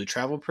Newcastle usually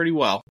travel pretty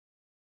well.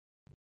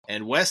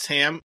 And West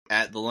Ham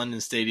at the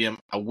London Stadium,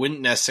 I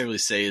wouldn't necessarily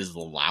say is the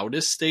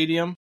loudest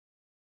stadium.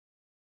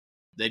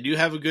 They do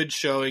have a good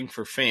showing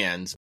for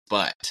fans,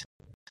 but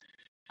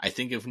I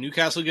think if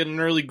Newcastle get an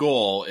early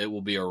goal, it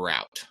will be a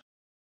rout.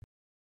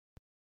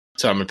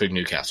 So I'm going to pick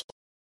Newcastle.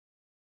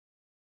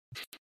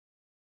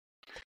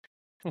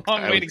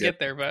 Long way to get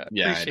there, but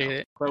yeah, appreciate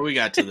it. But we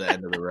got to the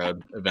end of the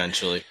road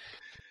eventually.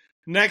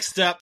 Next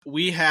up,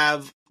 we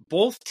have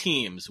both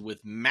teams with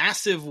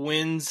massive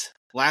wins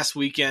last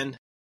weekend.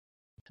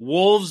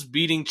 Wolves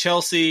beating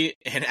Chelsea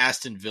and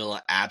Aston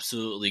Villa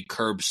absolutely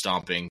curb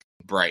stomping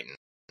Brighton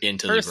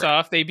into the ground. First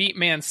off, they beat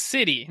Man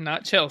City,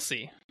 not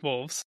Chelsea.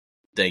 Wolves.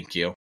 Thank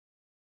you.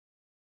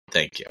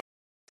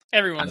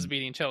 Everyone's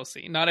beating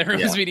Chelsea. Not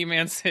everyone's beating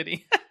Man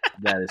City.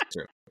 That is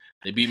true.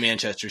 They beat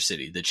Manchester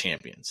City, the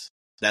champions.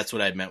 That's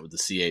what I meant with the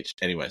CH.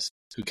 Anyways,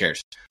 who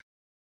cares?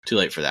 Too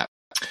late for that.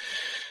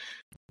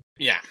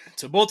 Yeah,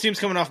 so both teams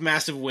coming off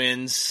massive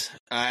wins.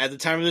 At the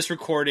time of this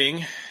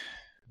recording,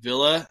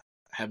 Villa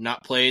have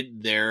not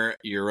played their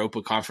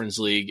Europa Conference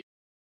League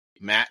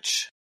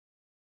match.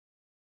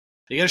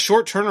 They got a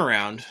short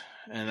turnaround,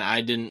 and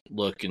I didn't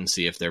look and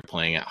see if they're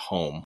playing at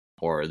home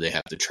or they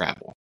have to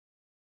travel.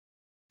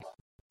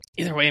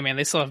 Either way, man,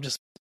 they still have just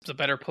the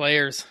better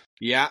players.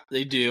 Yeah,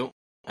 they do.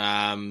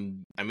 I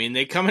mean,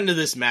 they come into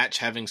this match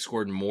having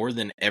scored more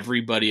than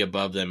everybody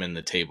above them in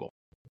the table.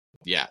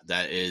 Yeah,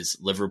 that is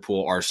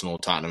Liverpool, Arsenal,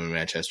 Tottenham, and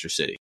Manchester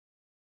City.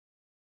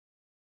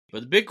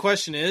 But the big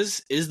question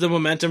is the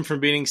momentum from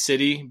beating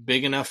City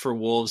big enough for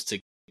Wolves to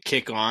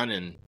kick on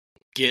and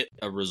get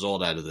a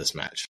result out of this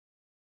match?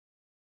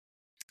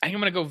 I think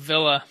I'm going to go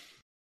Villa.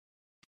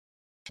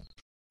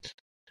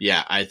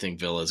 Yeah, I think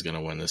Villa is going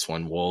to win this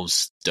one.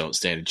 Wolves don't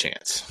stand a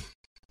chance.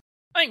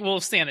 I think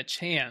Wolves stand a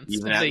chance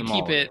if they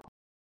keep it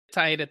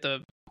tight at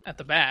the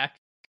back.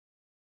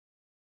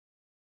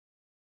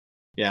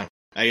 Yeah,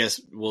 I guess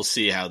we'll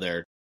see how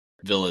their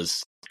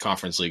Villa's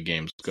Conference League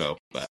games go.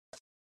 But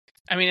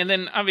I mean, and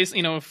then obviously,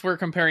 if we're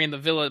comparing the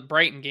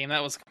Villa-Brighton game,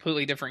 that was a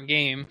completely different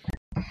game.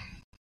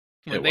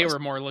 They were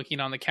more looking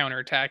on the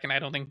counterattack, and I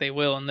don't think they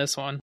will in this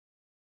one.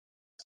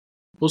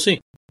 We'll see.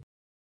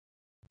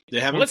 They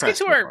haven't. Let's get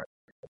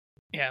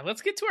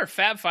to our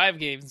Fab 5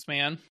 games,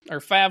 man. Or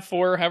Fab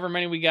 4, however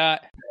many we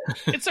got.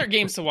 It's our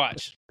games to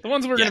watch. The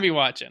ones we're going to be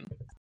watching.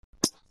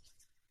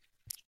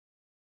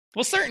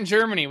 We'll start in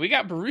Germany. We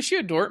got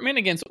Borussia Dortmund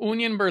against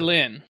Union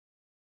Berlin.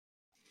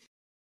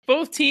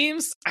 Both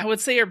teams, I would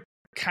say, are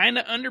kind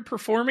of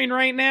underperforming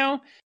right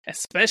now,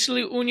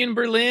 especially Union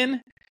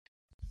Berlin.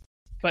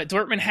 But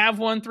Dortmund have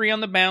won 3 on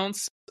the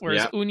bounce,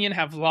 whereas Union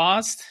have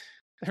lost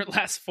their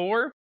last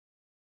 4.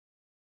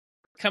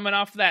 Coming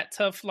off that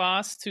tough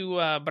loss to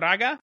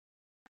Braga.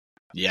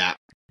 Yeah.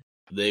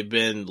 They've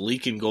been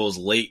leaking goals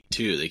late,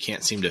 too. They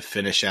can't seem to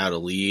finish out a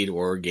lead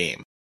or a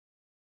game.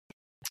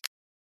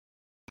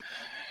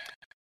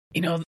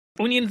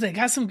 Union, they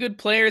got some good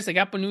players. They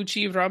got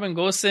Bonucci, Robin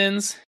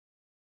Gosens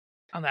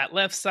on that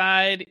left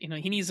side. He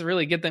needs to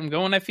really get them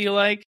going, I feel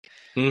like.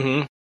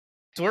 Mm-hmm.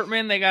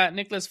 Dortmund, they got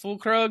Niklas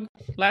Füllkrug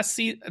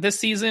this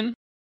season.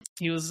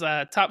 He was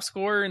top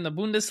scorer in the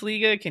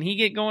Bundesliga. Can he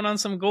get going on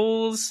some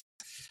goals?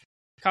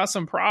 Cause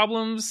some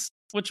problems?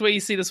 Which way you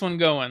see this one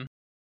going?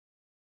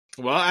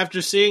 Well,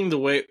 after seeing the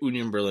way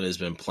Union Berlin has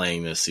been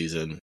playing this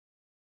season,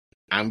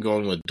 I'm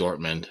going with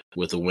Dortmund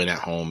with a win at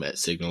home at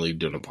Signal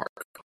Iduna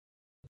Park.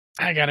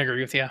 I gotta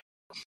agree with you.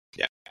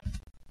 Yeah.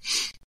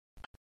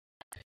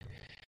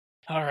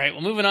 All right,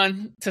 well, moving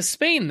on to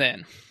Spain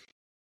then.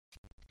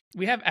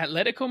 We have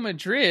Atletico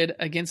Madrid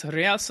against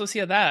Real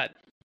Sociedad.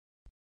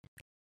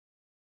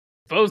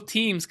 Both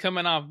teams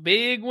coming off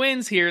big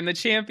wins here in the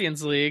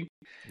Champions League.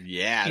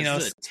 Yeah,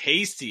 this is a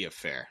tasty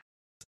affair.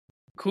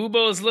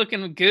 Kubo's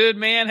looking good,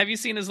 man. Have you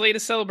seen his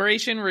latest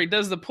celebration where he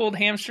does the pulled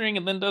hamstring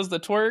and then does the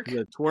twerk?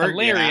 The twerk,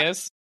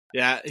 hilarious.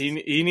 Yeah,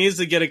 he needs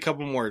to get a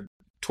couple more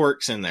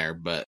twerks in there,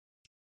 but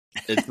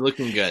it's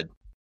looking good.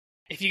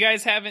 If you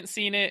guys haven't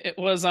seen it, it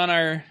was on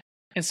our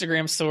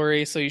Instagram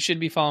story, so you should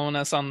be following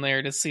us on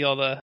there to see all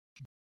the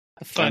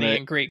funny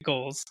and great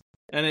goals.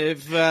 And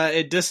if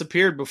it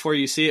disappeared before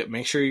you see it,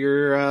 make sure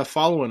you're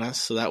following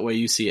us so that way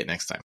you see it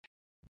next time.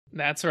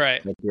 That's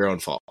right. It's your own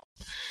fault.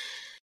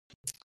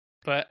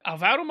 But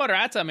Alvaro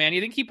Morata, man,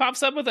 you think he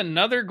pops up with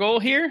another goal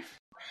here?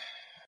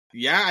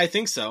 Yeah, I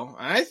think so.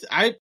 I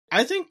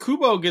think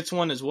Kubo gets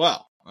one as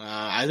well.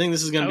 I think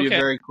this is going to be a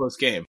very close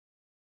game.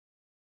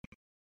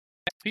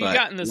 Who you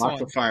got in this one?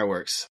 Lots of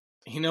fireworks.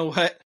 You know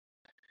what?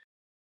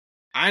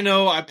 I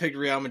know I picked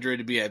Real Madrid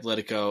to beat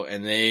Atletico,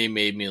 and they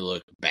made me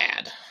look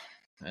bad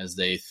as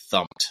they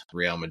thumped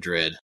Real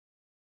Madrid.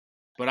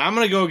 But I'm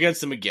going to go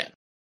against them again.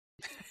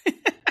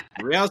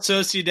 Real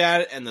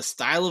Sociedad and the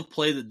style of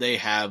play that they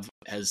have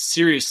has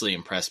seriously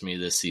impressed me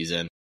this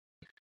season.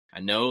 I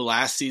know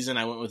last season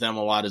I went with them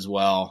a lot as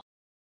well,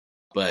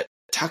 but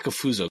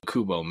Takefusa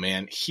Kubo,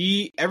 man,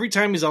 every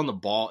time he's on the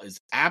ball is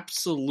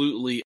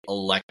absolutely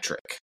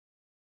electric.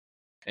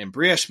 And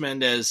Brias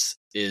Mendes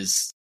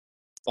is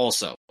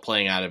also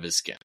playing out of his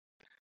skin.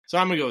 So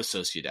I'm going to go with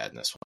Sociedad in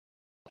this one.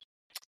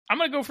 I'm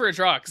going to go for a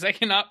draw because I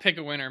cannot pick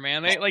a winner,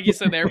 man. Like you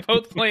said, they're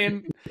both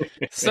playing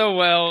so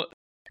well.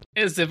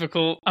 It's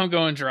difficult. I'm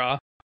going draw.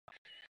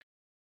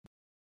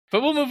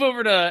 But we'll move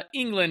over to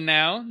England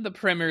now, the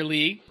Premier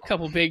League. A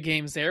couple big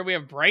games there. We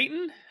have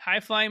Brighton,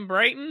 high-flying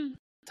Brighton,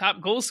 top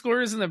goal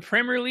scorers in the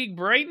Premier League,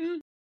 Brighton,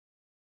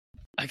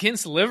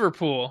 against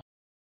Liverpool.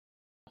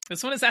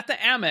 This one is at the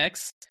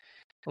Amex.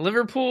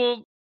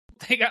 Liverpool,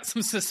 they got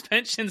some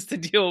suspensions to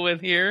deal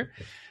with here.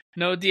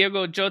 No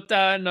Diego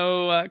Jota,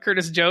 no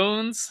Curtis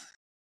Jones.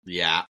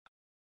 Yeah.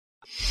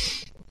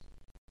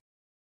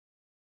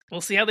 We'll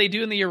see how they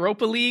do in the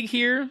Europa League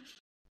here.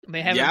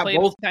 They haven't played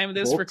at the time of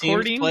this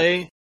recording. Teams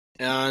play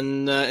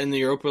in the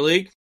Europa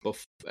League,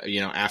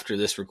 after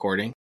this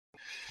recording.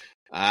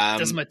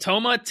 Does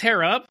Matoma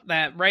tear up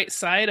that right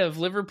side of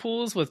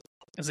Liverpool's?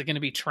 Is it going to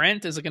be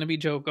Trent? Is it going to be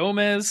Joe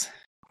Gomez?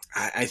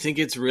 I think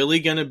it's really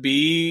going to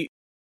be.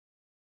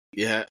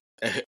 Yeah,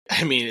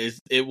 I mean,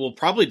 it will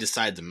probably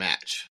decide the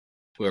match,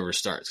 whoever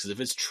starts. Because if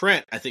it's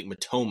Trent, I think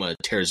Matoma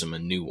tears him a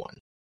new one.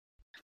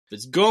 If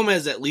it's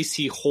Gomez, at least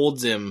he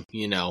holds him,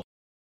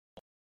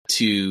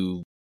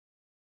 to,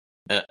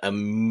 he can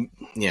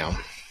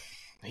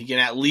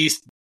at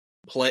least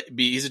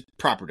he's a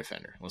proper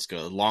defender. Let's go.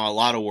 A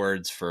lot of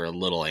words for a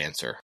little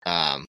answer.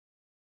 I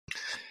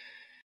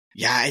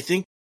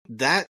think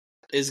that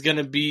is going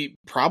to be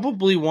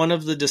probably one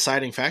of the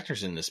deciding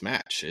factors in this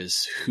match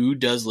is who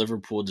does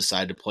Liverpool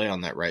decide to play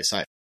on that right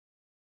side.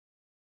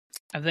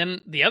 And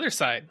then the other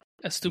side,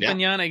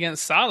 Estupiñán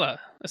against Salah.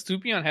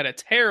 Estupiñán had a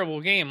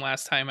terrible game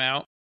last time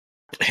out.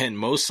 And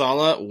Mo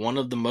Salah, one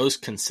of the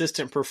most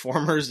consistent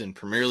performers in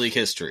Premier League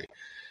history.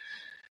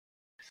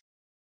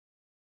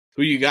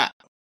 Who you got?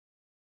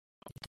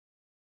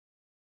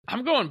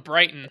 I'm going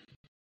Brighton.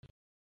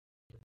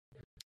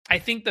 I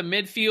think the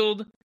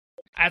midfield,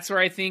 that's where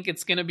I think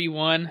it's going to be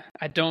won.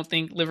 I don't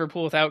think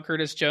Liverpool without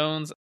Curtis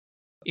Jones.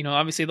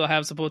 Obviously they'll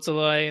have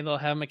Szoboszlai, they'll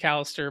have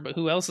McAllister, but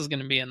who else is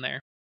going to be in there?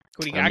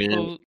 Cody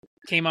Gakpo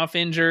came off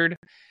injured.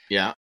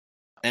 Yeah.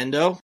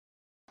 Endo,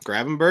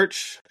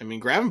 Gravenberch.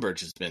 Gravenberch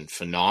has been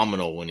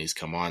phenomenal when he's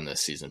come on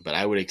this season, but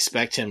I would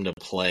expect him to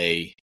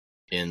play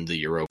in the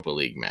Europa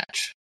League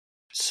match.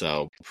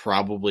 So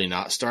probably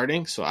not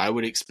starting. So I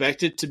would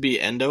expect it to be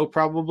Endo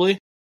probably.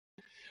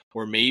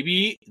 Or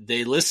maybe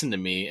they listen to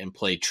me and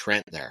play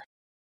Trent there.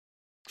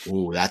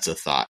 Ooh, that's a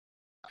thought.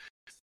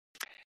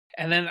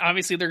 And then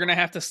obviously they're going to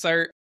have to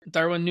start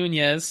Darwin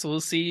Nunez. So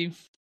we'll see.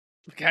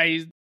 The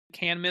guy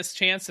can miss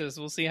chances.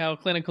 We'll see how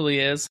clinical he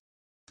is.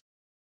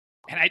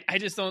 And I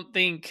just don't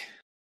think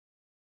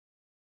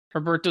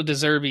Roberto De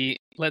Zerbi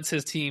lets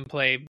his team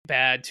play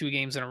bad 2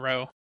 games in a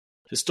row.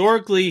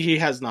 Historically, he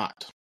has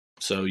not.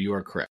 So you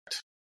are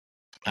correct.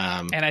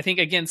 And I think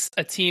against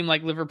a team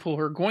like Liverpool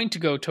who are going to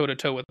go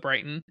toe-to-toe with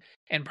Brighton,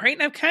 and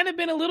Brighton have kind of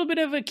been a little bit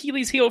of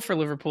Achilles heel for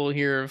Liverpool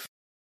here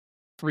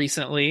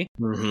recently.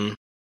 Mm-hmm.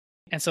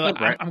 And so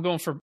I'm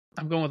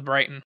going with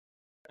Brighton.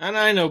 And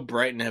I know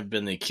Brighton have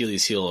been the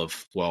Achilles heel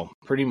of, well,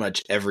 pretty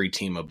much every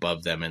team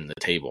above them in the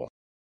table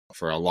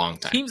for a long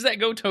time. Teams that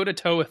go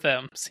toe-to-toe with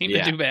them seem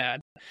to do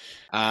bad.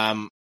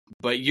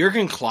 But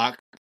Jurgen Klopp,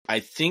 I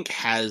think,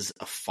 has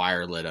a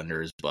fire lit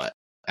under his butt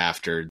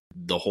after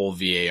the whole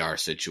VAR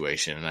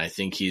situation. And I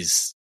think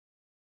he's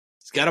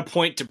got a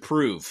point to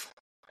prove.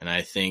 And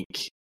I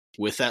think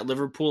with that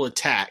Liverpool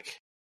attack,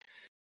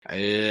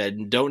 I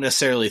don't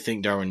necessarily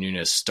think Darwin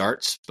Núñez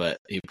starts, but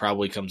he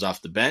probably comes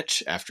off the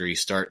bench after he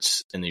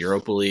starts in the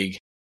Europa League.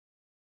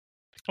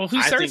 Well,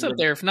 who starts up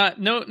there? If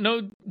not,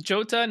 no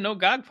Jota, no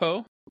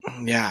Gakpo.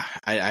 Yeah,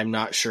 I'm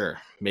not sure.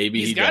 Maybe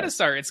he's got to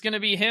start. It's going to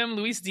be him,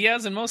 Luis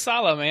Diaz, and Mo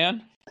Salah,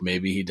 man.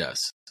 Maybe he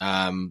does.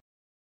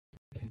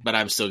 But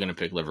I'm still going to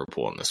pick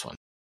Liverpool in this one.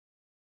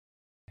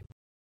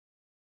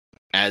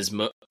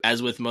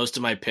 As with most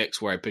of my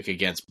picks where I pick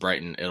against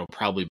Brighton, it'll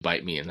probably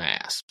bite me in the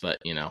ass. But,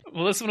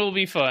 Well, this one will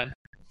be fun.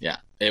 Yeah,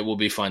 it will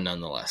be fun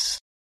nonetheless.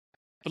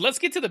 But let's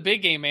get to the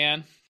big game,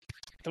 man.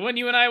 The one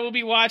you and I will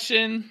be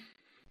watching,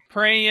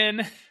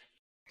 praying,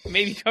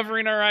 maybe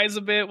covering our eyes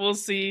a bit. We'll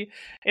see.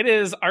 It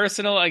is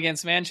Arsenal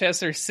against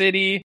Manchester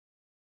City.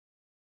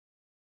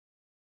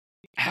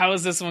 How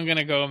is this one going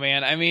to go,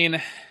 man? I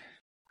mean,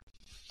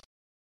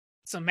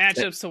 some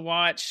matchups to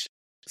watch.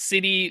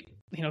 City,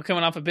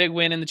 coming off a big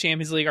win in the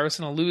Champions League,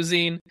 Arsenal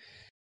losing.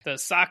 The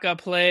Saka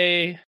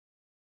play.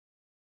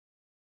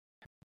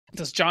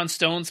 Does John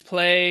Stones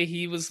play?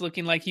 He was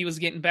looking like he was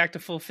getting back to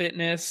full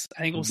fitness.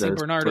 I think we'll see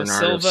Bernardo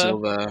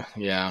Silva.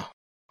 Yeah.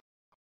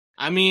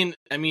 I mean,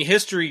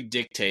 history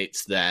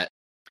dictates that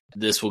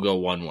this will go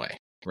one way,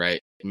 right?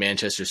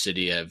 Manchester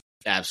City have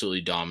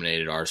absolutely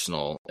dominated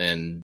Arsenal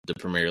in the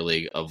Premier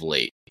League of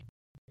late.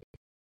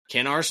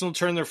 Can Arsenal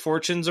turn their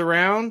fortunes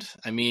around?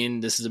 I mean,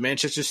 this is a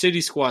Manchester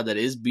City squad that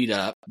is beat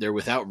up. They're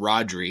without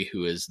Rodri,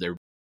 who is their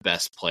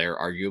best player,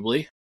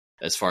 arguably,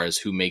 as far as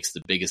who makes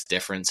the biggest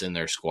difference in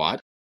their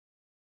squad.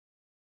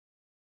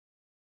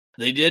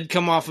 They did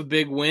come off a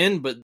big win,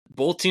 but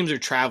both teams are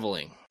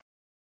traveling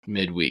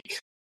midweek.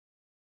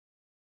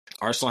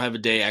 Arsenal have a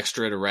day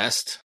extra to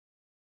rest.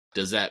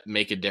 Does that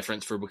make a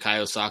difference for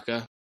Bukayo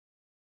Saka?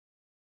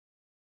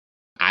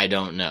 I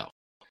don't know.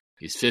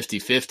 He's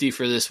 50-50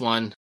 for this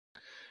one.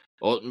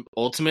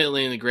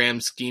 Ultimately, in the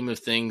grand scheme of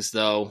things,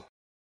 though,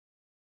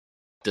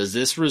 does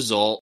this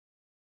result,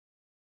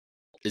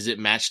 is it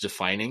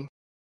match-defining?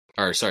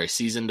 Or, sorry,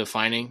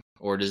 season-defining?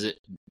 Or does it,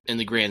 in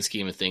the grand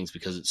scheme of things,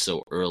 because it's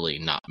so early,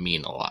 not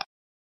mean a lot?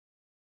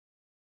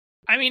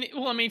 I mean,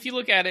 if you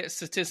look at it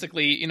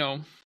statistically,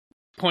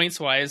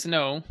 points-wise,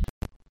 no,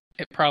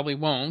 it probably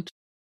won't.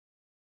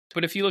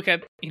 But if you look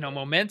at,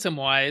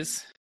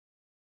 momentum-wise,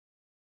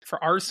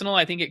 for Arsenal,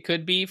 I think it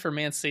could be. For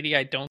Man City,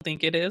 I don't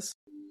think it is.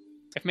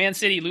 If Man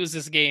City lose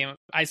this game,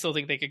 I still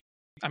think they could.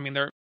 I mean,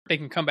 they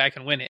can come back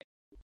and win it.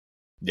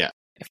 Yeah.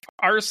 If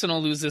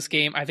Arsenal lose this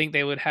game, I think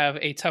they would have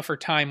a tougher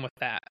time with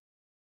that,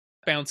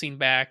 bouncing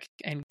back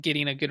and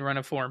getting a good run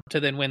of form to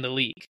then win the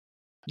league.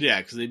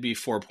 Yeah, because they'd be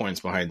 4 points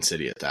behind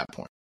City at that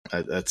point.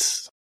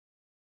 It's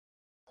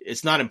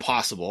not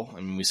impossible.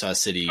 I mean, we saw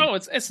City. Oh,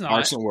 it's not.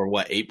 Arsenal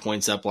were 8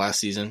 points up last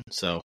season,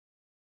 so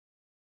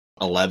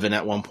 11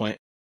 at one point.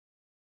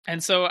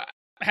 And so,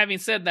 having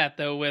said that,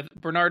 though, with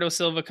Bernardo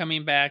Silva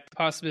coming back, the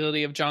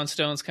possibility of John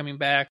Stones coming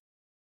back,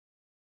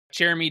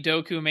 Jeremy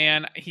Doku,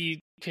 man, he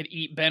could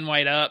eat Ben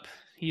White up.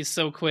 He's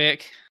so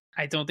quick.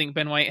 I don't think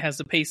Ben White has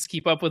the pace to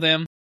keep up with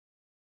him.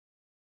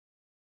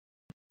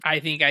 I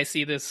think I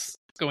see this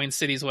going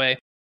City's way.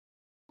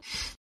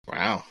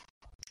 Wow.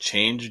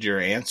 Changed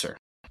your answer.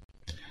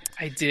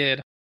 I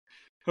did.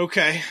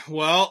 Okay,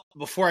 well,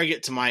 before I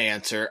get to my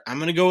answer, I'm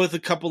going to go with a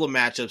couple of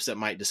matchups that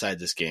might decide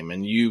this game.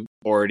 And you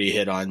already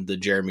hit on the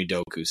Jeremy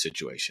Doku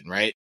situation,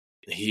 right?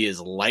 He is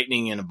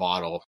lightning in a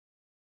bottle.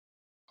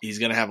 He's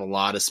going to have a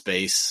lot of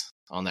space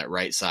on that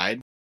right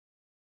side.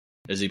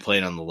 Is he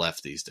playing on the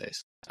left these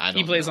days?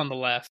 He plays on the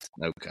left.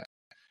 Okay.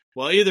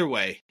 Well, either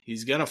way,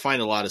 he's going to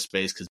find a lot of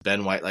space because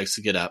Ben White likes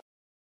to get up.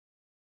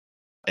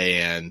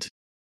 And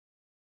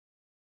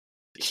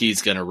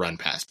he's going to run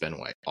past Ben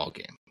White all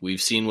game.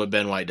 We've seen what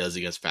Ben White does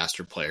against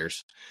faster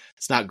players.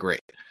 It's not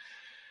great.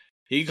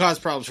 He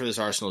caused problems for this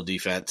Arsenal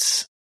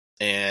defense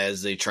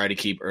as they try to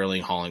keep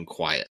Erling Haaland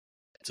quiet.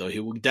 So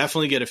he will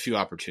definitely get a few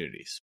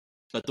opportunities.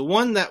 But the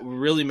one that will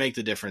really make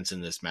the difference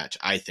in this match,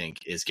 I think,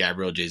 is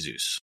Gabriel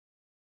Jesus.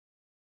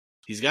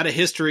 He's got a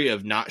history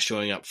of not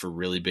showing up for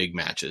really big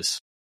matches.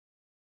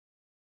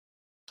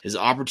 This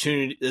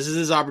is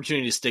his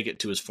opportunity to stick it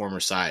to his former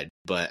side.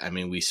 But, I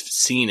mean, we've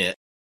seen it.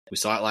 We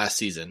saw it last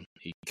season.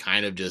 He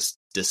kind of just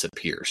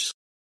disappears.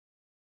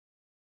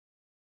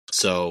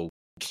 So,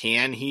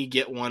 can he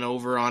get one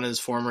over on his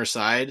former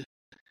side?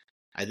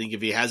 I think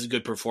if he has a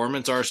good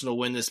performance, Arsenal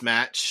win this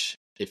match.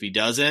 If he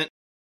doesn't,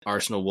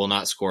 Arsenal will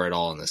not score at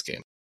all in this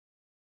game.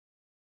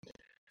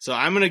 So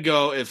I'm going to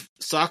go, if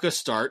Saka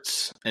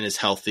starts and is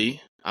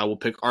healthy, I will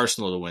pick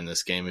Arsenal to win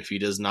this game. If he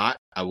does not,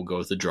 I will go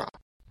with a draw.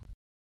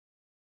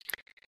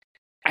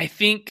 I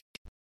think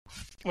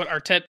what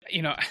Arteta,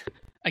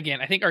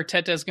 again, I think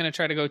Arteta is going to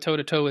try to go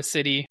toe-to-toe with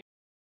City.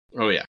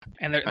 Oh, yeah.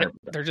 And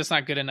they're just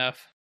not good enough.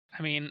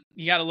 I mean,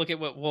 you got to look at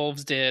what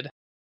Wolves did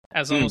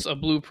as almost a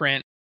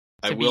blueprint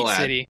to beat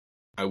City.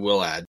 I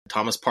will add,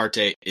 Thomas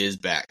Partey is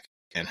back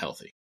and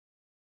healthy.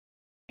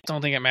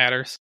 Don't think it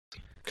matters.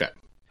 Okay.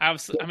 I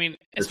mean,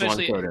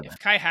 especially if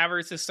Kai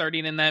Havertz is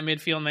starting in that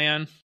midfield,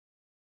 man.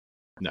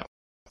 No,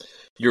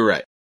 you're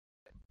right.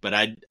 But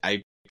I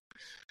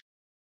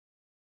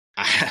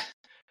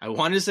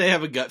want to say I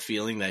have a gut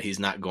feeling that he's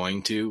not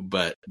going to,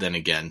 but then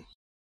again,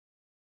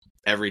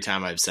 every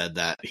time I've said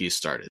that, he's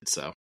started,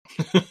 so.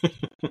 So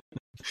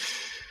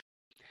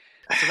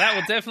that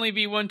will definitely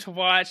be one to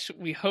watch.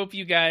 We hope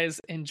you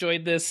guys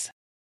enjoyed this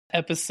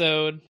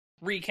episode,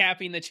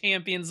 recapping the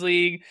Champions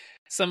League,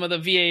 some of the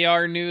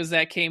VAR news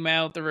that came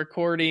out, the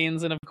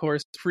recordings, and of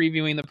course,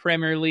 previewing the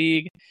Premier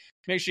League.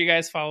 Make sure you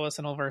guys follow us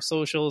on all of our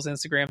socials,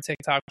 Instagram,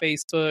 TikTok,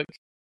 Facebook.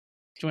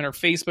 Join our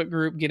Facebook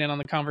group, get in on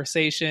the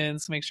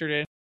conversations. Make sure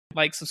to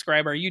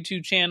subscribe our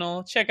YouTube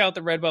channel. Check out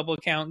the Redbubble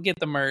account, get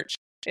the merch.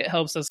 It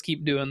helps us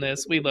keep doing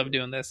this. We love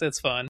doing this. It's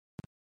fun.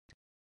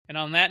 And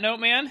on that note,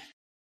 man,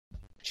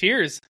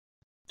 cheers.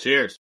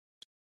 Cheers.